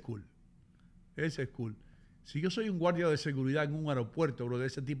 Ese es cool. Si yo soy un guardia de seguridad en un aeropuerto, bro, de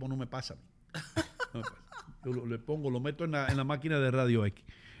ese tipo no me pasa. Yo lo meto en la máquina de Radio X.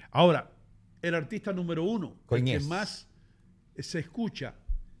 Ahora, el artista número 1, el que más se escucha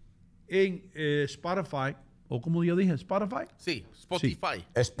en Spotify, o como yo dije, Spotify. Sí, Spotify. Sí.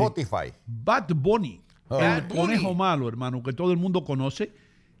 Spotify. Bad Bunny, el conejo malo, hermano, que todo el mundo conoce.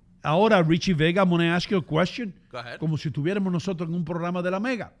 Ahora, Richie Vega, I'm going to ask you a question. Go ahead. Como si estuviéramos nosotros en un programa de la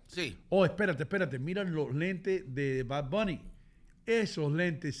Mega. Sí. Espérate. Mira los lentes de Bad Bunny. Esos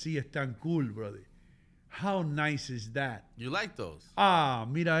lentes sí están cool, brother. How nice is that? You like those? Ah,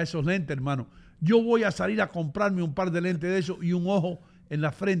 mira esos lentes, hermano. Yo voy a salir a comprarme un par de lentes de esos y un ojo en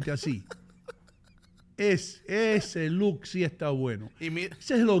la frente así. Ese look sí está bueno. Ese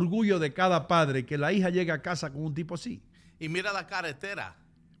es el orgullo de cada padre, que la hija llegue a casa con un tipo así. Y mira la carretera.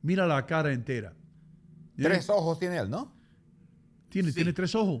 Mira la cara entera. 3 ojos tiene él, ¿no? ¿Tiene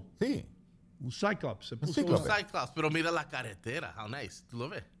 3 ojos? Sí. Un Cyclops. Se puso Un Cyclops, pero mira la carretera. How nice. ¿Tú lo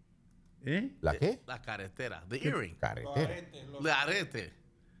ves? ¿Eh? ¿La qué? La carretera. The earring. Carretera. La arete.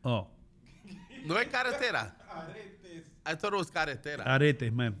 Oh. ¿No es carretera? Aretes. I thought it was carretera.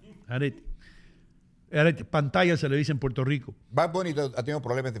 Aretes, man. Arete. Pantalla se le dice en Puerto Rico. Bad Bunny ha tenido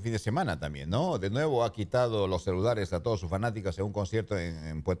problemas este fin de semana también, ¿no? De nuevo ha quitado los celulares a todos sus fanáticos en un concierto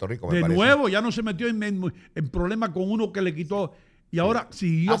en Puerto Rico. De nuevo, ya no se metió en problemas con uno que le quitó. Y ahora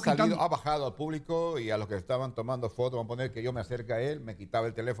siguió quitando. Ha bajado al público y a los que estaban tomando fotos, van a poner que yo me acerca a él, me quitaba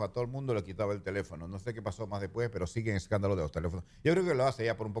el teléfono, a todo el mundo le quitaba el teléfono. No sé qué pasó más después, pero sigue en escándalo de los teléfonos. Yo creo que lo hace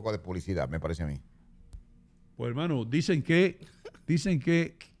ya por un poco de publicidad, me parece a mí. Pues hermano, dicen que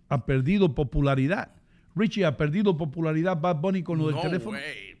ha perdido popularidad. Richie, ha perdido popularidad Bad Bunny con lo del teléfono.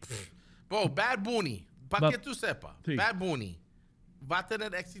 Bro, Bad Bunny, para que tú sepas, sí. Bad Bunny va a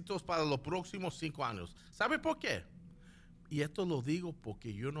tener éxitos para los próximos 5 años. ¿Sabe por qué? Y esto lo digo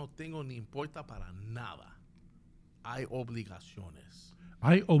porque yo no tengo ni importa para nada. Hay obligaciones.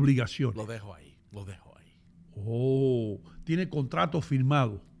 Hay obligaciones. Lo dejo ahí. Oh, tiene contrato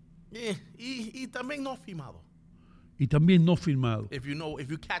firmado. Y también no firmado. Y también no firmado. If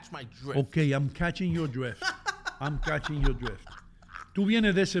you catch my drift. Okay, I'm catching your drift. Tú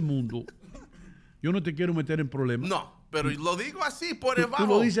vienes de ese mundo. Yo no te quiero meter en problemas. No, pero lo digo así por debajo. Tú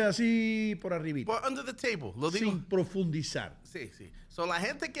lo dices así por arribita. Por under the table. Lo digo. Sin profundizar. Sí. So, la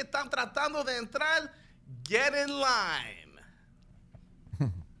gente que están tratando de entrar, get in line.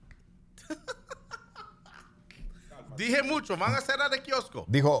 Dije mucho, van a cerrar el kiosco.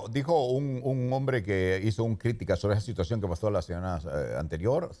 Dijo un hombre que hizo una crítica sobre esa situación que pasó la semana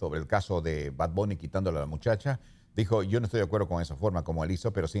anterior, sobre el caso de Bad Bunny quitándole a la muchacha. Dijo, yo no estoy de acuerdo con esa forma como él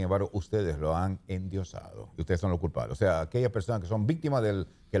hizo, pero sin embargo ustedes lo han endiosado. Y ustedes son los culpables. O sea, aquellas personas que son víctimas del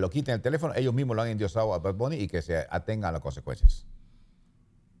que lo quiten el teléfono, ellos mismos lo han endiosado a Bad Bunny y que se atengan a las consecuencias.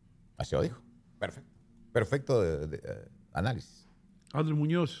 Así lo dijo. Perfecto análisis. Adler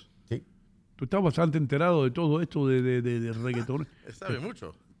Muñoz. Sí. Tú estás bastante enterado de todo esto de reggaetón. Sabe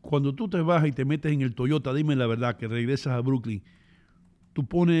mucho. Cuando tú te vas y te metes en el Toyota, dime la verdad, que regresas a Brooklyn, ¿tú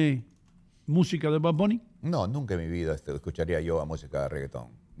pones música de Bad Bunny? No, nunca en mi vida escucharía yo a música de reggaetón.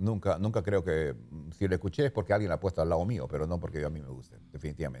 Nunca creo que, si lo escuché es porque alguien la ha puesto al lado mío, pero no porque a mí me guste,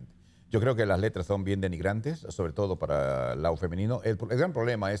 definitivamente. Yo creo que las letras son bien denigrantes, sobre todo para el lado femenino. El gran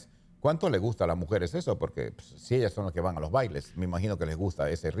problema es cuánto le gusta a las mujeres eso, porque pues, si ellas son las que van a los bailes, me imagino que les gusta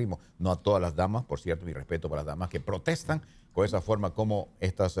ese ritmo. No a todas las damas, por cierto, mi respeto para las damas que protestan con esa forma como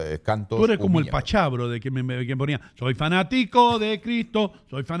estas cantos. Tú eres como el Pachabro de que me ponía, soy fanático de Cristo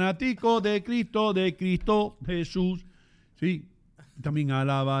Jesús. Sí, también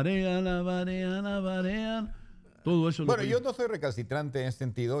alabaré. Todo eso. Bueno, yo no soy recalcitrante en ese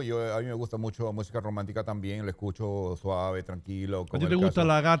sentido. A mí me gusta mucho música romántica también. Lo escucho suave, tranquilo. ¿A ti te gusta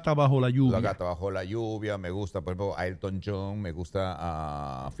La Gata Bajo la Lluvia? La Gata Bajo la Lluvia. Me gusta, por ejemplo, a Elton John. Me gusta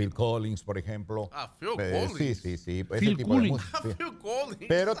a Phil Collins, por ejemplo. Phil Collins. Sí. Phil Collins. Phil Collins.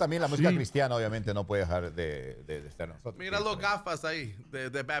 Pero también la música cristiana, obviamente, no puede dejar de estar nosotros. Mira los gafas ahí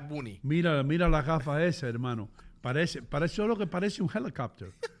de Bad Bunny. Mira las gafas esas, hermano. Parece solo que parece un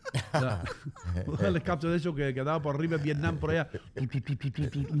helicóptero. Un helicóptero de eso que quedaba por arriba en Vietnam, por allá.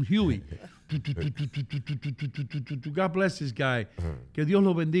 Un Huey. God bless this guy. Que Dios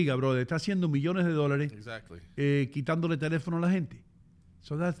lo bendiga, brother. Está haciendo millones de dólares quitándole teléfono a la gente.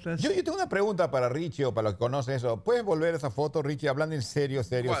 So yo tengo una pregunta para Richie o para los que conocen eso. ¿Puedes volver esa foto, Richie, hablando en serio?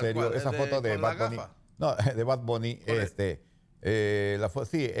 ¿Cuál? Esa foto de Bad Bunny. No, de Bad Bunny.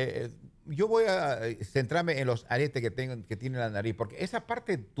 Yo voy a centrarme en los aretes que tiene la nariz, porque esa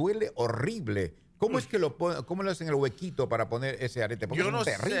parte duele horrible. ¿Cómo es que cómo lo hacen el huequito para poner ese arete? Porque es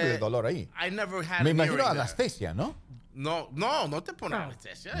terrible el dolor ahí. Me imagino anestesia, ¿no? No te ponen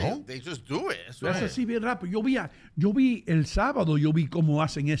anestesia. ¿No? They just do it. Lo hace así bien rápido. Yo vi el sábado, cómo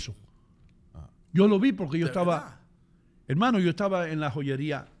hacen eso. Yo lo vi porque yo estaba en la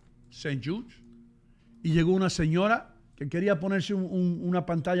joyería St. Jude's y llegó una señora que quería ponerse una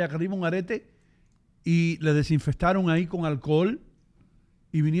pantalla acá arriba, un arete, y le desinfectaron ahí con alcohol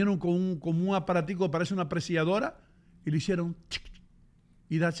y vinieron con un aparatico que parece una apreciadora y le hicieron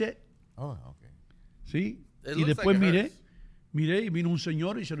y that's it. Oh, okay. Sí. Y después miré y vino un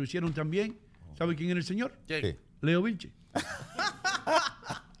señor y se lo hicieron también. ¿Sabe quién era el señor? Sí. Leo Vilche.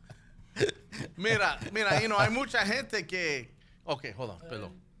 Mira, hay mucha gente que... Ok, hold on,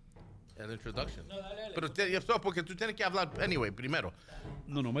 perdón. El introduction. No, dale. Pero porque tú tienes que hablar anyway, primero.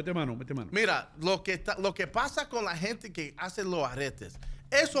 No, mete mano. Mira, lo que pasa con la gente que hace los aretes,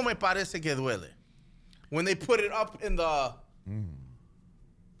 eso me parece que duele. When they put it up in the...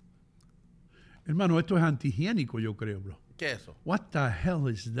 Hermano, esto es antihigiénico, yo creo, bro. ¿Qué es eso? What the hell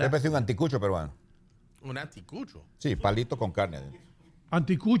is that? Es un anticucho peruano. ¿Un anticucho? Sí, palito con carne.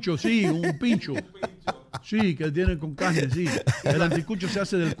 Anticucho, sí, un pincho. Sí, que tienen con carne, sí. El anticucho se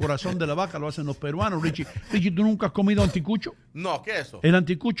hace del corazón de la vaca, lo hacen los peruanos, Richie. Richie, ¿tú nunca has comido anticucho? No, ¿qué es eso? El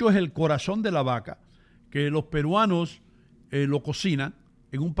anticucho es el corazón de la vaca, que los peruanos lo cocinan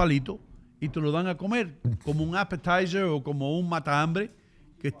en un palito y te lo dan a comer como un appetizer o como un matahambre,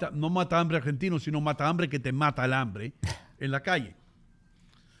 que está, no matahambre argentino, sino matahambre que te mata el hambre en la calle.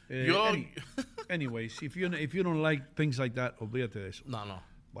 Anyways, if you don't like things like that, olvídate de eso. No.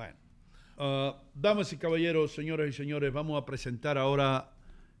 Bueno. Damas y caballeros, señoras y señores, vamos a presentar ahora.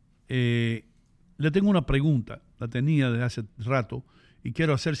 Le tengo una pregunta, la tenía desde hace rato y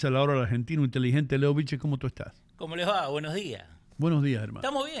quiero hacérsela ahora al argentino inteligente. Leo Vilches, ¿cómo tú estás? ¿Cómo les va? Buenos días. Buenos días, hermano.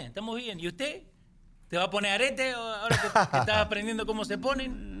 Estamos bien. ¿Y usted? ¿Te va a poner arete ahora que estás aprendiendo cómo se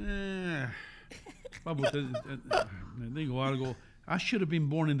ponen? Vamos, te digo algo. I should have been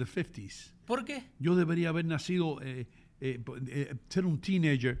born in the 50s. ¿Por qué? Yo debería haber nacido, ser un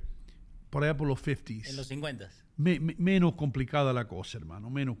teenager por allá por los 50s. En los 50s. Menos complicada la cosa, hermano,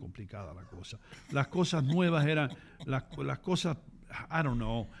 menos complicada la cosa. Las cosas nuevas eran, las cosas, I don't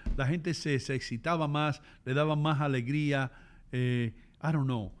know, la gente se excitaba más, le daba más alegría, I don't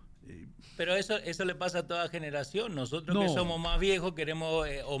know. Pero eso le pasa a toda generación. Nosotros que somos más viejos queremos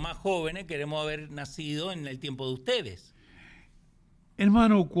o más jóvenes queremos haber nacido en el tiempo de ustedes.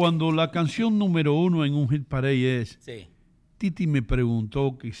 Hermano, cuando la canción número 1 en un hit parade es... Sí. Titi me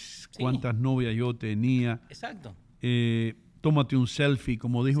preguntó que cuántas novias yo tenía. Exacto. Tómate un selfie,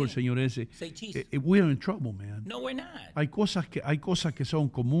 como dijo el señor ese. We're in trouble, man. No, we're not. Hay cosas que son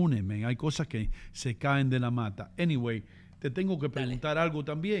comunes, man. Hay cosas que se caen de la mata. Anyway, te tengo que preguntar algo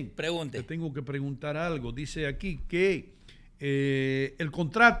también. Pregunte. Te tengo que preguntar algo. Dice aquí que el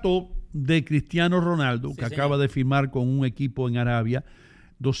contrato de Cristiano Ronaldo, que acaba de firmar con un equipo en Arabia,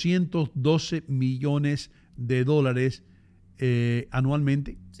 $212 millones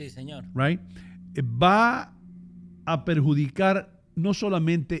anualmente. Sí, señor. Right? Va a perjudicar no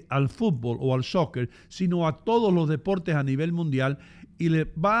solamente al fútbol o al soccer, sino a todos los deportes a nivel mundial y le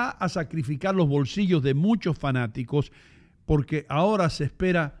va a sacrificar los bolsillos de muchos fanáticos porque ahora se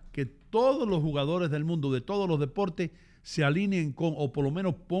espera que todos los jugadores del mundo de todos los deportes se alineen con, o por lo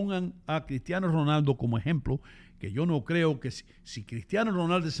menos pongan a Cristiano Ronaldo como ejemplo, que yo no creo que si Cristiano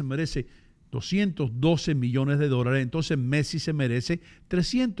Ronaldo se merece $212 millones, entonces Messi se merece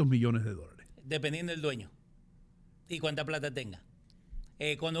 $300 millones. Dependiendo del dueño y cuánta plata tenga.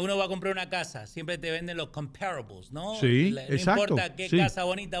 Cuando uno va a comprar una casa, siempre te venden los comparables, ¿no? Sí, no exacto. importa qué casa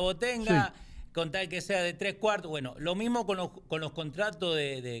bonita vos tengas, con tal que sea de 3/4. Bueno, lo mismo con los contratos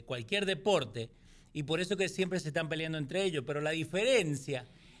de cualquier deporte, y por eso que siempre se están peleando entre ellos. Pero la diferencia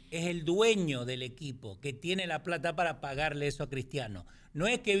es el dueño del equipo, que tiene la plata para pagarle eso a Cristiano. No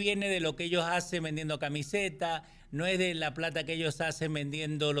es que viene de lo que ellos hacen vendiendo camisetas, no es de la plata que ellos hacen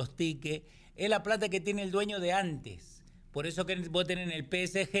vendiendo los tickets, es la plata que tiene el dueño de antes. Por eso que vos tenés en el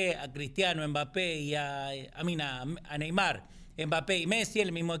PSG a Cristiano, Mbappé y a Neymar, Mbappé y Messi,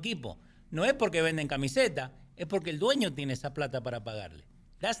 el mismo equipo. No es porque venden camiseta, es porque el dueño tiene esa plata para pagarle.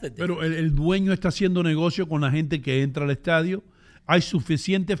 Pero el dueño está haciendo negocio con la gente que entra al estadio. Hay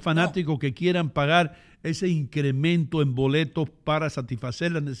suficientes fanáticos que quieran pagar ese incremento en boletos para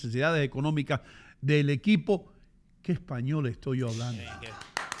satisfacer las necesidades económicas del equipo. ¿Qué español estoy yo hablando?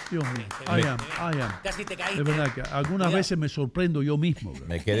 Dios mío, I am. Casi te caíste. De verdad que algunas veces me sorprendo yo mismo.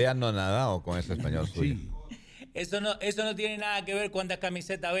 Me quedé anonadado con ese español suyo. Sí. Eso no tiene nada que ver cuántas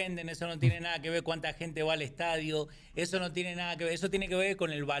camisetas venden, eso no tiene nada que ver cuánta gente va al estadio, eso no tiene nada que ver, eso tiene que ver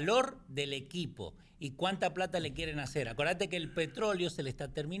con el valor del equipo y cuánta plata le quieren hacer. Acuérdate que el petróleo se le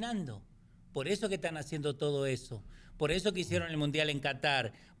está terminando, por eso que están haciendo todo eso, por eso que hicieron el Mundial en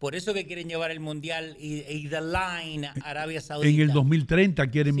Qatar, por eso que quieren llevar el Mundial y The Line a Arabia Saudita. En el 2030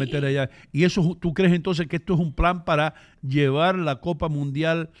 quieren meter allá. ¿Y eso tú crees entonces que esto es un plan para llevar la Copa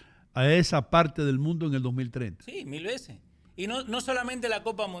Mundial a esa parte del mundo en el 2030? Sí, 1000 veces. Y no solamente la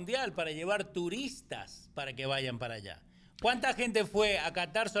Copa Mundial, para llevar turistas para que vayan para allá. ¿Cuánta gente fue a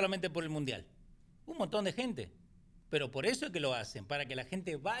Qatar solamente por el Mundial? Un montón de gente. Pero por eso es que lo hacen, para que la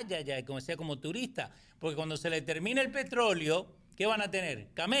gente vaya allá, como sea como turista. Porque cuando se le termine el petróleo, ¿qué van a tener?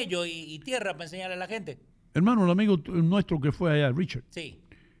 Camello y tierra para enseñar a la gente. Hermano, el amigo nuestro que fue allá, Richard. Sí.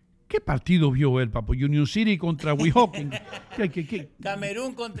 ¿Qué partido vio él, papo? Union City contra Weehawken. ¿Qué?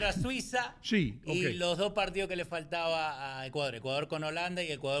 Camerún contra Suiza. Sí, Y los 2 partidos que le faltaba a Ecuador. Ecuador con Holanda y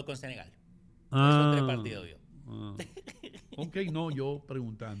Ecuador con Senegal. Esos 3 partidos vio. Ok, no, yo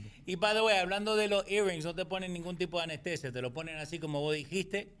preguntando. Y by the way, hablando de los earrings, no te ponen ningún tipo de anestesia. Te lo ponen así como vos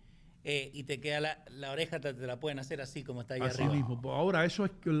dijiste. Y te queda la oreja, te la pueden hacer así como está ahí Así arriba. mismo. Ahora, eso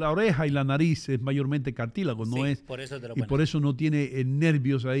es que la oreja y la nariz es mayormente cartílago, no es. Por eso te lo y ponen. por eso no tiene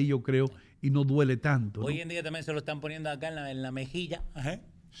nervios ahí, yo creo, y no duele tanto. ¿no? Hoy en día también se lo están poniendo acá en la mejilla.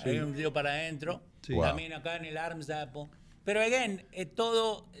 Sí. Hay un tío para adentro. Sí. También acá en el arm zapo. Pero again,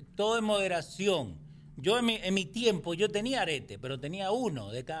 todo en moderación. Yo en mi tiempo yo tenía arete, pero tenía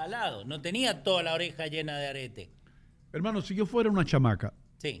uno de cada lado. No tenía toda la oreja llena de arete. Hermano, si yo fuera una chamaca,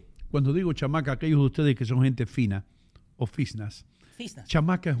 Sí. cuando digo chamaca, aquellos de ustedes que son gente fina o fisnas,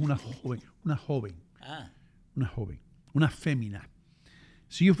 chamaca es una joven, una fémina.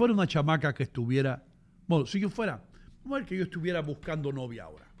 Si yo fuera una chamaca que estuviera, bueno, si yo fuera, vamos a ver que yo estuviera buscando novia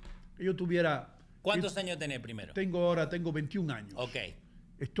ahora, que yo tuviera... ¿Cuántos años tenés primero? Tengo 21 años. Ok.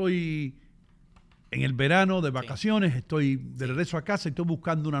 Estoy en el verano de vacaciones, estoy de regreso a casa y estoy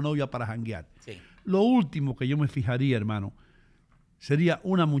buscando una novia para janguear. Sí. Lo último que yo me fijaría, hermano, sería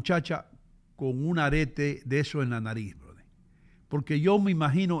una muchacha con un arete de eso en la nariz, brother. Porque yo me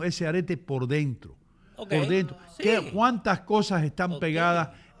imagino ese arete por dentro. Okay. Por dentro. Sí. ¿Cuántas cosas están pegadas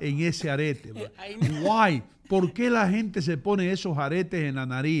en ese arete, brother? Why? ¿Por qué la gente se pone esos aretes en la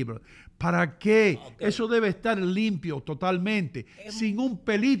nariz, brother? ¿Para qué? Eso debe estar limpio totalmente, sin un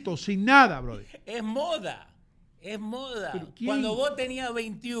pelito, sin nada, brother. Es moda. Es moda. Cuando vos tenías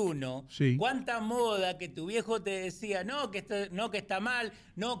 21, Sí. cuánta moda que tu viejo te decía, no, que está mal,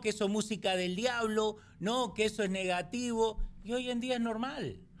 no, que eso es música del diablo, no, que eso es negativo. Y hoy en día es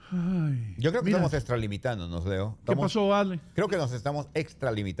normal. Ay, Yo creo que mira, estamos extralimitándonos, Leo. ¿Qué pasó, Ale? Creo que nos estamos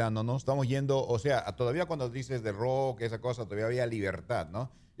extralimitándonos. Estamos yendo, o sea, todavía cuando dices de rock, esa cosa, todavía había libertad,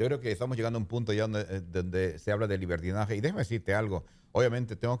 ¿no? Yo creo que estamos llegando a un punto ya donde se habla de libertinaje. Y déjame decirte algo.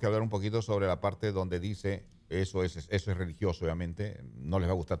 Obviamente tengo que hablar un poquito sobre la parte donde dice eso es religioso, obviamente. No les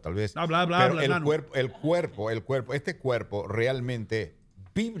va a gustar tal vez. Habla, pero el cuerpo, este cuerpo realmente,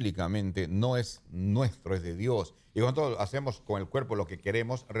 bíblicamente, no es nuestro, es de Dios. Y cuando hacemos con el cuerpo lo que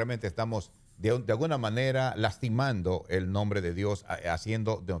queremos, realmente estamos de alguna manera lastimando el nombre de Dios,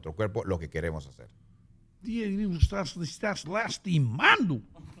 haciendo de nuestro cuerpo lo que queremos hacer. Estás lastimando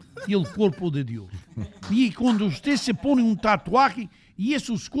el cuerpo de Dios. Y cuando usted se pone un tatuaje y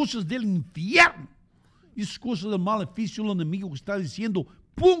esas cosas del infierno, esas cosas del maleficio, el enemigo está diciendo,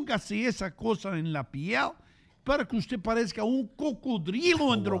 póngase esa cosa en la piel para que usted parezca un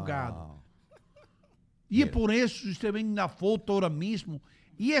cocodrilo endrogado. Y es por eso usted ve una foto ahora mismo.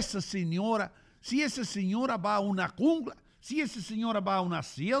 Y esa señora, si esa señora va a una jungla, si esa señora va a una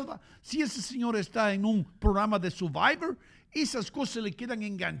selva, si esa señora está en un programa de Survivor, esas cosas le quedan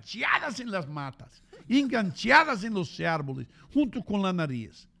enganchadas en las matas, enganchadas en los árboles, junto con la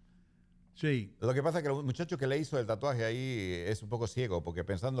nariz. Sí. Lo que pasa es que el muchacho que le hizo el tatuaje ahí es un poco ciego, porque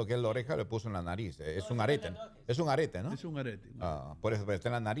pensando que es la oreja le puso en la nariz. Es un arete. Es un arete, ¿no? Es un arete. Por eso, pero está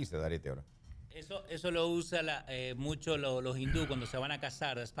en la nariz el arete ahora. Eso lo usa mucho los hindúes cuando se van a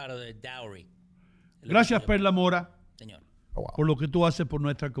casar, es parte del dowry. Gracias, Perla Mora, señor, por lo que tú haces por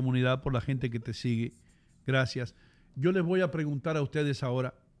nuestra comunidad, por la gente que te sigue. Gracias. Yo les voy a preguntar a ustedes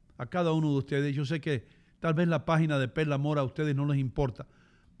ahora, a cada uno de ustedes. Yo sé que tal vez la página de Perla Mora a ustedes no les importa,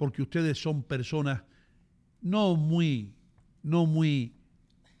 porque ustedes son personas no muy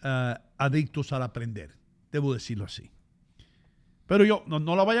adictos al aprender. Debo decirlo así. Pero yo,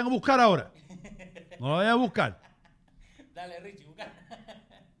 no la vayan a buscar ahora. No la vayan a buscar. Dale, Richie, busca.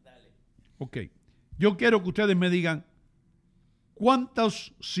 Dale. Ok. Yo quiero que ustedes me digan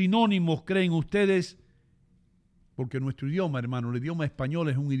cuántos sinónimos creen ustedes, porque nuestro idioma, hermano, el idioma español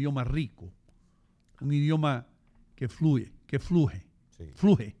es un idioma rico, un idioma que fluye. Sí.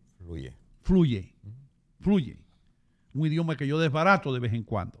 Fluye. Uh-huh. Un idioma que yo desbarato de vez en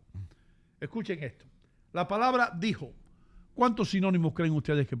cuando. Escuchen esto. La palabra dijo. ¿Cuántos sinónimos creen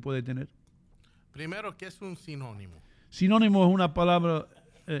ustedes que puede tener? Primero, ¿qué es un sinónimo? Sinónimo es una palabra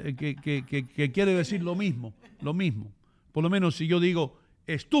que quiere decir lo mismo. Por lo menos si yo digo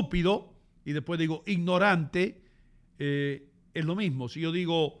estúpido y después digo ignorante, es lo mismo. Si yo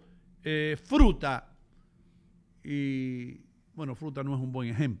digo fruta, y bueno, fruta no es un buen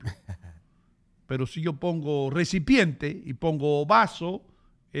ejemplo. Pero si yo pongo recipiente y pongo vaso,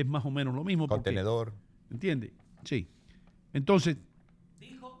 es más o menos lo mismo. Contenedor. ¿Entiende? Sí. Entonces,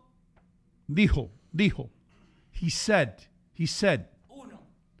 dijo. He said. Uno.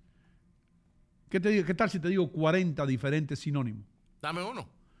 ¿Qué tal si te digo 40 diferentes sinónimos? Dame uno.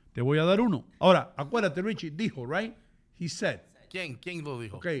 Te voy a dar uno. Ahora, acuérdate, Richie, dijo, right? He said. ¿Quién lo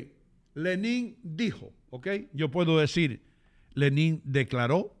dijo? Ok. Lenin dijo, ok. Yo puedo decir, Lenin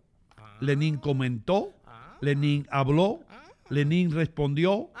declaró, Lenin comentó, Lenin habló, Lenin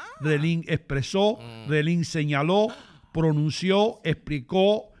respondió, Lenin expresó, Lenin señaló, pronunció,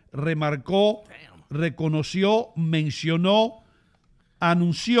 explicó, remarcó, reconoció, mencionó,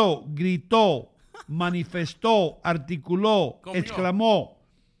 anunció, gritó, manifestó, articuló, exclamó,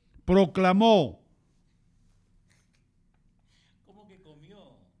 proclamó,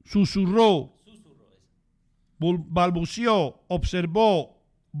 susurró, balbuceó, observó,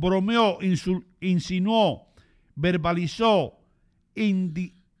 bromeó, insinuó, verbalizó,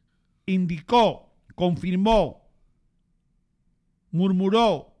 indicó, confirmó,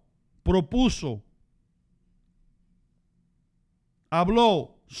 murmuró, propuso,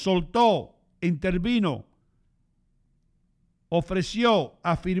 habló, soltó, intervino, ofreció,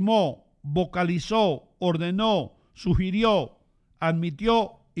 afirmó, vocalizó, ordenó, sugirió,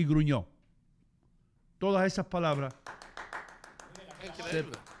 admitió y gruñó. Todas esas palabras,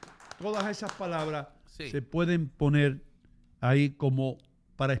 se pueden poner ahí como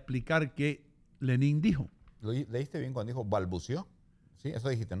para explicar qué Lenin dijo. ¿Leíste bien cuando dijo balbuceó? Sí, eso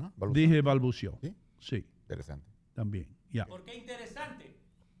dijiste, ¿no? ¿Balbuceó? Dije balbuceó. ¿Sí? Sí. Interesante. También, ya. ¿Por qué interesante?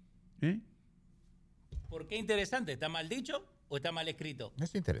 ¿Eh? ¿Por qué interesante? ¿Está mal dicho o está mal escrito?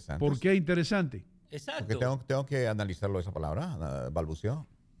 Es interesante. ¿Por qué interesante? Exacto. Porque tengo que analizarlo esa palabra, balbuceó.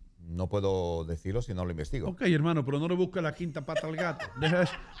 No puedo decirlo si no lo investigo. Ok, hermano, pero no le busques la quinta pata al gato.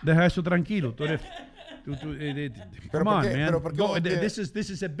 Deja eso tranquilo. Tú eres... Come on, man. This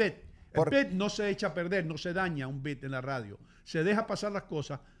is a bit. El bit no se echa a perder, no se daña un bit en la radio. Se deja pasar las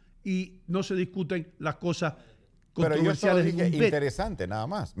cosas y no se discuten las cosas controversiales. Pero yo solo dije interesante, nada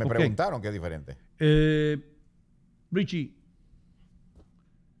más. Me preguntaron qué es diferente. Richie,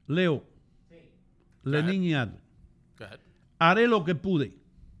 Leo, Lenin y Adler. Haré lo que pude.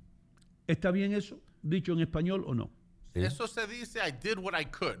 ¿Está bien eso? ¿Dicho en español o no? Sí. Eso se dice, I did what I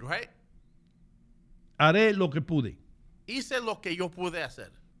could, right? Haré lo que pude. Hice lo que yo pude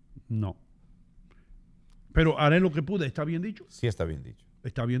hacer. No. Pero haré lo que pude. ¿Está bien dicho? Sí, está bien dicho.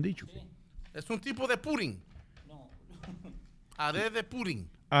 Está bien dicho. Sí. Es un tipo de pudding. No. Haré de pudding.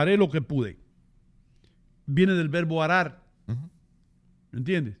 Haré lo que pude. Viene del verbo arar.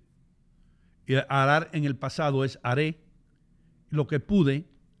 ¿Entiendes? Y arar en el pasado es haré. Lo que pude.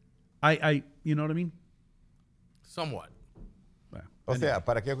 You know what I mean? Somewhat. Bueno, o sea,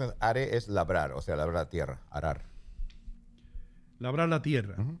 para que haré es labrar, o sea, labrar la tierra, arar. Labrar la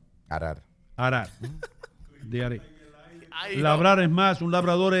tierra. Arar. Arar. De haré. Labrar es más, un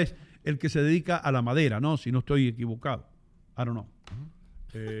labrador es el que se dedica a la madera, ¿no? Si no estoy equivocado. I don't know.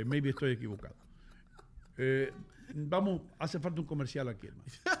 Maybe estoy equivocado. Vamos, hace falta un comercial aquí, hermano.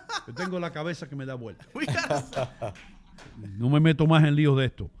 Yo tengo la cabeza que me da vuelta. No me meto más en líos de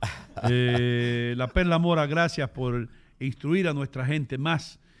esto. La Perla Mora, gracias por instruir a nuestra gente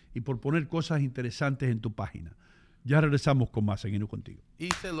más y por poner cosas interesantes en tu página. Ya regresamos con más, seguimos contigo.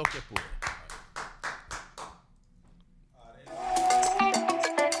 Hice lo que pude.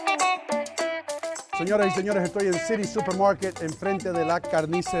 Señoras y señores, estoy en City Supermarket, enfrente de la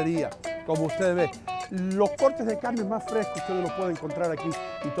carnicería. Como ustedes ven, los cortes de carne más frescos ustedes los pueden encontrar aquí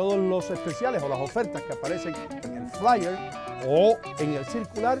y todos los especiales o las ofertas que aparecen en el flyer o en el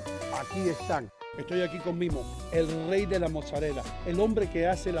circular, aquí están. Estoy aquí con Mimo, el rey de la mozzarella, el hombre que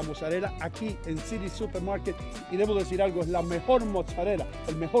hace la mozzarella aquí en City Supermarket. Y debo decir algo, es la mejor mozzarella,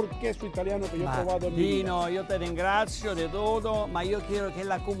 el mejor queso italiano que yo he probado en mi vida. Dino, io te ringrazio di tutto, ma io chiedo che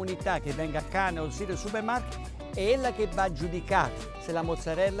la comunità che venga acá nel City Supermarket è la che va a giudicare se la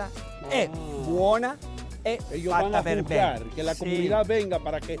mozzarella è buona e ellos fatta van a per juzgar, bene. que la comunidad venga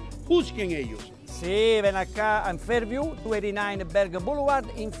para que juzguen ellos. Sì, ven acá in Fairview, 289 Berg Boulevard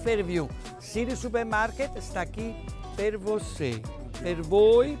in Fairview. City Supermarket sta qui per você. Per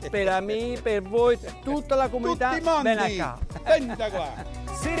voi, per me, per voi, tutta la comunità. Ven acá. Venta qua.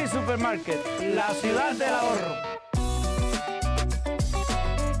 City Supermarket, la ciudad del ahorro.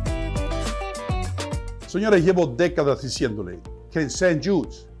 Señores, llevo décadas diciéndole que en St.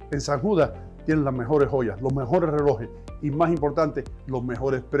 Jude's, en San Judas, tienen las mejores joyas, los mejores relojes y, más importante, los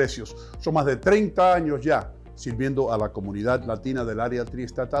mejores precios. Son más de 30 años ya sirviendo a la comunidad latina del área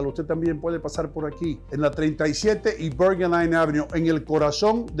triestatal. Usted también puede pasar por aquí, en la 37 y Bergen Line Avenue, en el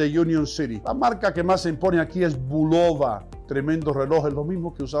corazón de Union City. La marca que más se impone aquí es Bulova. Tremendos relojes, los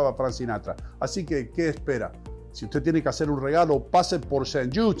mismos que usaba Frank Sinatra. Así que, ¿qué espera? Si usted tiene que hacer un regalo, pase por St.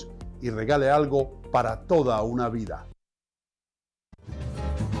 Jude's y regale algo para toda una vida.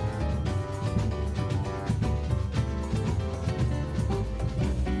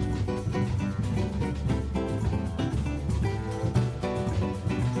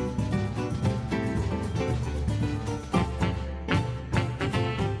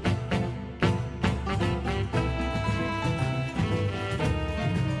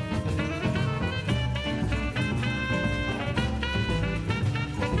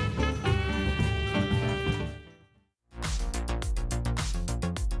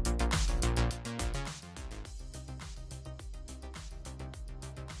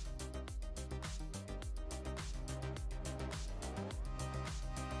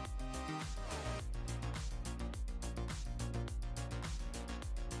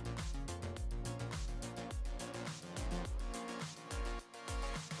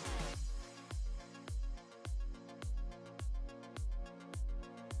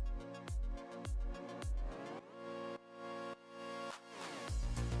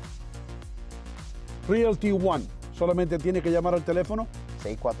 Realty One. Solamente tiene que llamar al teléfono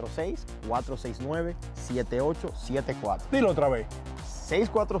 646-469-7874. Dilo otra vez.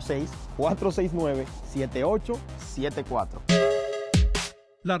 646-469-7874.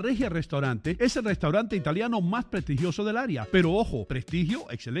 La Regia Restaurante es el restaurante italiano más prestigioso del área. Pero ojo, prestigio,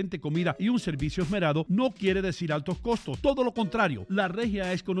 excelente comida y un servicio esmerado no quiere decir altos costos. Todo lo contrario, La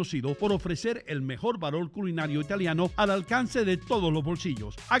Regia es conocido por ofrecer el mejor valor culinario italiano al alcance de todos los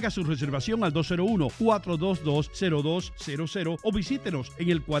bolsillos. Haga su reservación al 201-422-0200 o visítenos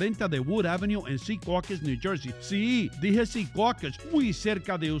en el 40 de Wood Avenue en Secaucus, New Jersey. Sí, dije Secaucus, muy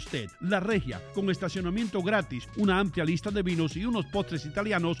cerca de usted. La Regia, con estacionamiento gratis, una amplia lista de vinos y unos postres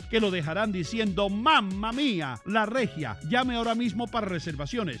italianos que lo dejarán diciendo ¡Mamma mía! La Regia. Llame ahora mismo para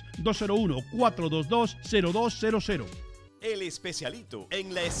reservaciones 201-422-0200. El Especialito,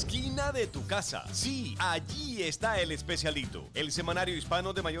 en la esquina de tu casa. Sí, allí está El Especialito, el semanario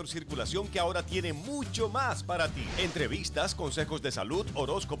hispano de mayor circulación que ahora tiene mucho más para ti. Entrevistas, consejos de salud,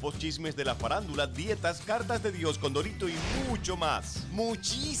 horóscopos, chismes de la farándula, dietas, cartas de Dios con Dorito y mucho más.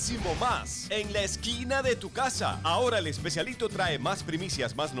 Muchísimo más. En la esquina de tu casa. Ahora El Especialito trae más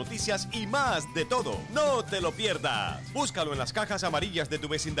primicias, más noticias y más de todo. No te lo pierdas. Búscalo en las cajas amarillas de tu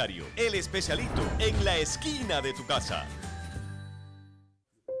vecindario. El Especialito, en la esquina de tu casa.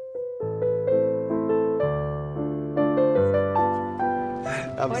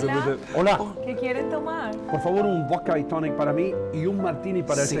 Hola. Hola. ¿Qué quieren tomar? Por favor, un vodka y tonic para mí y un martini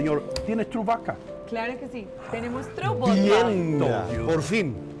para el señor. ¿Tienes True Vodka? Claro que sí. Tenemos True Vodka. Bien, por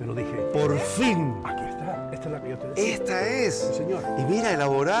fin. Te lo dije. Por fin. Aquí está. Esta es la que yo te decía. Esta es. Sí, señor. Y mira,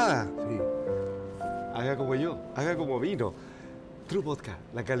 elaborada. Sí. Haga como yo, haga como vino. True Vodka,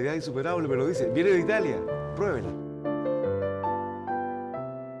 la calidad insuperable, me lo dice. Viene de Italia. Pruébela.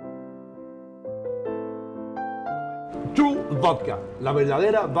 True Vodka, la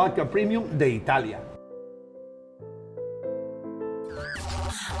verdadera vodka premium de Italia.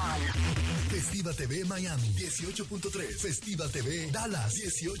 Festiva TV Miami 18.3, Festiva TV Dallas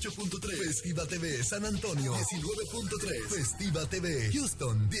 18.3, Festiva TV San Antonio 19.3, Festiva TV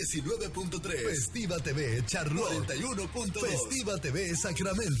Houston 19.3, Festiva TV Charlotte 41.2, Festiva TV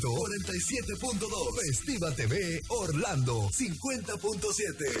Sacramento 47.2, Festiva TV Orlando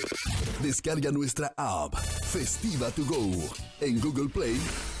 50.7. Descarga nuestra app Festiva to Go en Google Play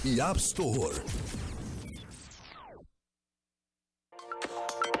y App Store.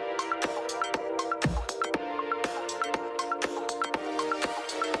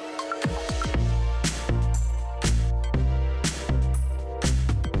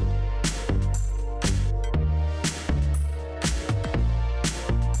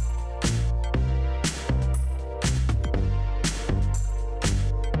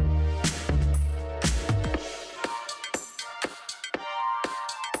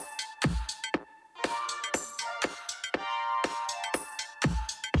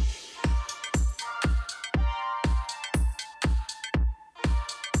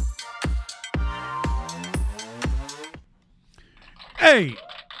 ¡Hey!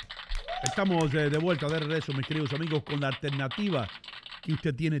 Estamos de vuelta de regreso, mis queridos amigos, con la alternativa que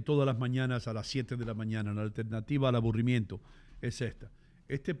usted tiene todas las mañanas a las 7 de la mañana. La alternativa al aburrimiento es esta.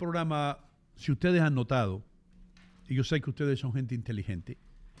 Este programa, si ustedes han notado, y yo sé que ustedes son gente inteligente,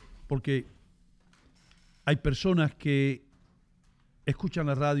 porque hay personas que escuchan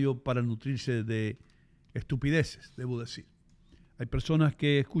la radio para nutrirse de estupideces, debo decir. Hay personas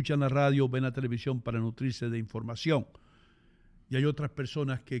que escuchan la radio, ven la televisión para nutrirse de información. Y hay otras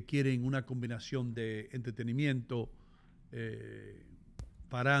personas que quieren una combinación de entretenimiento,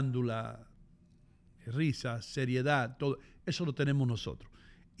 farándula, risas, seriedad, todo. Eso lo tenemos nosotros.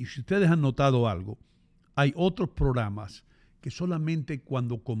 Y si ustedes han notado algo, hay otros programas que solamente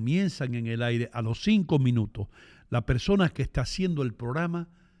cuando comienzan en el aire, a los 5 minutos, la persona que está haciendo el programa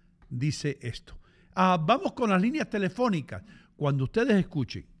dice esto. Vamos con las líneas telefónicas. Cuando ustedes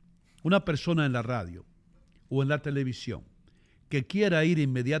escuchen una persona en la radio o en la televisión que quiera ir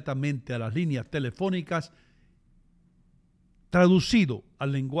inmediatamente a las líneas telefónicas, traducido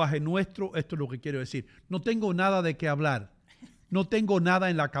al lenguaje nuestro, esto es lo que quiero decir. No tengo nada de qué hablar, no tengo nada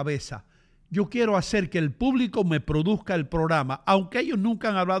en la cabeza. Yo quiero hacer que el público me produzca el programa. Aunque ellos nunca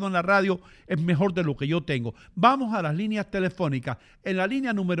han hablado en la radio, es mejor de lo que yo tengo. Vamos a las líneas telefónicas. En la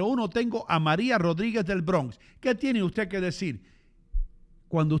línea número 1 tengo a María Rodríguez del Bronx. ¿Qué tiene usted que decir?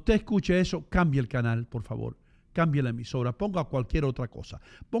 Cuando usted escuche eso, cambie el canal, por favor. Cambie la emisora, ponga cualquier otra cosa.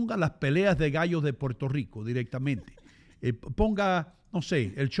 Ponga las peleas de gallos de Puerto Rico directamente. Ponga, no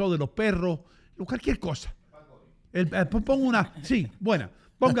sé, el show de los perros, cualquier cosa. Ponga una, sí, buena.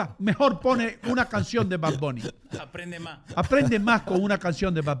 Mejor pone una canción de Bad Bunny. Aprende más. Aprende más con una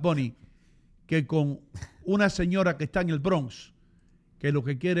canción de Bad Bunny que con una señora que está en el Bronx, que lo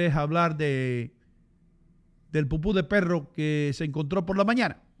que quiere es hablar del pupú de perro que se encontró por la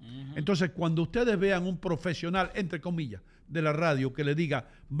mañana. Entonces, cuando ustedes vean un profesional, entre comillas, de la radio que le diga,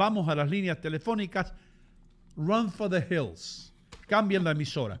 vamos a las líneas telefónicas, run for the hills. Cambien la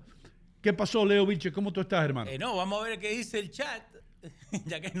emisora. ¿Qué pasó, Leo Vilche? ¿Cómo tú estás, hermano? No, vamos a ver qué dice el chat,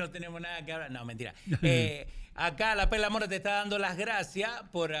 ya que no tenemos nada que hablar. No, mentira. Acá la Perla Mora te está dando las gracias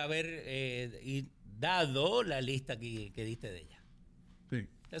por haber dado la lista que diste de ella. Sí.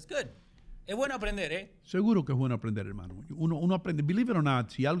 That's good. Es bueno aprender, ¿eh? Seguro que es bueno aprender, hermano. Uno aprende. Believe it or not,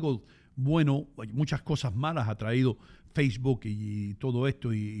 si algo bueno, muchas cosas malas ha traído Facebook y todo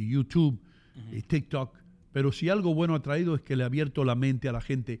esto, y YouTube, y TikTok, pero si algo bueno ha traído es que le ha abierto la mente a la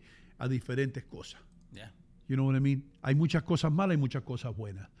gente a diferentes cosas. Yeah. You know what I mean? Hay muchas cosas malas y muchas cosas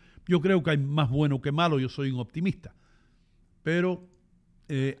buenas. Yo creo que hay más bueno que malo, yo soy un optimista. Pero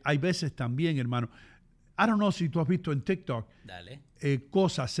hay veces también, hermano, I don't know si tú has visto en TikTok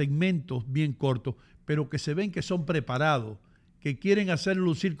cosas, segmentos bien cortos, pero que se ven que son preparados, que quieren hacer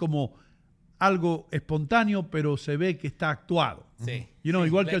lucir como algo espontáneo, pero se ve que está actuado. Sí. You know, Sí.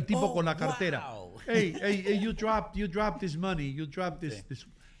 igual que el tipo con la cartera. Wow. Hey, you dropped this money, you dropped this.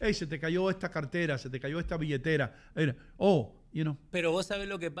 Hey, se te cayó esta cartera, se te cayó esta billetera. You know. Pero vos sabés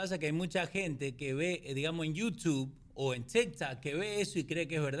lo que pasa, que hay mucha gente que ve, digamos, en YouTube o en TikTok, que ve eso y cree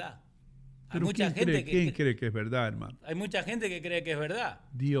que es verdad. Pero ¿quién cree que es verdad, hermano? Hay mucha gente que cree que es verdad.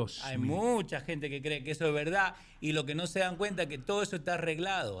 Dios Hay mío. mucha gente que cree que eso es verdad y lo que no se dan cuenta es que todo eso está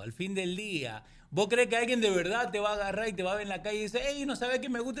arreglado. Al fin del día, vos crees que alguien de verdad te va a agarrar y te va a ver en la calle y dice, hey, no sabes que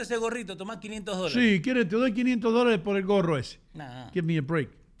me gusta ese gorrito, tomás $500. Sí, te doy $500 por el gorro ese. Nah. Give me a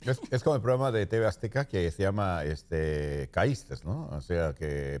break. Es como el programa de TV Azteca que se llama Caístes, ¿no? O sea,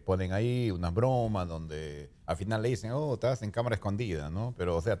 que ponen ahí unas bromas donde al final le dicen, estás en cámara escondida, ¿no?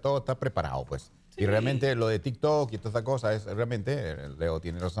 Pero, o sea, todo está preparado, pues. Sí. Y realmente lo de TikTok y toda esa cosa es realmente, Leo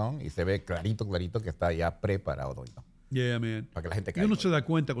tiene razón, y se ve clarito que está ya preparado, ¿no? Yeah, man. Para que la gente caiga. Uno se da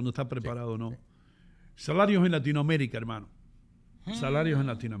cuenta cuando está preparado o no. Sí. Salarios en Latinoamérica, hermano. Salarios en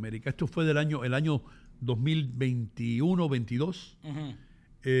Latinoamérica. Esto fue el año 2021-22.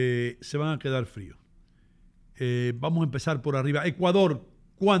 Se van a quedar fríos. Vamos a empezar por arriba. Ecuador,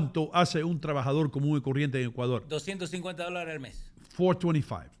 ¿cuánto hace un trabajador común y corriente en Ecuador? $250 al mes.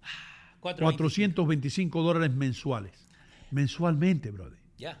 $425. $425 mensuales. Mensualmente, brother.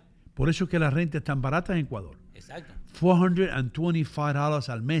 Ya. Por eso es que las rentas están baratas en Ecuador. Exacto. $425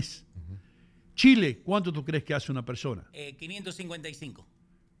 al mes. Chile, ¿cuánto tú crees que hace una persona? 555.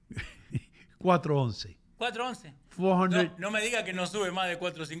 411. 411. No me diga que no sube más de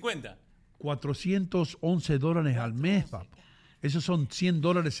 450. $411 al mes, papá. Esos son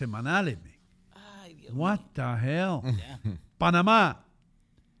 $100 semanales, man. Ay, Dios What mío. the hell? Yeah. Panamá,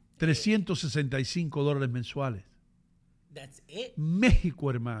 $365 mensuales. That's it. México,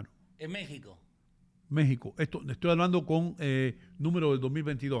 hermano. En México. México. Estoy hablando con número del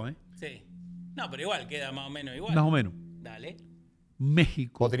 2022, ¿eh? Sí. No, pero igual, queda más o menos igual. Más o menos. Dale.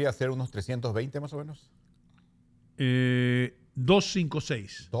 México. ¿Podría ser unos 320 más o menos?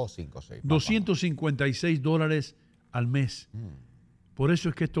 256. 256. $256 al mes. Por eso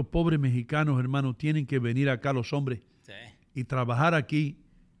es que estos pobres mexicanos, hermanos, tienen que venir acá los hombres y trabajar aquí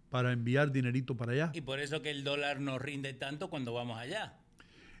para enviar dinerito para allá. Y por eso que el dólar nos rinde tanto cuando vamos allá.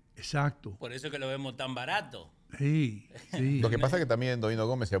 Exacto. Por eso que lo vemos tan barato. Sí, sí. Lo que pasa es que también, Donino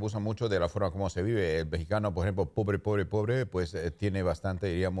Gómez, se abusa mucho de la forma como se vive. El mexicano, por ejemplo, pobre, pues tiene bastante,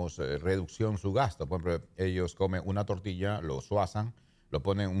 diríamos, reducción su gasto. Por ejemplo, ellos comen una tortilla, lo suazan, lo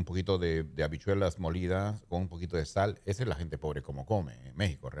ponen un poquito de habichuelas molidas con un poquito de sal. Esa es la gente pobre como come en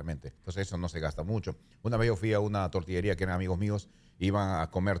México, realmente. Entonces eso no se gasta mucho. Una vez yo fui a una tortillería que eran amigos míos, iban a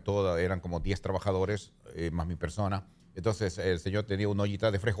comer todo, eran como 10 trabajadores, más mi persona. Entonces el señor tenía una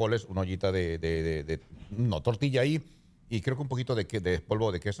ollita de frijoles, una ollita de tortilla ahí, y creo que un poquito de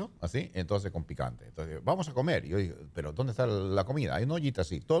polvo de queso, así, entonces con picante. Entonces, vamos a comer. Y yo dije, ¿pero dónde está la comida? Hay una ollita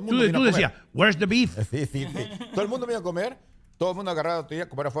así. Todo el mundo vino a comer. Tú decías, where's the beef? Sí. Todo el mundo vino a comer, todo el mundo agarraba la tortilla,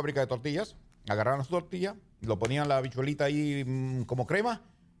 como era fábrica de tortillas, agarraban su tortilla, lo ponían la habichuelita ahí como crema,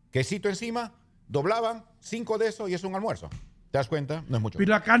 quesito encima, doblaban 5 de eso y es un almuerzo. ¿Te das cuenta? No es mucho. ¿Y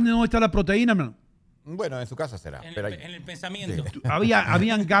la carne dónde está la proteína, man? Bueno, en su casa será. En el pensamiento. Sí.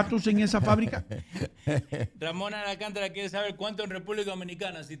 ¿Habían gatos en esa fábrica? Ramón Alcántara quiere saber cuánto en República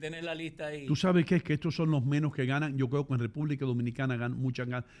Dominicana, si tenés la lista ahí. ¿Tú sabes qué es? Que estos son los menos que ganan. Yo creo que en República Dominicana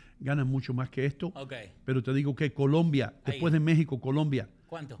ganan mucho más que esto. Okay. Pero te digo que Colombia, después de México, Colombia.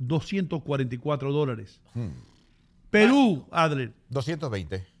 ¿Cuánto? $244. Perú, Adler.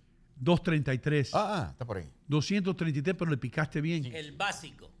 220. 233. Está por ahí. 233, pero le picaste bien. El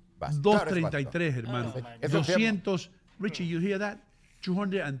básico. $2.33, hermano. Eso 200. Richie, you hear that?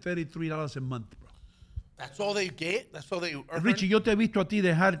 $233 a month, bro. That's all they get? That's all they earn? Richie, yo te he visto a ti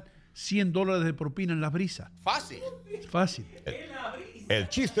dejar $100 de propina en las brisas. Fácil. Fácil. El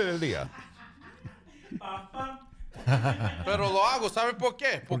chiste del día. Pero lo hago, ¿sabe por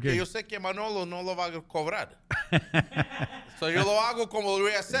qué? ¿Por Porque qué? yo sé que Manolo no lo va a cobrar. So yo lo hago como lo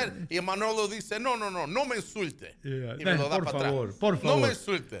voy a hacer. Y Manolo dice, no me insulte. Y me lo da Por para favor, atrás. por favor. No me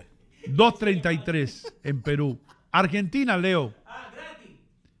insulte. 2.33 en Perú. Argentina, Leo.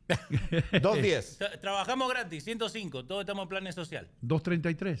 2.10. Trabajamos gratis, 105. Todos estamos en planes social.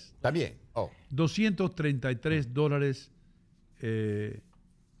 2.33. También. $233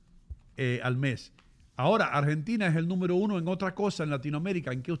 al mes. Ahora, Argentina es el número 1 en otra cosa en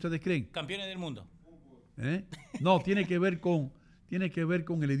Latinoamérica. ¿En qué ustedes creen? Campeones del mundo. No, tiene que ver con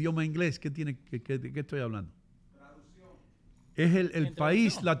el idioma inglés. ¿De qué estoy hablando? Es el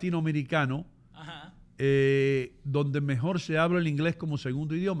país latinoamericano donde mejor se habla el inglés como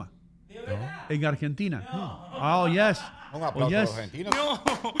segundo idioma. En Argentina. Oh, yes. Un aplauso a los argentinos. No.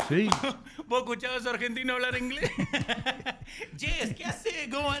 Sí. ¿Vos escuchabas a esos argentinos hablar inglés? Jess, ¿qué hace?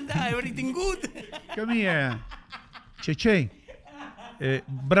 ¿Cómo anda? ¿Everything good? Come here. Cheche.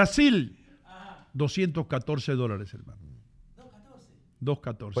 Brasil, $214, hermano.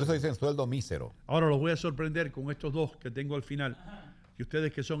 $214. Por eso dicen sueldo mísero. Ahora los voy a sorprender con estos dos que tengo al final. Y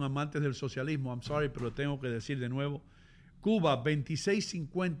ustedes que son amantes del socialismo, I'm sorry, pero lo tengo que decir de nuevo. Cuba,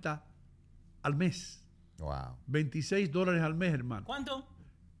 $26.50 al mes. Wow. $26 al mes, hermano. ¿Cuánto?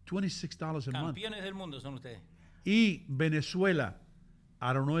 $26 a month. Campeones del mundo son ustedes. Y Venezuela,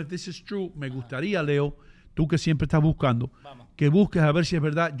 I don't know if this is true, me gustaría, Leo, tú que siempre estás buscando, que busques a ver si es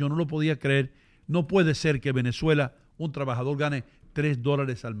verdad. Yo no lo podía creer. No puede ser que Venezuela, un trabajador gane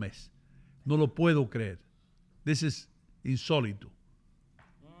 $3 al mes. No lo puedo creer. This is insólito.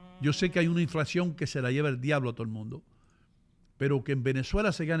 Yo sé que hay una inflación que se la lleva el diablo a todo el mundo, pero que en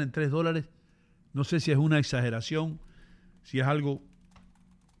Venezuela se ganen $3, no sé si es una exageración, si es algo.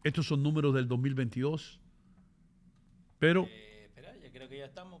 Estos son números del 2022, pero Espera, ya creo que ya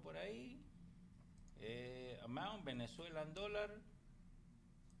estamos por ahí. Amount, Venezuela en dólar.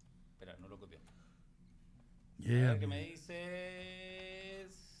 Espera, no lo copió. A ver qué me dices.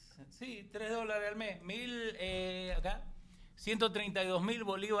 Sí, $3 al mes. Acá. 132.000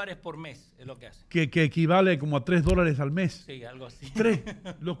 bolívares por mes es lo que hace. que equivale como a $3 al mes. Sí, algo así.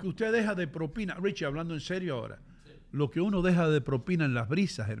 Lo que usted deja de propina, Richie, hablando en serio ahora, lo que uno deja de propina en las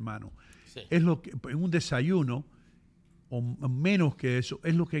brisas, hermano, es lo que en un desayuno, o menos que eso,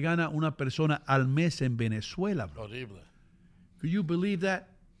 es lo que gana una persona al mes en Venezuela, bro. Horrible. Do you believe that?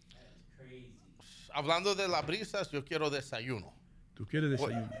 Hablando de las brisas, yo quiero desayuno. ¿Tú quieres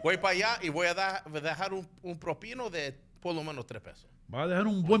desayuno? Voy para allá y voy a dejar un propino de por lo menos $3. Va a dejar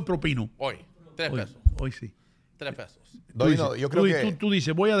un buen propino. Hoy, $3. Hoy sí. $3. Yo creo que tú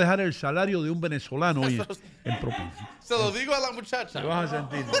dices, voy a dejar el salario de un venezolano hoy en propina. Se lo digo a la muchacha. Te vas a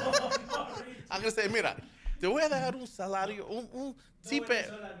sentir. Mira, te voy a dejar un salario, un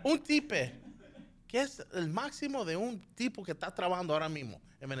tipe, que es el máximo de un tipo que está trabajando ahora mismo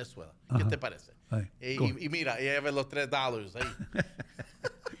en Venezuela. ¿Qué te parece? Y mira, y ve los $3 ahí.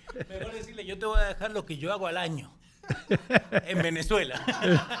 Mejor decirle, yo te voy a dejar lo que yo hago al año. En Venezuela.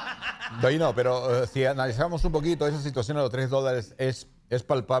 No, pero si analizamos un poquito esa situación de los $3 es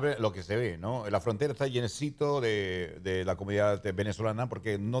palpable lo que se ve, ¿no? La frontera está llenecito de la comunidad venezolana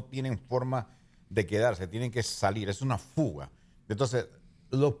porque no tienen forma de quedarse, tienen que salir, es una fuga. Entonces,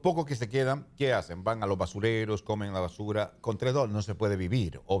 los pocos que se quedan, ¿qué hacen? Van a los basureros, comen la basura. Con $3 no se puede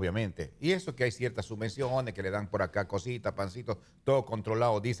vivir, obviamente. Y eso que hay ciertas subvenciones que le dan por acá, cositas, pancitos, todo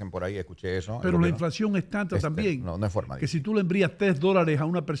controlado, dicen por ahí, escuché eso. Pero la inflación es tanta también no es forma que si tú le envías $3 a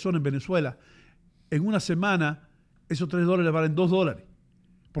una persona en Venezuela, en una semana esos $3 le valen $2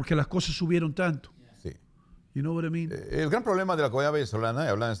 porque las cosas subieron tanto. Sí. You know what I mean? El gran problema de la comunidad venezolana, y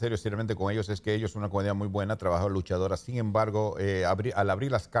hablando en serio, seriamente con ellos, es que ellos son una comunidad muy buena, trabajadora, luchadora. Sin embargo, al abrir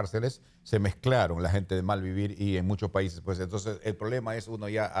las cárceles, se mezclaron la gente de mal vivir y en muchos países, pues entonces el problema es uno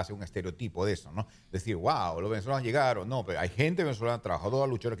ya hace un estereotipo de eso, ¿no? Decir, wow, los venezolanos llegaron. No, pero hay gente venezolana, trabajadora,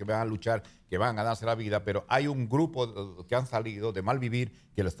 luchadora, que van a luchar, que van a ganarse la vida, pero hay un grupo que han salido de mal vivir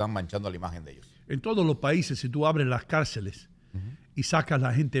que lo están manchando la imagen de ellos. En todos los países, si tú abres las cárceles y sacas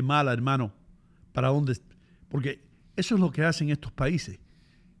la gente mala, hermano, ¿para dónde? Porque eso es lo que hacen estos países.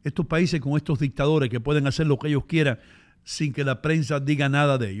 Estos países con estos dictadores que pueden hacer lo que ellos quieran sin que la prensa diga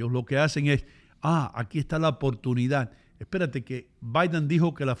nada de ellos. Lo que hacen es, aquí está la oportunidad. Espérate que Biden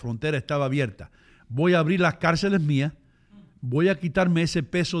dijo que la frontera estaba abierta. Voy a abrir las cárceles mías, voy a quitarme ese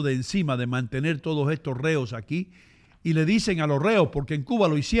peso de encima de mantener todos estos reos aquí y le dicen a los reos, porque en Cuba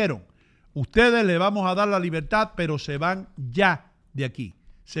lo hicieron, ustedes le vamos a dar la libertad, pero se van ya de aquí.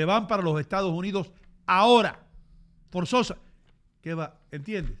 Se van para los Estados Unidos ahora. Forzosa. ¿Qué va?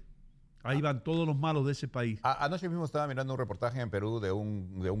 ¿Entiendes? Ahí van todos los malos de ese país. Anoche mismo estaba mirando un reportaje en Perú de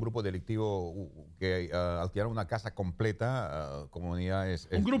un grupo delictivo que alquilaron una casa completa, comunidades.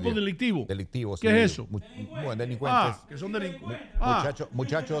 ¿Un grupo delictivo? Delictivo, ¿Qué sí. es eso? Bueno, delincuentes. Que son delincuentes.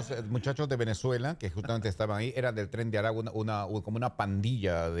 Muchachos de Venezuela que justamente estaban ahí, eran del Tren de Aragua, como una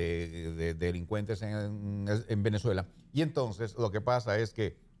pandilla de delincuentes en Venezuela. Y entonces lo que pasa es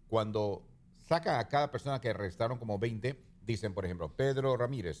que cuando sacan a cada persona que arrestaron como 20, dicen, por ejemplo, Pedro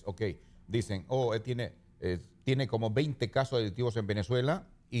Ramírez, ok, dicen, él tiene como 20 casos delictivos en Venezuela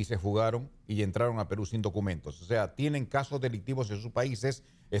y se fugaron y entraron a Perú sin documentos. O sea, tienen casos delictivos en sus países,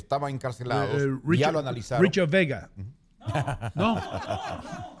 estaban encarcelados, ya lo analizaron. Richard Vega. No.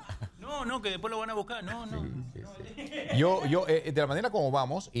 No, que después lo van a buscar. No. Yo de la manera como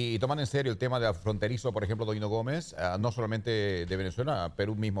vamos, y tomando en serio el tema de fronterizo, por ejemplo, Doino Gómez, no solamente de Venezuela,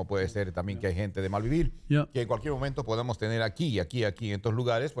 Perú mismo puede ser también que hay gente de Malvivir, que en cualquier momento podemos tener aquí, en estos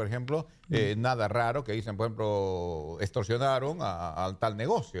lugares, por ejemplo, nada raro que dicen, por ejemplo, extorsionaron a tal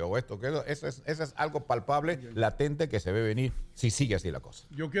negocio o esto, que eso es algo palpable, latente, que se ve venir si sigue así la cosa.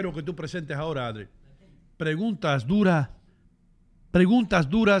 Yo quiero que tú presentes ahora, Adri, preguntas duras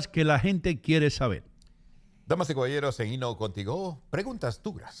que la gente quiere saber. Damas y caballeros, en Hino Contigo, preguntas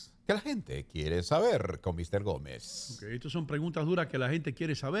duras que la gente quiere saber con Mr. Gómez. Okay, estas son preguntas duras que la gente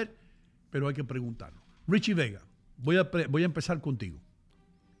quiere saber, pero hay que preguntarlo. Richie Vega, voy a empezar contigo.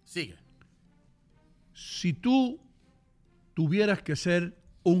 Sigue. Si tú tuvieras que ser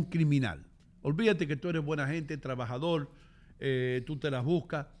un criminal, olvídate que tú eres buena gente, trabajador, tú te las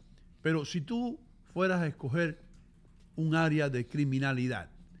buscas, pero si tú fueras a escoger un área de criminalidad,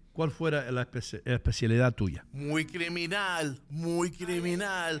 ¿cuál fuera la especialidad tuya? Muy criminal.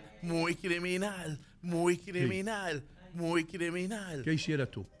 ¿Qué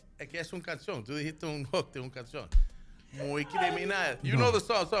hicieras tú? Es que es una canción. Tú dijiste un hook de una canción. Muy criminal. You know the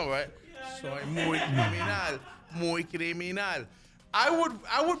song, right? Soy muy criminal. I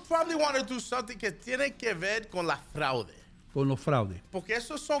would probably want to do something que tiene que ver con la fraude. Con los fraudes. Porque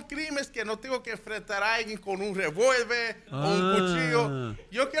esos son crímenes que no tengo que enfrentar a alguien con un revólver o un cuchillo.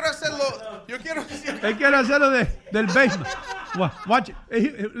 Yo quiero hacerlo. Él quiere hacerlo del basement. Watch it.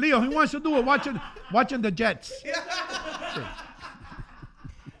 Leo, he wants to do it watching the Jets. Sí.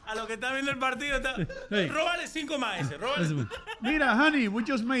 A lo que está viendo el partido, róbale 5 más ese. Mira, honey, we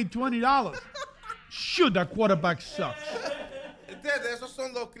just made $20. Shoot, that quarterback sucks. ¿Entiendes? Esos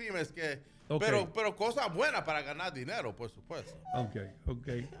son los crímenes que... Okay. Pero cosas buenas para ganar dinero, por supuesto. Ok.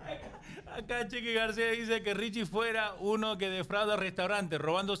 Acá Chiqui García dice que Richie fuera uno que defrauda restaurantes,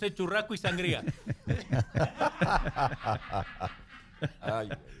 robándose churrasco y sangría.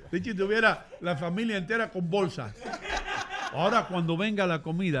 Richie tuviera la familia entera con bolsa. Ahora, cuando venga la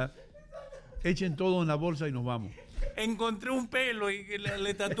comida, echen todo en la bolsa y nos vamos. Encontré un pelo y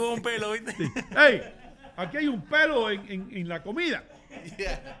le tatuó un pelo, ¿viste? Sí. ¡Hey! Aquí hay un pelo en la comida.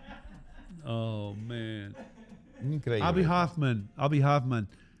 Yeah. Oh, man. Increíble. Abby Hoffman,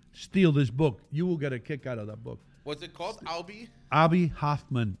 steal this book. You will get a kick out of that book. What's it called? Abby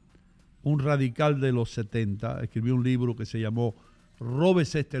Hoffman, un radical de los 70, escribió un libro que se llamó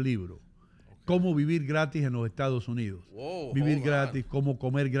Róbese este libro. Okay. Cómo vivir gratis en los Estados Unidos. Whoa, vivir gratis, cómo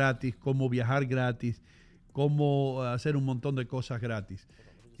comer gratis, cómo viajar gratis, cómo hacer un montón de cosas gratis.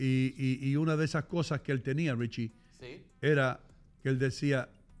 Y una de esas cosas que él tenía, Richie, ¿sí? Era que él decía,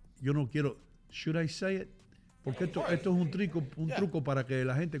 yo no quiero, should I say it? Porque esto es un truco para que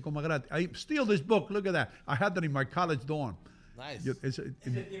la gente coma gratis. I steal this book, look at that. I had that in my college dorm. Nice. ¿Ese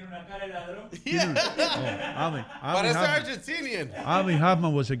tiene una cara de ladrón? Parece argentinian. Abby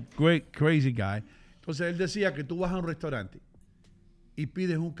Hoffman was a great, crazy guy. Entonces él decía que tú vas a un restaurante y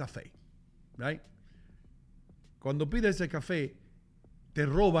pides un café, right? Cuando pides ese café, te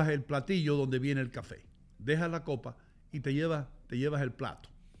robas el platillo donde viene el café. Dejas la copa y te llevas el plato.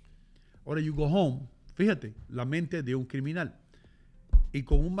 Ahora you go home, fíjate, la mente de un criminal. Y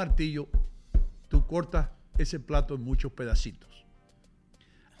con un martillo, tú cortas ese plato en muchos pedacitos.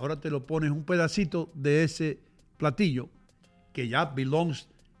 Ahora te lo pones un pedacito de ese platillo que ya belongs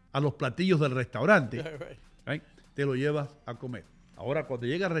a los platillos del restaurante. Right? Te lo llevas a comer. Ahora cuando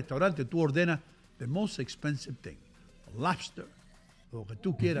llegas al restaurante, tú ordenas the most expensive thing. Lobster, lo que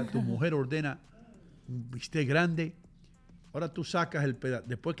tú quieras. Tu mujer ordena un bistec grande. Ahora tú sacas el pedazo,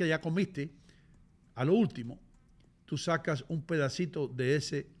 después que ya comiste, a lo último, tú sacas un pedacito de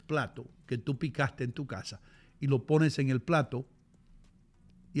ese plato que tú picaste en tu casa y lo pones en el plato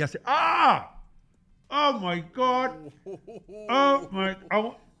y hace ¡ah! Oh my God. Oh my.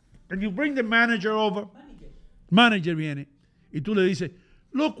 And you bring the manager over. Manager viene. Y tú le dices,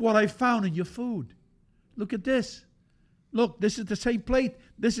 look what I found in your food. Look at this. Look, this is the same plate.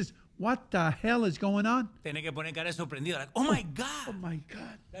 This is, what the hell is going on? Tiene que poner cara sorprendido. Like, oh my God. Oh my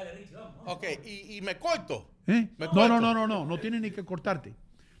God. Ok, y me corto. ¿Eh? Me No, corto. no tienes ni que cortarte.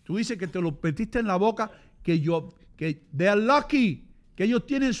 Tú dices que te lo metiste en la boca, que they are lucky, que ellos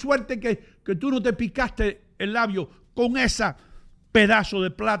tienen suerte que tú no te picaste el labio con ese pedazo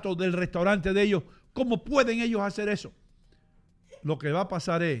de plato del restaurante de ellos. ¿Cómo pueden ellos hacer eso? Lo que va a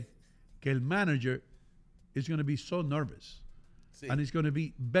pasar es que el manager is going to be so nervous. Sí. And he's going to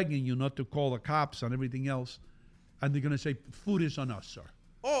be begging you not to call the cops and everything else. And they're going to say, food is on us, sir.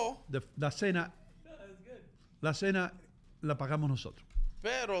 La cena la pagamos nosotros.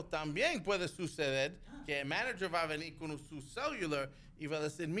 Pero también puede suceder que el manager va a venir con su celular y va a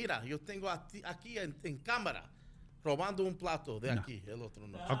decir, mira, yo tengo aquí en cámara robando un plato de aquí, el otro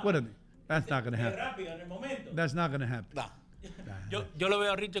no. Acuérdate, that's not going to happen. Rápido, en el momento. That's not going to happen. No. Yo lo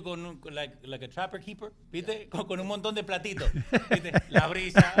veo a Richo con like a trapper keeper, ¿viste? Con un montón de platitos, ¿viste? La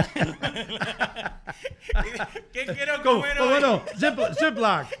brisa. ¿Qué quiero comer hoy? Bueno,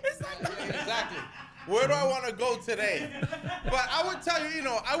 Ziploc. Exactly. Where do I want to go today? But I would tell you,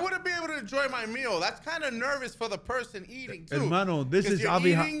 I wouldn't be able to enjoy my meal. That's kind of nervous for the person eating, too. Hermano, this is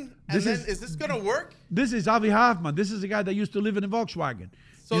Avi Hoffman. Is this going to work? This is Avi Hoffman. This is the guy that used to live in a Volkswagen.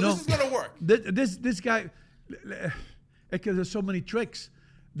 So this is going to work? This guy, because there's so many tricks.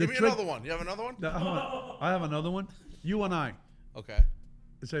 Give me another one. You have another one? I have another one. You and I. Okay.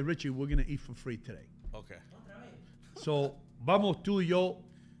 Say, Richie, we're going to eat for free today. Okay. So, vamos tú y yo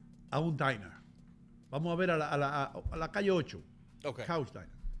a un diner. Vamos a ver a la calle 8. Okay. Coach Diner.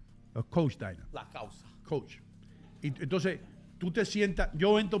 Coach Diner. La causa. Coach. Y entonces, tú te sientas,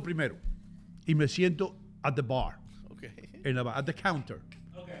 yo entro primero y me siento at the bar. Okay. At the counter.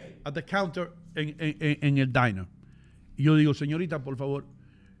 Okay. At the counter en el diner. Y yo digo, señorita, por favor,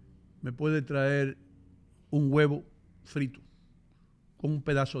 ¿me puede traer un huevo frito con un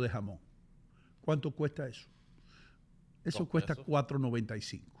pedazo de jamón? ¿Cuánto cuesta eso? Eso cuesta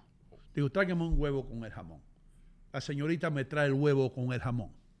 $4.95. Digo, tráigame un huevo con el jamón. La señorita me trae el huevo con el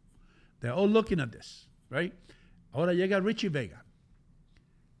jamón. They're all looking at this, right? Ahora llega Richie Vega.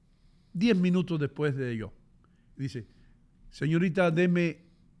 10 minutos después de yo. Dice, señorita, deme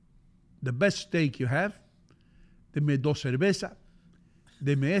the best steak you have. Deme 2 cervezas.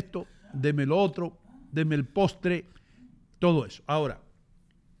 Deme esto. Deme lo otro. Deme el postre. Todo eso. Ahora,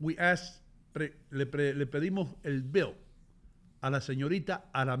 le pedimos el bill a la señorita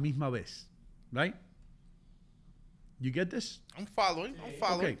a la misma vez. Right? You get this? I'm following.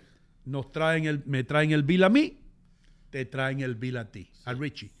 Okay. Me traen el bill a mí, te traen el bill a ti, a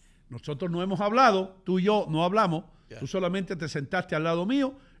Richie. Nosotros no hemos hablado, tú y yo no hablamos, tú solamente te sentaste al lado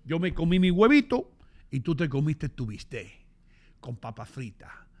mío, yo me comí mi huevito y tú te comiste tu bistec con papa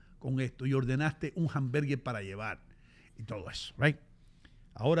frita, con esto, y ordenaste un hamburger para llevar y todo eso, right?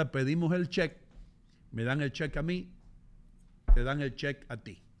 Ahora pedimos el check, me dan el check a mí, te dan el check a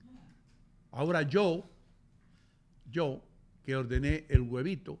ti. Ahora yo que ordené el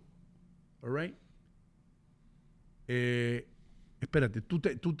huevito, all right? Espérate,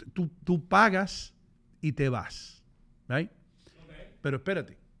 tú pagas y te vas, right? Okay. Pero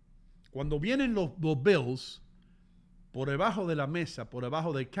espérate, cuando vienen los bills, por debajo de la mesa, por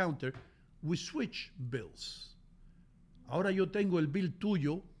debajo del counter, we switch bills. Ahora yo tengo el bill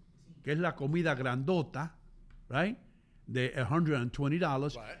tuyo, que es la comida grandota, right? De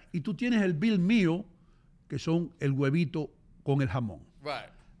 $120, right. Y tú tienes el bill mío, que son el huevito con el jamón. Right.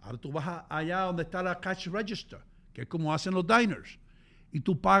 Ahora tú vas allá donde está la cash register, que es como hacen los diners, y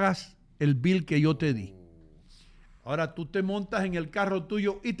tú pagas el bill que yo te di. Ahora tú te montas en el carro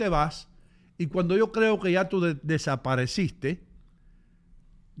tuyo y te vas, y cuando yo creo que ya tú desapareciste,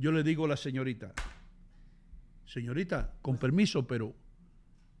 yo le digo a la señorita, con permiso, pero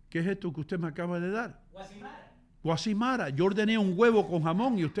 ¿qué es esto que usted me acaba de dar? Guasimara. Yo ordené un huevo con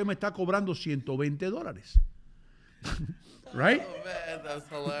jamón y usted me está cobrando $120. Right? Oh, man, that's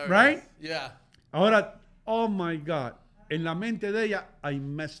hilarious. Right? Yeah. Ahora, oh my God, en la mente de ella, I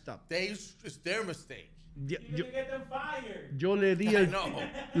messed up. It's their mistake. Yo le di el...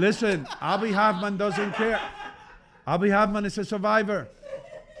 Listen, Avi Hoffman doesn't care. Avi Hoffman is a survivor.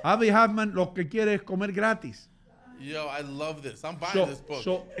 Avi Hoffman lo que quiere es comer gratis. Yo, I love this. I'm buying this book.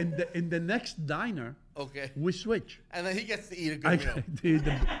 So in the next diner, we switch. And then he gets to eat a good meal.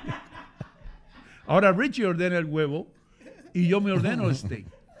 Ahora Richie ordena el huevo y yo me ordeno el steak.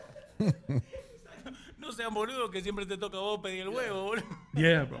 No No sean boludos que siempre te toca a vos pedir el huevo, boludo.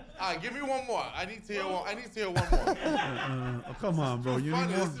 Yeah, bro. All right, give me one more. I need to hear one more. Come on, bro. You need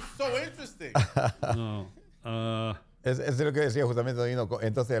Funny, more? this is so interesting. No. Es lo que decía justamente Dino.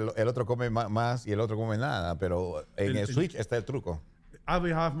 Entonces el otro come más y el otro come nada, pero en el switch está el truco.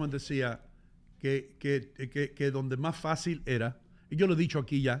 Avi Hoffman decía que donde más fácil era, y yo lo he dicho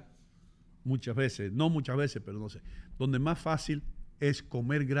aquí ya muchas veces, no muchas veces, pero no sé, donde más fácil es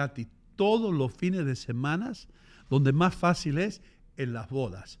comer gratis todos los fines de semana, donde más fácil es en las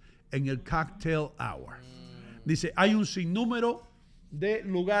bodas, en el cocktail hour. Dice, hay un sinnúmero de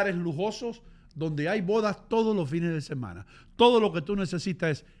lugares lujosos donde hay bodas todos los fines de semana. Todo lo que tú necesitas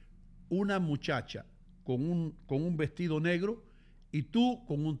es una muchacha con un vestido negro y tú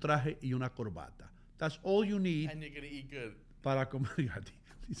con un traje y una corbata. That's all you need. And you're gonna eat good. Para comer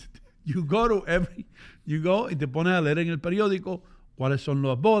gratis. You go y te pones a leer en el periódico cuáles son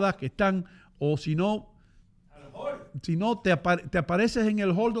las bodas que están, o si no te apareces en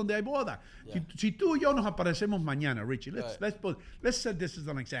el hall donde hay bodas. Yeah. Si tú y yo nos aparecemos mañana, Richie, let's set this as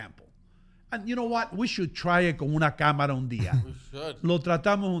an example. And you know what? We should try it con una cámara un día. We should. Lo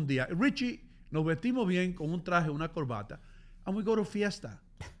tratamos un día. Richie, nos vestimos bien con un traje, una corbata, and we go to fiesta.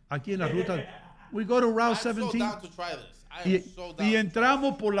 Aquí en la ruta. We go to Route 17. I'm so down to try this. I am so down. Y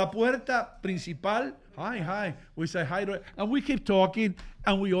entramos por la puerta principal. Hi. We say hi to it. And we keep talking.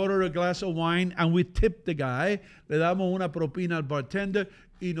 And we order a glass of wine. And we tip the guy. Le damos una propina al bartender.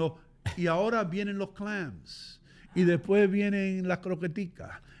 Y ahora vienen los clams. Y después vienen las croqueticas.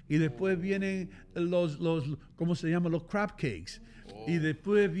 Y después vienen los ¿cómo se llama? Los crab cakes. Oh. Y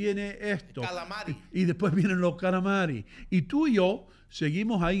después viene esto. Calamari. Y después vienen los calamari. Y tú y yo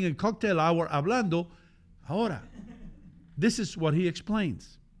seguimos ahí en el cocktail hour hablando. Ahora, this is what he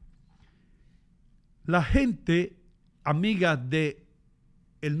explains. La gente amiga de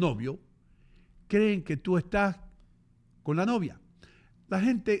el novio creen que tú estás con la novia. La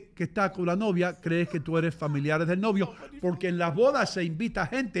gente que está con la novia cree que tú eres familiares del novio, porque en las bodas se invita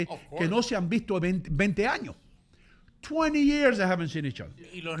gente que no se han visto en 20 años. 20 years they haven't seen each other.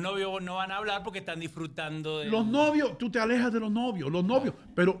 Y los novios no van a hablar porque están disfrutando de... Los novios, tú te alejas de los novios.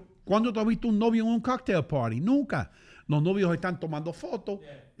 Pero ¿cuándo tú has visto un novio en un cocktail party? Nunca. Los novios están tomando fotos,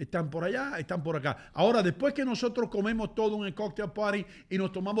 están por allá, están por acá. Ahora, después que nosotros comemos todo en el cocktail party y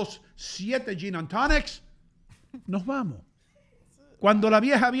nos tomamos 7 gin and tonics, nos vamos. Cuando la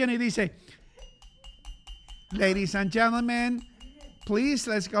vieja viene y dice, ladies and gentlemen, please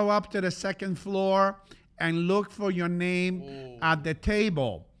let's go up to the second floor and look for your name at the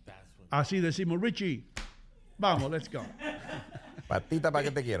table. Así decimos, Richie, vamos, let's go. Patita, ¿para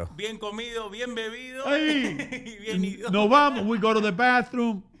qué te quiero? Bien comido, bien bebido. Ay, bien ido. Nos vamos, we go to the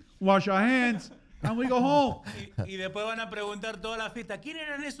bathroom, wash our hands, and we go home. Y después van a preguntar toda la fiesta, ¿quién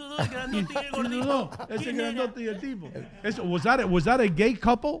eran esos dos, el grandote y el gordito? No, ese grandote y el tipo. Was that a gay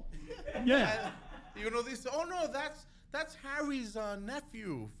couple? Yeah. You know, they say, oh no, that's Harry's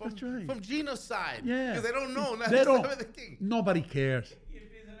nephew from Gina's side. Yeah. Because they don't know. Nobody cares.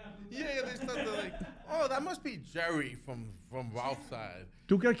 Yeah, they start to like, oh, that must be Jerry from Ralph's side.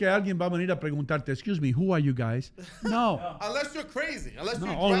 ¿Tú crees que alguien va a venir a preguntarte, excuse me, who are you guys? No. Unless you're crazy.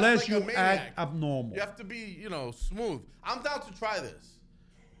 Unless you like act abnormal. You have to be, smooth. I'm down to try this.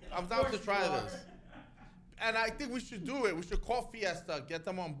 And I think we should do it. We should call Fiesta, get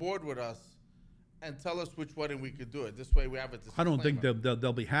them on board with us, and tell us which wedding we could do it. This way we have it. I don't think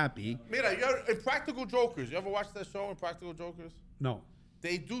they'll be happy. Mira, in Practical Jokers, you ever watch that show, Impractical Jokers? No.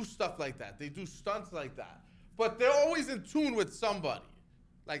 They do stuff like that. They do stunts like that. But they're always in tune with somebody.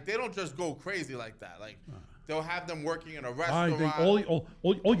 Like, they don't just go crazy like that. Like, they'll have them working in a restaurant.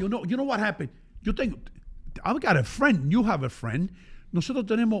 You know what happened? I've got a friend. You have a friend. Nosotros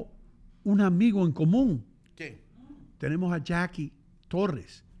tenemos un amigo en común. ¿Quién? Tenemos a Jackie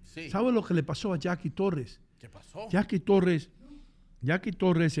Torres. Sí. ¿Sabes lo que le pasó a Jackie Torres? ¿Qué pasó? Jackie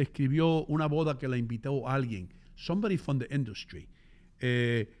Torres escribió una boda que la invitó a alguien. Somebody from the industry.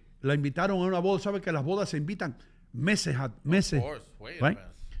 La invitaron a una boda. ¿Sabes que las bodas se invitan meses? Of course. Wait right? a minute.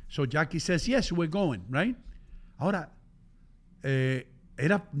 So Jackie says, yes, we're going, right? Ahora,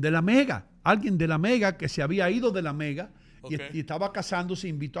 era de la Mega. Alguien de la Mega que se había ido de la Mega y estaba casándose.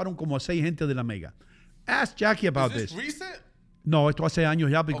 Invitaron como a 6 gente de la Mega. Ask Jackie about this. this. Recent? No, esto hace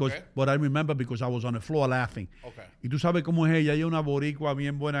años ya, but I remember because I was on the floor laughing. Okay. Y tú sabes cómo es ella. Ella es una boricua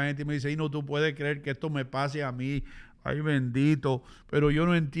bien buena gente. Y me dice, no, tú puedes creer que esto me pase a mí. Ay, bendito. Pero yo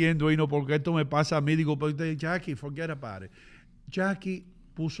no entiendo, por qué esto me pasa a mí. Digo, pero Jackie, forget about it. Jackie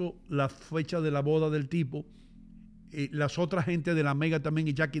puso la fecha de la boda del tipo. Y las otras gente de la Mega también.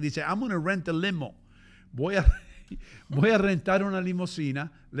 Y Jackie dice, I'm going to rent a limo. Voy a rentar una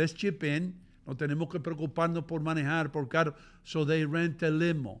limusina. Let's chip in. No tenemos que preocuparnos por manejar, por carro. So they rent a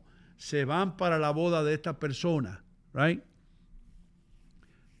limo. Se van para la boda de esta persona, right?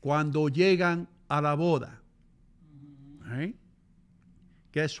 Cuando llegan a la boda, right?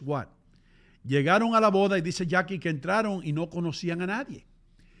 Guess what? Llegaron a la boda y dice Jackie que entraron y no conocían a nadie.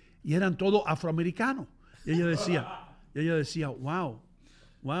 Y eran todos afroamericanos. Y ella decía, wow,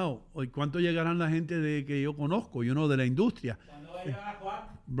 ¿y cuánto llegarán la gente que yo conozco, de la industria?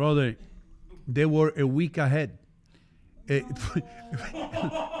 Brother, they were a week ahead.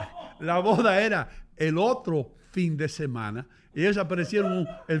 La boda era el otro fin de semana. Y ellos aparecieron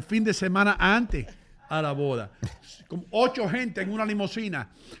el fin de semana antes a la boda. Como 8 gente en una limusina.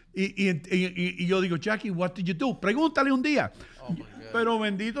 Y yo digo, Jackie, what did you do? Pregúntale un día. Oh, pero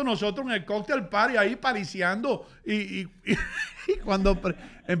bendito, nosotros en el cocktail party ahí pariciando. Y cuando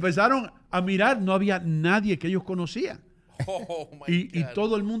empezaron a mirar, no había nadie que ellos conocían. Y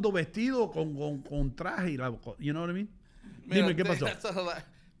todo el mundo vestido con traje. You know what I mean? Mira, Dime, ¿qué pasó?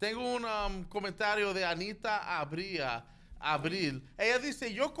 Tengo un comentario de Anita Abril. Ella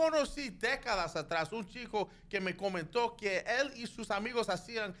dice, yo conocí décadas atrás un chico que me comentó que él y sus amigos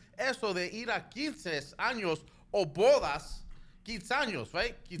hacían eso de ir a 15 años o bodas. 15 años,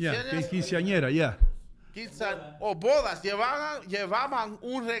 right? Quinceañera, ya. 15 o bodas. Llevaban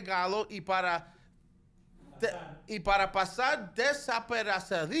un regalo y para pasar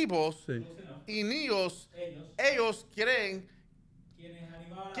desapercibidos y niños, ellos creen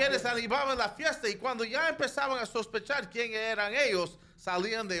quienes animaban la fiesta, y cuando ya empezaban a sospechar quién eran ellos,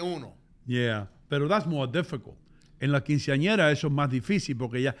 salían de uno. Yeah, pero that's more difficult. En la quinceañera eso es más difícil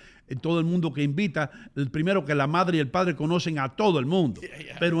porque ya todo el mundo que invita, el primero que la madre y el padre conocen a todo el mundo.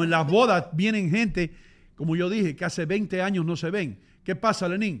 Yeah. Pero en las bodas vienen gente, como yo dije, que hace 20 años no se ven. ¿Qué pasa,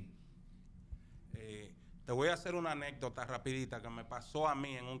 Lenín? Te voy a hacer una anécdota rapidita que me pasó a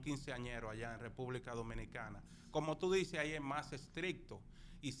mí en un quinceañero allá en República Dominicana. Como tú dices, ahí es más estricto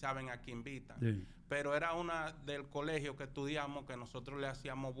y saben a quién invitan. Sí. Pero era una del colegio que estudiamos, que nosotros le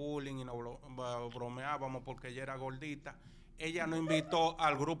hacíamos bullying y nos bromeábamos porque ella era gordita. Ella no invitó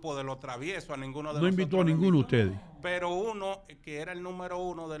al grupo de los traviesos, a ninguno de nosotros. No invitó a ninguno de ustedes. Pero uno, que era el número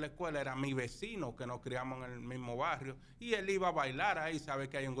 1 de la escuela, era mi vecino, que nos criamos en el mismo barrio. Y él iba a bailar ahí, sabe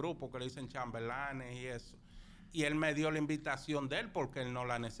que hay un grupo que le dicen chambelanes y eso. Y él me dio la invitación de él porque él no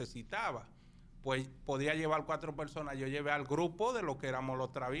la necesitaba. Pues podía llevar 4 personas, yo llevé al grupo de lo que éramos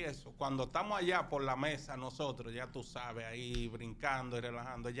los traviesos. Cuando estamos allá por la mesa nosotros, ya tú sabes, ahí brincando y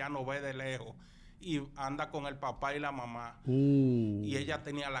relajando, ella nos ve de lejos y anda con el papá y la mamá. Y ella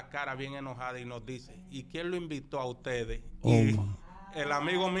tenía la cara bien enojada y nos dice, ¿y quién lo invitó a ustedes? Y el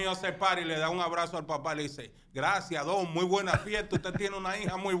amigo mío se para y le da un abrazo al papá y le dice, gracias, don, muy buena fiesta, usted tiene una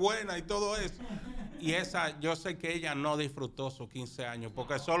hija muy buena y todo eso. Y esa, yo sé que ella no disfrutó sus 15 años,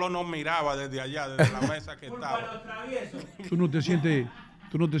 porque solo nos miraba desde allá, desde la mesa que estaba. ¿Tú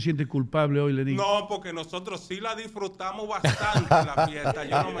no te sientes culpable hoy, Lenín? No, porque nosotros sí la disfrutamos bastante la fiesta.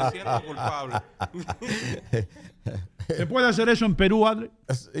 Yo no me siento culpable. ¿Se puede hacer eso en Perú, Adri?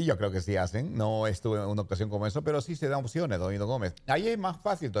 Yo creo que sí hacen. No estuve en una ocasión como eso, pero sí se dan opciones, don Ido Gómez. Ahí es más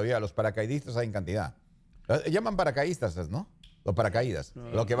fácil todavía. Los paracaidistas hay en cantidad. Llaman paracaidistas, ¿no? Los paracaídas.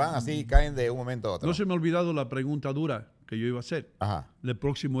 Los que van así caen de un momento a otro. No se me ha olvidado la pregunta dura que yo iba a hacer. Ajá. El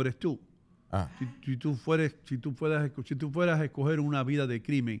próximo eres tú. Si tú fueras a escoger una vida de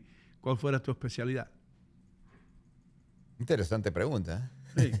crimen, ¿cuál fuera tu especialidad? Interesante pregunta.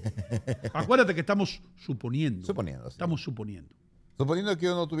 Sí. Acuérdate que estamos suponiendo. Suponiendo, sí. Estamos suponiendo. Suponiendo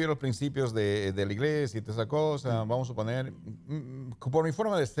que uno tuviera los principios de la iglesia y toda esa cosa, vamos a suponer, por mi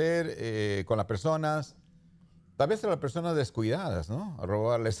forma de ser con las personas, tal vez a las personas descuidadas, ¿no? A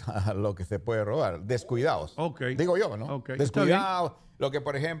robarles a lo que se puede robar. Descuidados. Okay. Digo yo, ¿no? Okay. Descuidados. Lo que,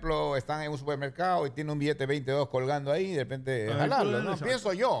 por ejemplo, están en un supermercado y tiene un billete 22 colgando ahí y de repente jalarlo, ¿no?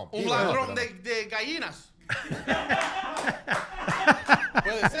 Pienso yo. Un ladrón de gallinas.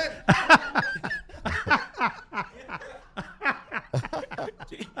 Puede ser.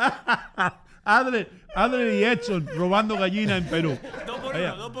 Adri y Edson robando gallinas en Perú.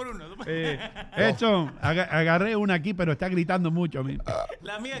 2 por 1. Edson, agarré una aquí, pero está gritando mucho a mí.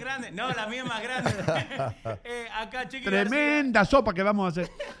 La mía es grande. No, la mía es más grande. Acá Chiqui Tremenda García, sopa que vamos a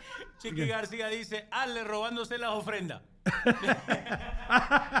hacer. Chiqui García dice, hazle robándose las ofrendas.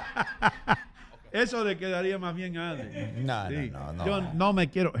 Eso le quedaría más bien a Adri. No. Yo no me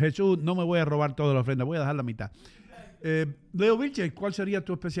quiero, Jesús, no me voy a robar toda la ofrenda, voy a dejar la mitad. Leo Vilches, ¿cuál sería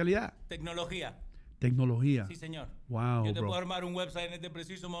tu especialidad? Tecnología. Tecnología. Sí, señor. Wow, yo te puedo armar un website en este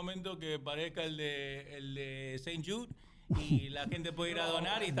preciso momento que parezca el de St. Jude y la gente puede ir a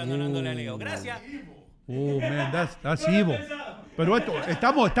donar y están donándole a Leo. Gracias. Oh, man, that's evil. Pero esto,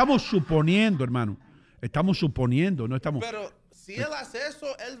 estamos suponiendo, hermano. Estamos suponiendo, no estamos... Pero si él hace eso,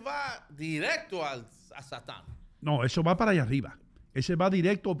 él va directo a Satán. No, eso va para allá arriba. Ese va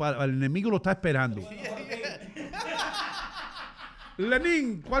directo para... El enemigo lo está esperando.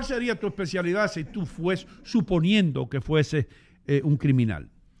 Lenín, ¿cuál sería tu especialidad si tú suponiendo que fuese un criminal?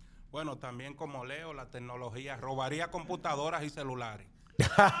 Bueno, también como leo la tecnología, robaría computadoras y celulares.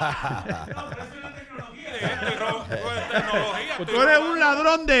 Pues tú eres un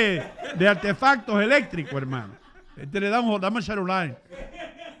ladrón de artefactos eléctricos, hermano. Dame el celular.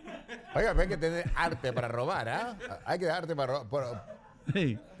 Oiga, hay que tener arte para robar, ¿ah? Hay que arte para robar.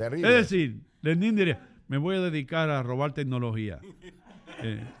 Sí. Terrible. Es decir, Lenín diría, me voy a dedicar a robar tecnología.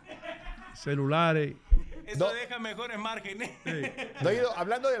 Celulares. Eso deja mejores márgenes. Doido,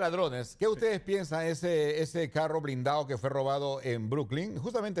 hablando de ladrones, ¿qué ustedes piensan ese carro blindado que fue robado en Brooklyn?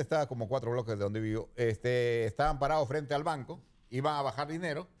 Justamente está como 4 bloques de donde vivo. Estaban parados frente al banco, iban a bajar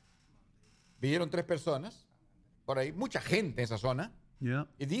dinero. Vinieron 3 personas, por ahí, mucha gente en esa zona. Yeah.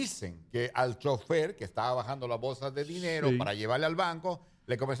 Y dicen que al chofer que estaba bajando las bolsas de dinero para llevarle al banco,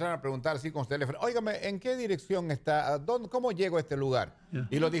 le comenzaron a preguntar así con su teléfono, óigame, ¿en qué dirección está? ¿Cómo llego a este lugar? Yeah.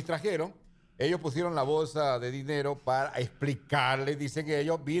 Y lo distrajeron. Ellos pusieron la bolsa de dinero para explicarle, dicen que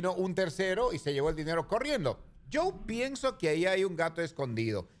ellos, vino un tercero y se llevó el dinero corriendo. Yo pienso que ahí hay un gato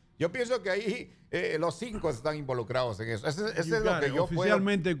escondido. Yo pienso que ahí los 5 están involucrados en eso. Ese es lo que yo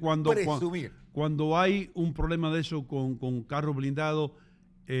oficialmente puedo presumir. Cuando hay un problema de eso con carro blindado,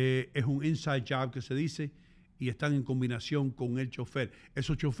 es un inside job que se dice y están en combinación con el chofer.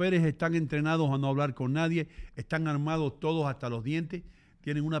 Esos choferes están entrenados a no hablar con nadie, están armados todos hasta los dientes,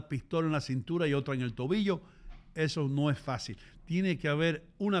 tienen una pistola en la cintura y otra en el tobillo. Eso no es fácil. Tiene que haber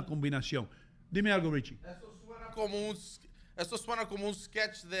una combinación. Dime algo, Richie. Eso suena como un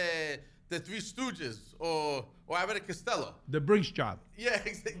sketch de Three Stooges o Abbott Costello. The Brinks Job. Yeah,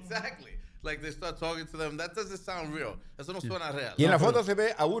 exactly. Like they start talking to them. That doesn't sound real. Eso no suena real. Y en la foto se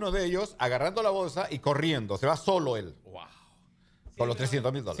ve a uno de ellos agarrando la bolsa y corriendo. Se va solo él. Wow. Con los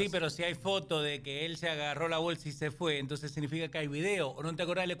 $300,000. Sí, pero si hay foto de que él se agarró la bolsa y se fue, entonces significa que hay video. ¿O no te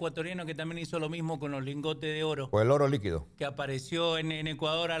acordás del ecuatoriano que también hizo lo mismo con los lingotes de oro? O el oro líquido. Que apareció en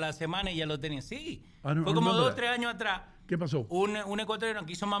Ecuador a la semana y ya lo tenía. Sí, no, fue como 2 o 3 años atrás. ¿Qué pasó? Un ecuatoriano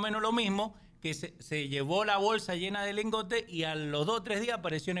que hizo más o menos lo mismo, que se llevó la bolsa llena de lingotes y a los 2 o 3 días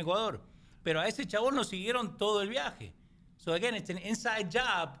apareció en Ecuador. Pero a ese chabón lo siguieron todo el viaje. So again, it's an inside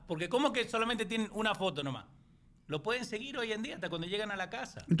job, porque ¿cómo que solamente tienen una foto nomás? Lo pueden seguir hoy en día hasta cuando llegan a la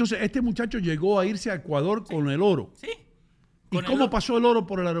casa. Entonces, este muchacho llegó a irse a Ecuador con el oro. Sí. ¿Y cómo pasó el oro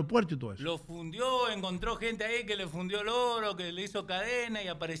por el aeropuerto y todo eso? Lo fundió, encontró gente ahí que le fundió el oro, que le hizo cadena y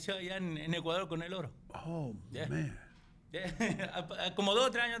apareció allá en Ecuador con el oro. Oh, man. Como 2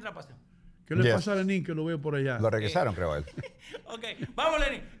 o 3 años atrás pasó. ¿Qué le pasa a Lenín que lo veo por allá? Lo regresaron, creo él. Ok, vamos,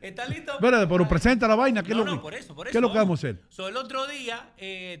 Lenín. ¿Estás listo? Pero presenta la vaina. ¿Qué por eso. ¿Qué es lo que vamos a hacer? El otro día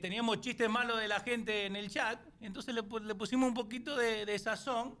teníamos chistes malos de la gente en el chat, entonces le pusimos un poquito de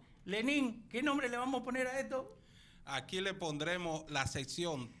sazón. Lenín, ¿qué nombre le vamos a poner a esto? Aquí le pondremos la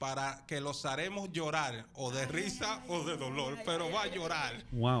sección para que los haremos llorar, o de risa o de dolor, pero va a llorar.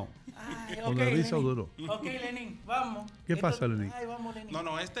 Wow. Ay, o de risa o dolor. Ok, Lenín, vamos. ¿Qué pasa, Lenín? Ay, vamos, Lenín?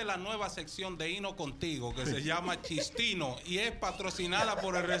 No, esta es la nueva sección de Hino Contigo, que se llama Chistino, y es patrocinada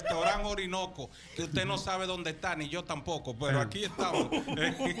por el restaurante Orinoco, que usted no sabe dónde está, ni yo tampoco, pero aquí estamos.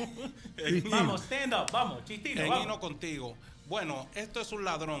 Vamos, stand up, vamos, Chistino, en vamos. Hino Contigo. Bueno, esto es un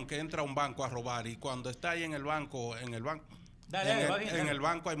ladrón que entra a un banco a robar y cuando está ahí en el banco, en el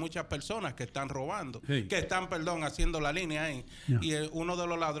banco hay muchas personas que están robando, que están, haciendo la línea ahí. Yeah. Y uno de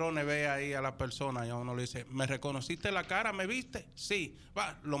los ladrones ve ahí a la persona y a uno le dice, ¿me reconociste la cara? ¿Me viste? Sí.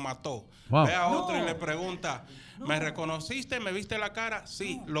 Va, lo mató. Wow. Ve a otro y le pregunta, ¿me reconociste? ¿Me viste la cara?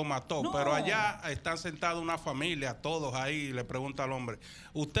 Sí, lo mató. Pero allá están sentados una familia, todos ahí, y le pregunta al hombre,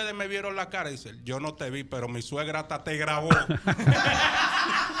 ¿ustedes me vieron la cara? Y dice, yo no te vi, pero mi suegra hasta te grabó.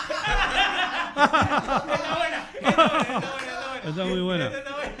 Esta es muy buena.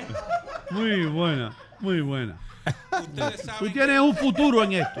 Muy buena, muy buena. Tú tienes un futuro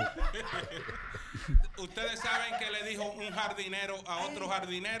en esto. ¿Ustedes saben qué le dijo un jardinero a otro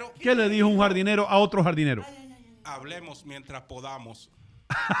jardinero? ¿Qué le dijo un jardinero a otro jardinero? Hablemos mientras podamos.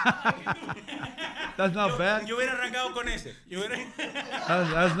 That's not bad. Yo hubiera arrancado con ese.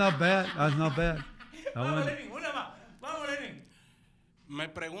 That's not bad. That's not bad. Vamos, Lenín, una más. Vamos, Lenín. Me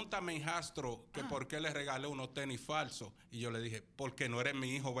pregunta mi hijastro que por qué le regalé unos tenis falsos. Y yo le dije, porque no eres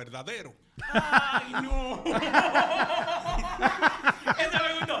mi hijo verdadero. ¡Ay, no! Esa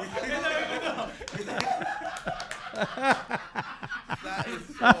me gustó.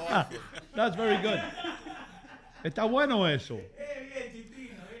 That's very good. Está bueno eso.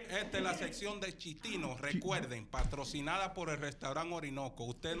 Esta es la sección de Chitino. Recuerden, patrocinada por el restaurante Orinoco.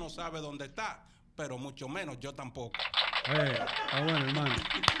 Usted no sabe dónde está, pero mucho menos yo tampoco. Está bueno, hermano.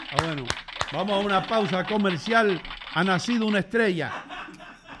 Está bueno. Vamos a una pausa comercial. Ha nacido una estrella.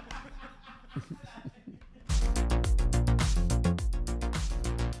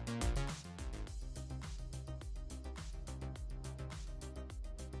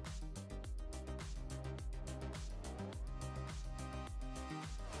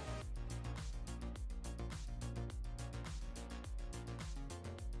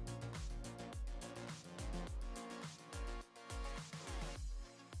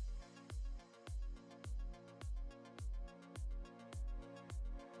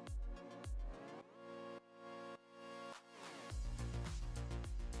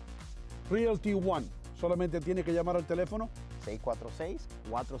 Realty One. Solamente tiene que llamar al teléfono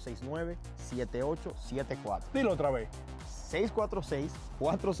 646-469-7874. Dilo otra vez.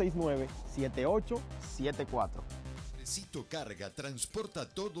 646-469-7874. Expresito Carga transporta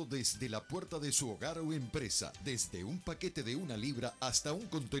todo desde la puerta de su hogar o empresa, desde un paquete de 1 libra hasta un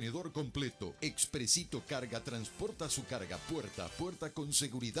contenedor completo. Expresito Carga transporta su carga puerta a puerta con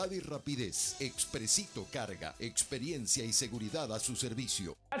seguridad y rapidez. Expresito Carga, experiencia y seguridad a su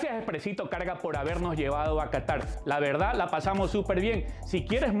servicio. Gracias Expresito Carga por habernos llevado a Qatar. La verdad, la pasamos súper bien. Si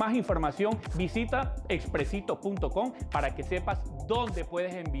quieres más información, visita expresito.com para que sepas dónde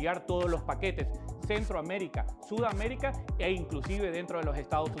puedes enviar todos los paquetes. Centroamérica, Sudamérica e inclusive dentro de los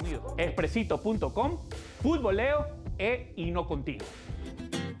Estados Unidos. Expresito.com, futboleo y no contigo.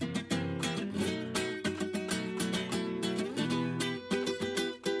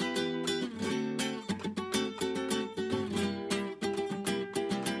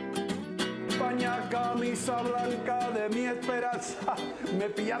 Camisa blanca de mi esperanza. Me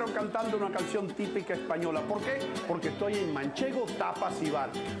pillaron cantando una canción típica española. ¿Por qué? Porque estoy en Manchego Tapas y Bar.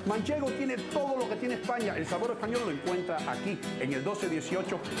 Manchego tiene todo lo que tiene España. El sabor español lo encuentra aquí, en el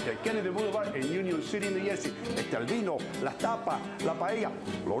 1218 de Kennedy Boulevard en Union City, New Jersey. Está el vino, las tapas, la paella.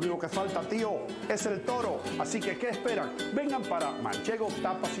 Lo único que falta, tío, es el toro. Así que, ¿qué esperan? Vengan para Manchego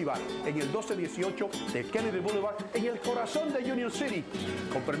Tapas y Bar en el 1218 de Kennedy Boulevard en el corazón de Union City.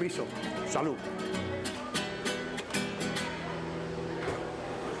 Con permiso. Salud.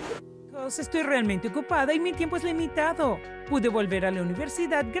 Estoy realmente ocupada y mi tiempo es limitado. Pude volver a la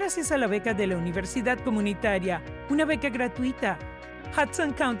universidad gracias a la beca de la Universidad Comunitaria, una beca gratuita.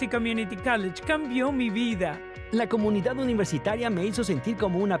 Hudson County Community College cambió mi vida. La comunidad universitaria me hizo sentir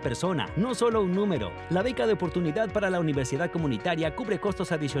como una persona, no solo un número. La beca de oportunidad para la universidad comunitaria cubre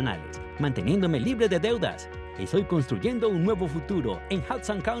costos adicionales, manteniéndome libre de deudas. Estoy construyendo un nuevo futuro en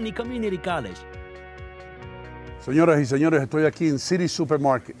Hudson County Community College. Señoras y señores, estoy aquí en City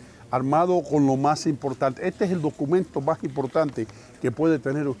Supermarket, armado con lo más importante. Este es el documento más importante que puede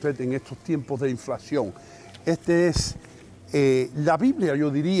tener usted en estos tiempos de inflación. Este es la Biblia, yo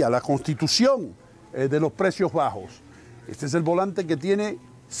diría, la Constitución de los precios bajos. Este es el volante que tiene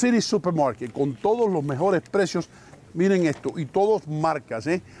City Supermarket con todos los mejores precios. Miren esto, y todos marcas,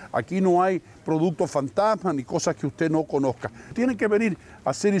 ¿eh? Aquí no hay productos fantasma ni cosas que usted no conozca. Tienen que venir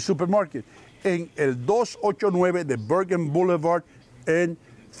a City Supermarket en el 289 de Bergen Boulevard en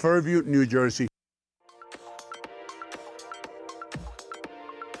Fairview, New Jersey.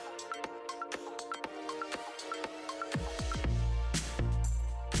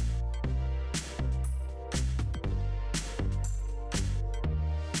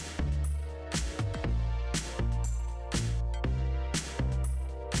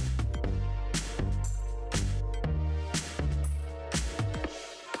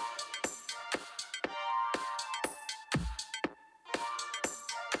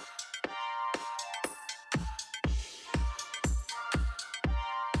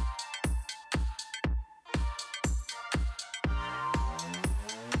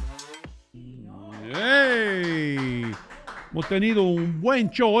 Hemos tenido un buen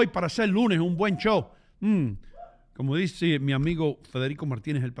show hoy para ser lunes, un buen show. Como dice mi amigo Federico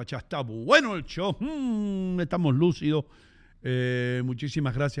Martínez el Pachá, está bueno el show. Estamos lúcidos.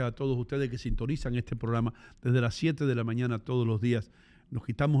 Muchísimas gracias a todos ustedes que sintonizan este programa desde las 7 de la mañana todos los días. Nos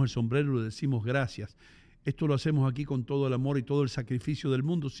quitamos el sombrero y le decimos gracias. Esto lo hacemos aquí con todo el amor y todo el sacrificio del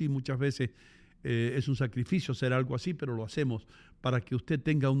mundo. Sí, muchas veces es un sacrificio hacer algo así, pero lo hacemos para que usted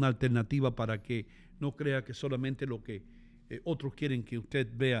tenga una alternativa, para que no crea que solamente lo que otros quieren que usted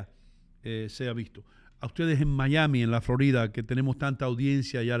vea sea visto. A ustedes en Miami, en la Florida, que tenemos tanta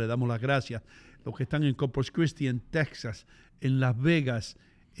audiencia, ya le damos las gracias. Los que están en Corpus Christi, en Texas, en Las Vegas,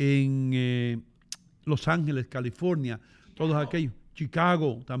 en Los Ángeles, California, todos aquellos.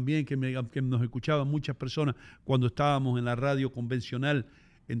 Chicago también, que nos escuchaban muchas personas cuando estábamos en la radio convencional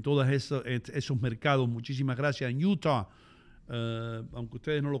en todos esos mercados. Muchísimas gracias. En Utah, aunque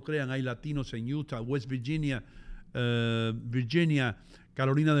ustedes no lo crean, hay latinos en Utah, West Virginia, Virginia,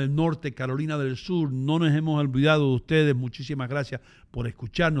 Carolina del Norte, Carolina del Sur. No nos hemos olvidado de ustedes. Muchísimas gracias por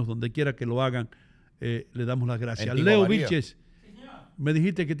escucharnos donde quiera que lo hagan. Le damos las gracias. Leo Vilches, me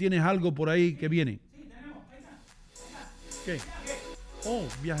dijiste que tienes algo por ahí que viene. Sí, tenemos. ¿Qué? Oh,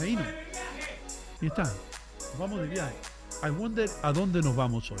 viajeino. Y está. Vamos de viaje. I wonder a dónde nos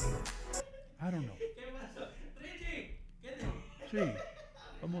vamos hoy. I don't know. ¿Qué pasó? Richie, Sí,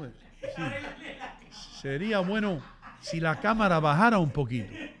 vamos a ver. Sí. Sería bueno si la cámara bajara un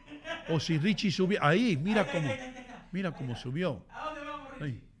poquito. O si Richie subiera. Ahí, mira cómo subió. ¿A dónde vamos, Richie?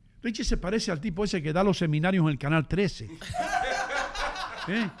 Ahí. Richie se parece al tipo ese que da los seminarios en el Canal 13.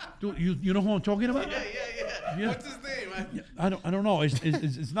 You know who I'm talking about? Yeah. What's his name? I don't know.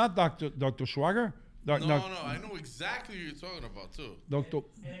 It's not Dr. Schwager. No, I know exactly who you're talking about, too. Doctor.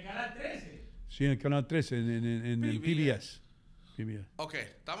 En el Canal 13. Sí, en el Canal 13, en el PBS. Ok,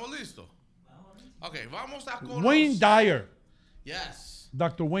 ¿estamos listos? Ok, vamos a conocer... Wayne Dyer. Yes.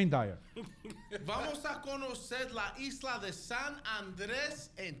 Dr. Wayne Dyer. Vamos a conocer la isla de San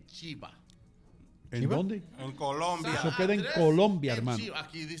Andrés en Chiva. ¿En dónde? En Colombia. Eso queda en Colombia, hermano. Chiva.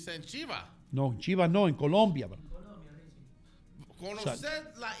 Aquí dice en Chiva. No, en Chiva no, en Colombia.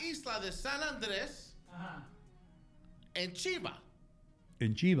 Conocer la isla de San Andrés en Chiva.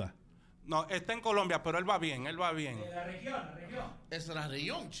 En Chiva. No, está en Colombia, pero él va bien. Es la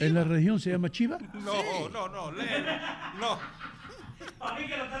región, Chiva. ¿En la región se llama Chiva? No, léelo. No.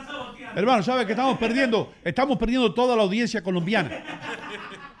 Hermano, ¿sabe que estamos perdiendo toda la audiencia colombiana?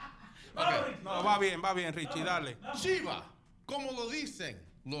 Okay. No, va bien, Richie, dale. Chiva, como lo dicen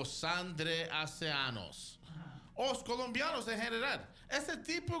los andreaceanos, o los colombianos en general, es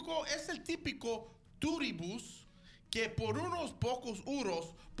el típico turibús que por unos pocos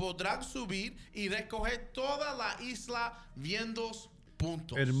euros podrán subir y recoger toda la isla viendo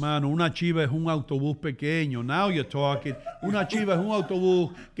puntos. Hermano, una chiva es un autobús pequeño. Now you're talking. Una chiva es un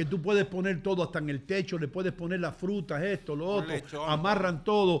autobús que tú puedes poner todo hasta en el techo, le puedes poner las frutas, esto, lo otro. Lechón, amarran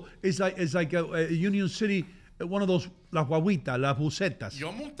todo. It's like a Union City, one of those, las guaguitas, las bucetas. Yo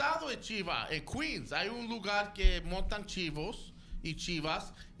he montado en Chiva, en Queens. Hay un lugar que montan chivos y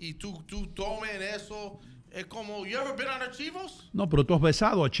chivas y tú tomes eso. Es como, you ever been on a chivos? No, pero tú has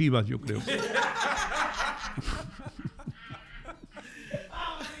besado a chivas, yo creo.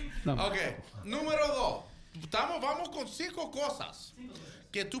 No. Ok, número 2. Vamos con 5 cosas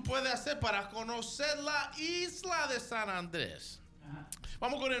que tú puedes hacer para conocer la isla de San Andrés.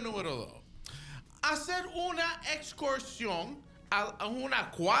 Vamos con el número 2. Hacer una excursión a un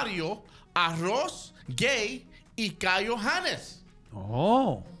acuario, Arroz Gay y Cayo Hannes.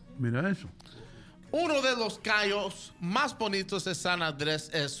 Oh, mira eso. Uno de los cayos más bonitos de San Andrés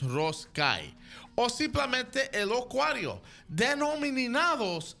es Ross Cay, o simplemente el acuario,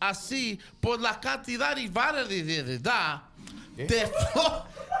 denominados así por la cantidad y variedad de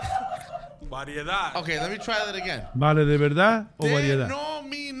variedad. Ok, let me try that again. ¿Vale de verdad o variedad?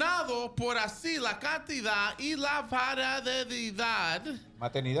 Denominado por así la cantidad y la variedad.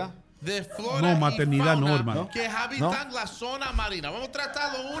 ¿Maternidad? De flora no, maternidad y fauna no, hermano. que habitan la zona marina. Vamos a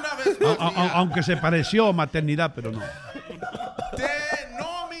tratarlo una vez más. Aunque se pareció a maternidad, pero no.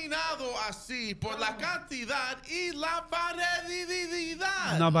 Denominado así por la cantidad y la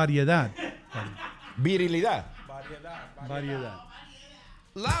variedad. Una variedad. Virilidad. Variedad.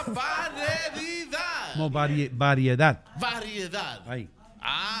 La variedad. No, variedad. Variedad. Ahí.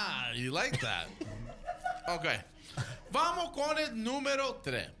 Ah, you like that. Okay. Vamos con el número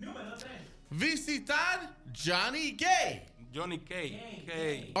 3. Visitar Johnny Cay. Johnny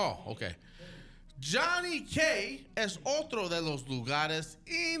Cay. Oh, ok. Johnny Cay es otro de los lugares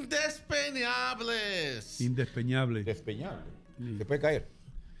indespeñables. Indespeñable. Despeñable. Se puede caer.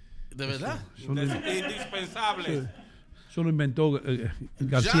 ¿De verdad? Indispensable. Eso lo inventó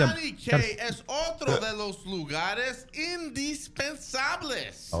García. Johnny Cay es otro de los lugares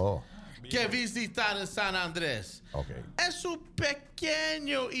indispensables. Oh. Que visitar en San Andrés. Okay. Es un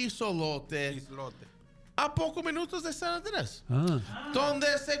pequeño islote a pocos minutos de San Andrés,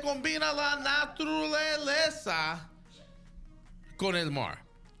 donde se combina la naturaleza con el mar.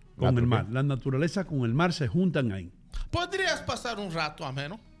 Con el mar. La naturaleza con el mar se juntan ahí. ¿Podrías pasar un rato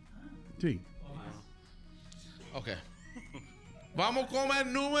ameno? Sí. Ok. Vamos con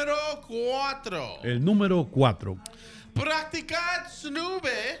el número 4. El número 4. Practicar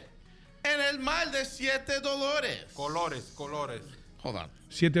snoobe en el mar de 7 dolores. Colores. Hold on.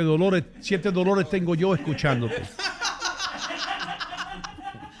 7 dolores tengo yo escuchándote.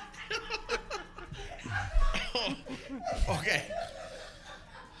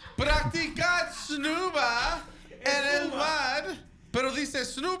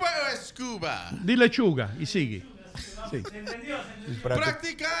 ¿Scuba o scuba? Di lechuga y sigue. Sí.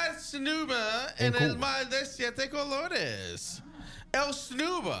 Practicar snuba en el mar de 7 colores. El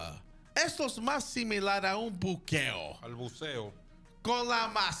snuba es lo más similar a un buqueo. Al buceo. Con la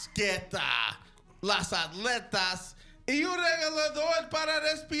masqueta, las atletas y un regulador para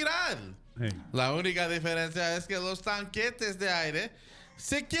respirar. La única diferencia es que los tanquetes de aire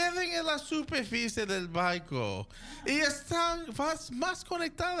se quedan en la superficie del barco y están más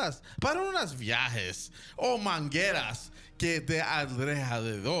conectadas para unos viajes o mangueras que de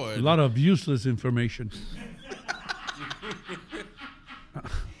alrededor. A lot of useless information.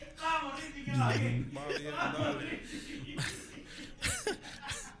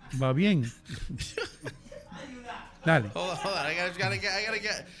 Va bien. Dale. Hold on. I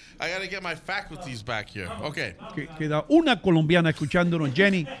gotta get my faculties back here. Okay. Queda una colombiana escuchándonos.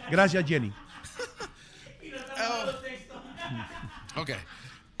 Jenny. Gracias, Jenny. Okay.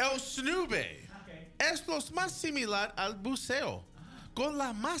 El snube es lo más similar al buceo, con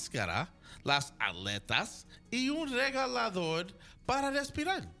la máscara, las aletas y un regulador para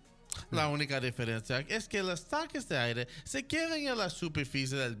respirar. La única diferencia es que los tanques de aire se quedan en la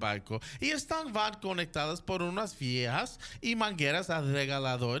superficie del barco y van conectados por unas viejas y mangueras al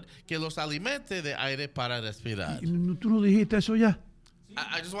regulador que los alimente de aire para respirar. ¿Tú no dijiste eso ya?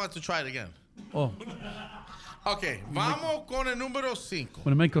 I just wanted to try it again. Oh. Ok, vamos con el número 5.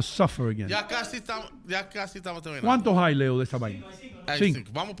 Wanna make us suffer again. Ya casi estamos terminando. ¿Cuántos hay, Leo, de esta vaina? Hay 5.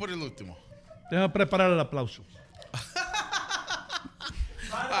 Vamos por el último. Deja preparar el aplauso.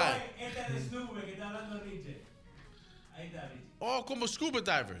 Este es Snuba que está hablando Richard. Ahí está, Richard. Oh, como scuba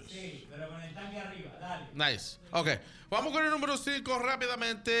divers. Sí, pero con el tanque arriba. Dale. Nice. Ok, vamos con el número 5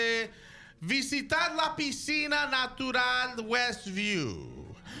 rápidamente. Visitar la piscina natural Westview.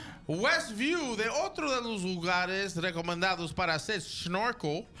 Westview, de otro de los lugares recomendados para hacer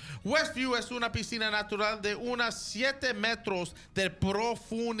snorkel, Westview es una piscina natural de unos 7 metros de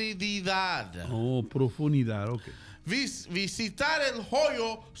profundidad. Oh, profundidad, ok. Visitar el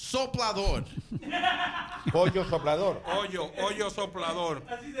hoyo soplador. Hoyo soplador. Hoyo soplador.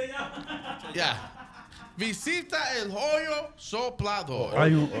 Así se llama. Ya. Visita el hoyo soplador.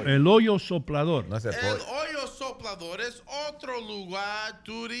 Hay el hoyo soplador. El hoyo soplador es otro lugar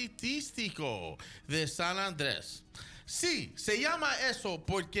turístico de San Andrés. Sí, se llama eso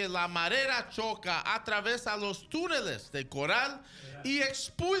porque la marea choca a través de los túneles de coral y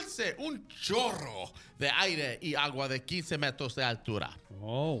expulse un chorro de aire y agua de 15 metros de altura.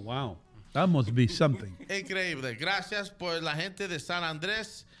 Oh, wow. That must be something. Increíble. Gracias por la gente de San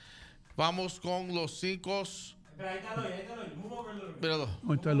Andrés. Vamos con los 5. Pero ahí está el hoyo. Move over a little bit. Míralo.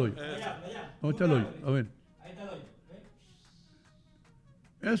 ¿Dónde está el hoyo? Allá. ¿Dónde está el hoyo? A ver. Ahí está el hoyo.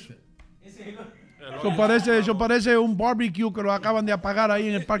 Eso. Ese es el Eso hoyo. parece un barbecue que lo acaban de apagar ahí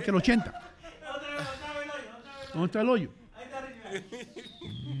en el Parque del 80. ¿Dónde está el hoyo? Ahí está Richard.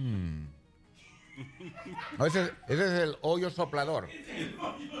 Ese es el hoyo soplador.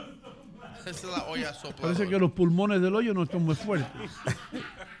 Esa es la olla sopladora. Parece que los pulmones del hoyo no están muy fuertes.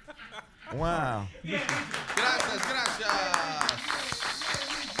 Wow. Gracias.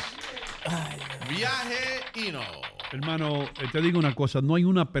 Viaje Hino. Hermano, te digo una cosa, no hay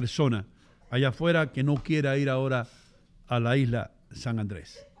una persona allá afuera que no quiera ir ahora a la isla San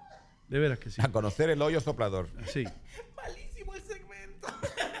Andrés. De veras que sí. A conocer el hoyo soplador. Sí. Malísimo el segmento.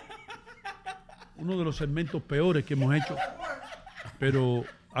 Uno de los segmentos peores que hemos hecho, pero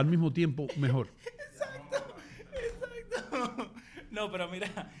al mismo tiempo mejor. Exacto. No, pero mira,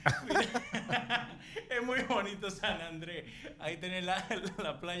 es muy bonito San Andrés. Ahí tenés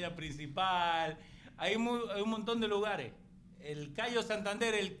la playa principal. Hay un montón de lugares. El Cayo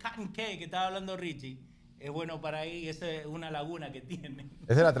Santander, el Cotton Cay que estaba hablando Richie, es bueno para ir. Esa es una laguna que tiene.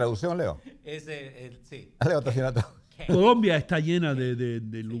 ¿Esa es la traducción, Leo? Sí. Leo está haciendo todo. Colombia está llena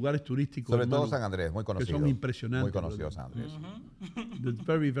de lugares turísticos. Sobre todo hermano, San Andrés, muy conocido. Que son impresionantes. Muy conocido San Andrés. It's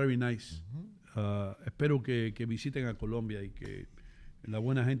very, very nice. Espero que visiten a Colombia y que la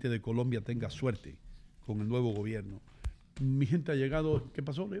buena gente de Colombia tenga suerte con el nuevo gobierno. Mi gente ha llegado. ¿Qué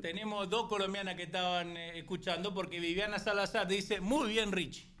pasó, Leo? Tenemos 2 colombianas que estaban escuchando porque Viviana Salazar dice, muy bien,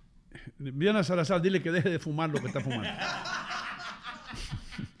 Richie. Viviana Salazar, dile que deje de fumar lo que está fumando.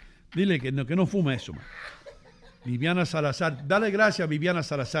 Dile que no fume eso, man. Viviana Salazar, dale gracias a Viviana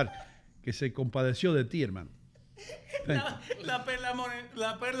Salazar que se compadeció de ti, hermano. La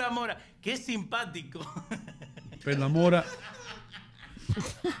Perla Mora, qué simpático. Perla Mora,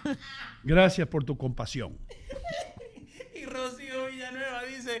 gracias por tu compasión. Y Rocío Villanueva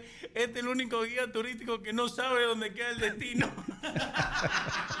dice, este es el único guía turístico que no sabe dónde queda el destino.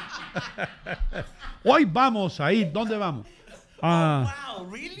 Hoy vamos a ir, ¿dónde vamos? Wow,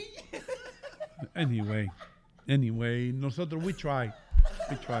 really? Anyway, nosotros, we try.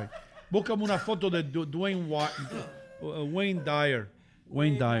 Búscame una foto de Wayne Dyer.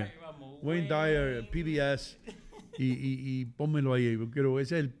 Wayne Dyer, PBS. Y pónmelo ahí. Quiero,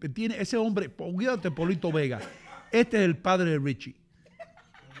 ese hombre, olvídate Polito Vega. Este es el padre de Richie.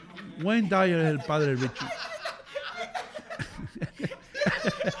 Wayne Dyer es el padre de Richie.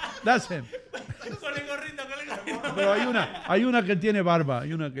 That's him. Con el gorrito. Pero hay una que tiene barba.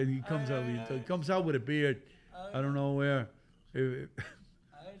 Hay una que he comes out with a beard. I don't know where.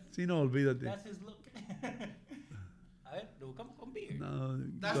 Sí, no, olvídate. That's his look. A ver, lo buscamos con beard. No,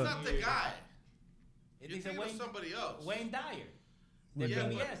 That's not the guy. It You is think Wayne, of somebody else. Wayne Dyer. De Wayne Dyer.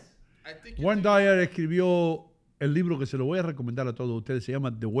 PBS. I think Wayne Dyer escribió el libro que se lo voy a recomendar a todos ustedes. Se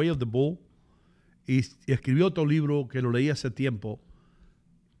llama The Way of the Bull. Y escribió otro libro que lo leí hace tiempo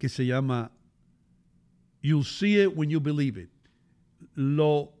que se llama You'll See It When You Believe It.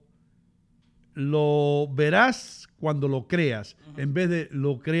 Lo verás cuando lo creas, en vez de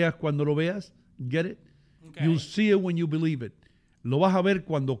lo creas cuando lo veas. Get it? Okay. You'll see it when you believe it. Lo vas a ver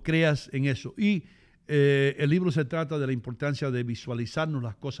cuando creas en eso. Y el libro se trata de la importancia de visualizarnos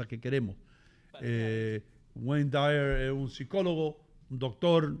las cosas que queremos. Wayne Dyer es un psicólogo, un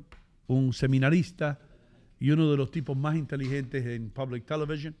doctor, un seminarista y uno de los tipos más inteligentes en public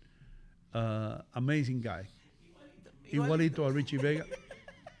television. Amazing guy. Igualito a Richie Vega.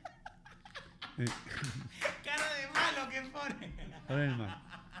 Cara de malo que pone.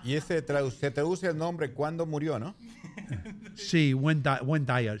 Y ese se traduce el nombre cuando murió, ¿no? Sí, Wayne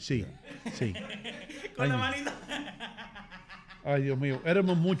Dyer, sí. Con la manita. Ay, Dios mío,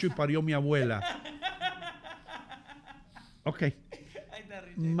 éramos muchos y parió mi abuela. Ok.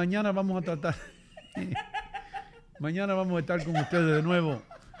 Mañana vamos a tratar. Mañana vamos a estar con ustedes de nuevo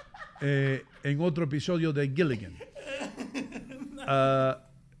en otro episodio de Gilligan. A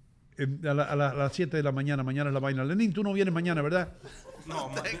las 7 de la mañana. Mañana es la vaina. Lenín, tú no vienes mañana, ¿verdad? No,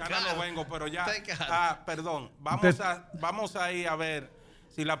 mañana no vengo, pero ya. Perdón. Vamos a ir a ver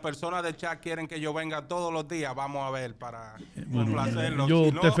si las personas del chat quieren que yo venga todos los días. Vamos a ver para complacerlos. Yo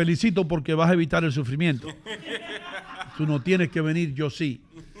Si no, te felicito porque vas a evitar el sufrimiento. Tú no tienes que venir, yo sí.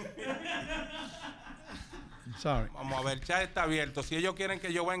 Sorry. Vamos a ver, el chat está abierto. Si ellos quieren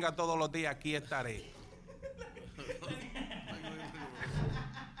que yo venga todos los días, aquí estaré.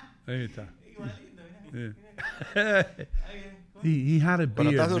 Ahí está. He had a beard, Pero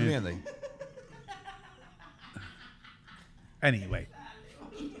estás man. durmiendo ahí. Anyway.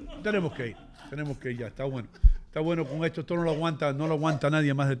 Tenemos que ir ya, está bueno. Está bueno con esto no lo aguanta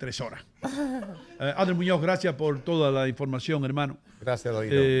nadie más de 3 horas. Adler Muñoz, gracias por toda la información, hermano. Gracias,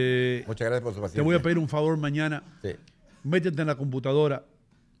 Doito. Muchas gracias por su paciencia. Te voy a pedir un favor mañana. Sí. Métete en la computadora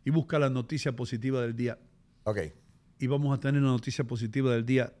y busca la noticia positiva del día. Ok. Y vamos a tener una noticia positiva del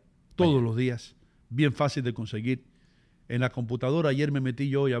día todos los días. Bien fácil de conseguir. En la computadora ayer me metí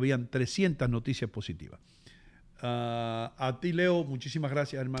yo y habían 300 noticias positivas. A ti, Leo, muchísimas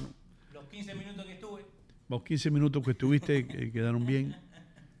gracias, hermano. Los 15 minutos que estuve. Los 15 minutos que estuviste quedaron bien.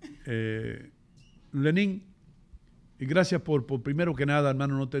 Lenín, y gracias por primero que nada,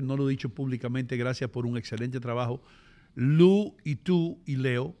 hermano, no lo he dicho públicamente, gracias por un excelente trabajo. Lu y tú y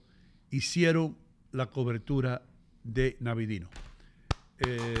Leo hicieron la cobertura de Navidino.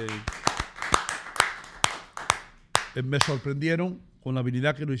 Me sorprendieron con la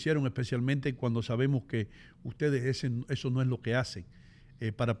habilidad que lo hicieron, especialmente cuando sabemos que ustedes eso no es lo que hacen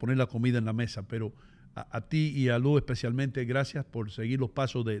para poner la comida en la mesa. Pero a ti y a Lu especialmente, gracias por seguir los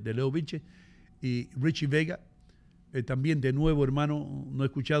pasos de Leo Vilches y Richie Vega. También de nuevo, hermano, no he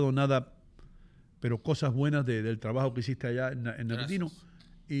escuchado nada, pero cosas buenas del trabajo que hiciste allá en Navidino.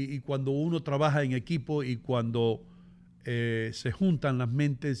 Y cuando uno trabaja en equipo y cuando se juntan las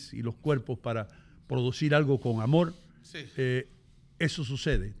mentes y los cuerpos para producir algo con amor, Sí. Eso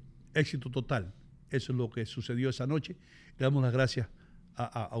sucede. Éxito total. Eso es lo que sucedió esa noche. Le damos las gracias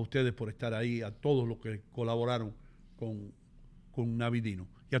a ustedes por estar ahí, a todos los que colaboraron con Navidino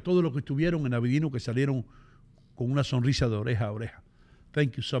y a todos los que estuvieron en Navidino que salieron con una sonrisa de oreja a oreja.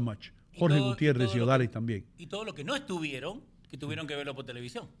 Thank you so much. Jorge Gutiérrez y Odalis también. Y todos los que no estuvieron, que tuvieron que verlo por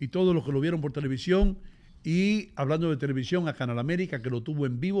televisión. Y todos los que lo vieron por televisión. Y hablando de televisión, a Canal América, que lo tuvo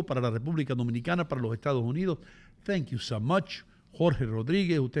en vivo para la República Dominicana, para los Estados Unidos. Thank you so much. Jorge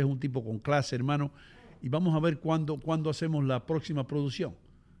Rodríguez, usted es un tipo con clase, hermano. Y vamos a ver cuándo hacemos la próxima producción.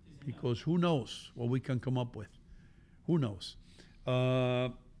 Because who knows what we can come up with. Who knows.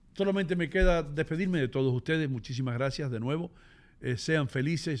 Solamente me queda despedirme de todos ustedes. Muchísimas gracias de nuevo. Sean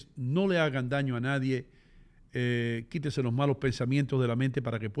felices, no le hagan daño a nadie. Quítese los malos pensamientos de la mente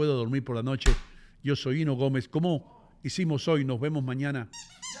para que pueda dormir por la noche. Yo soy Hino Gómez. Como hicimos hoy. Nos vemos mañana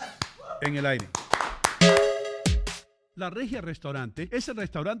en el aire. La Regia Restaurante es el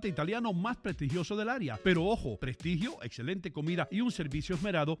restaurante italiano más prestigioso del área. Pero ojo, prestigio, excelente comida y un servicio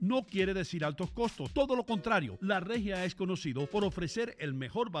esmerado no quiere decir altos costos. Todo lo contrario, La Regia es conocido por ofrecer el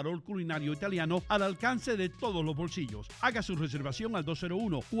mejor valor culinario italiano al alcance de todos los bolsillos. Haga su reservación al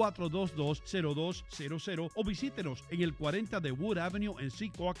 201-422-0200 o visítenos en el 40 de Wood Avenue en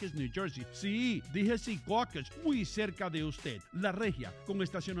Secaucus, New Jersey. Sí, dije Secaucus, muy cerca de usted. La Regia, con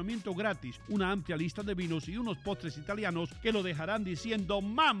estacionamiento gratis, una amplia lista de vinos y unos postres italianos que lo dejarán diciendo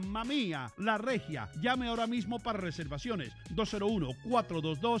 ¡Mamma mía! La Regia. Llame ahora mismo para reservaciones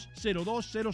 201-422-0200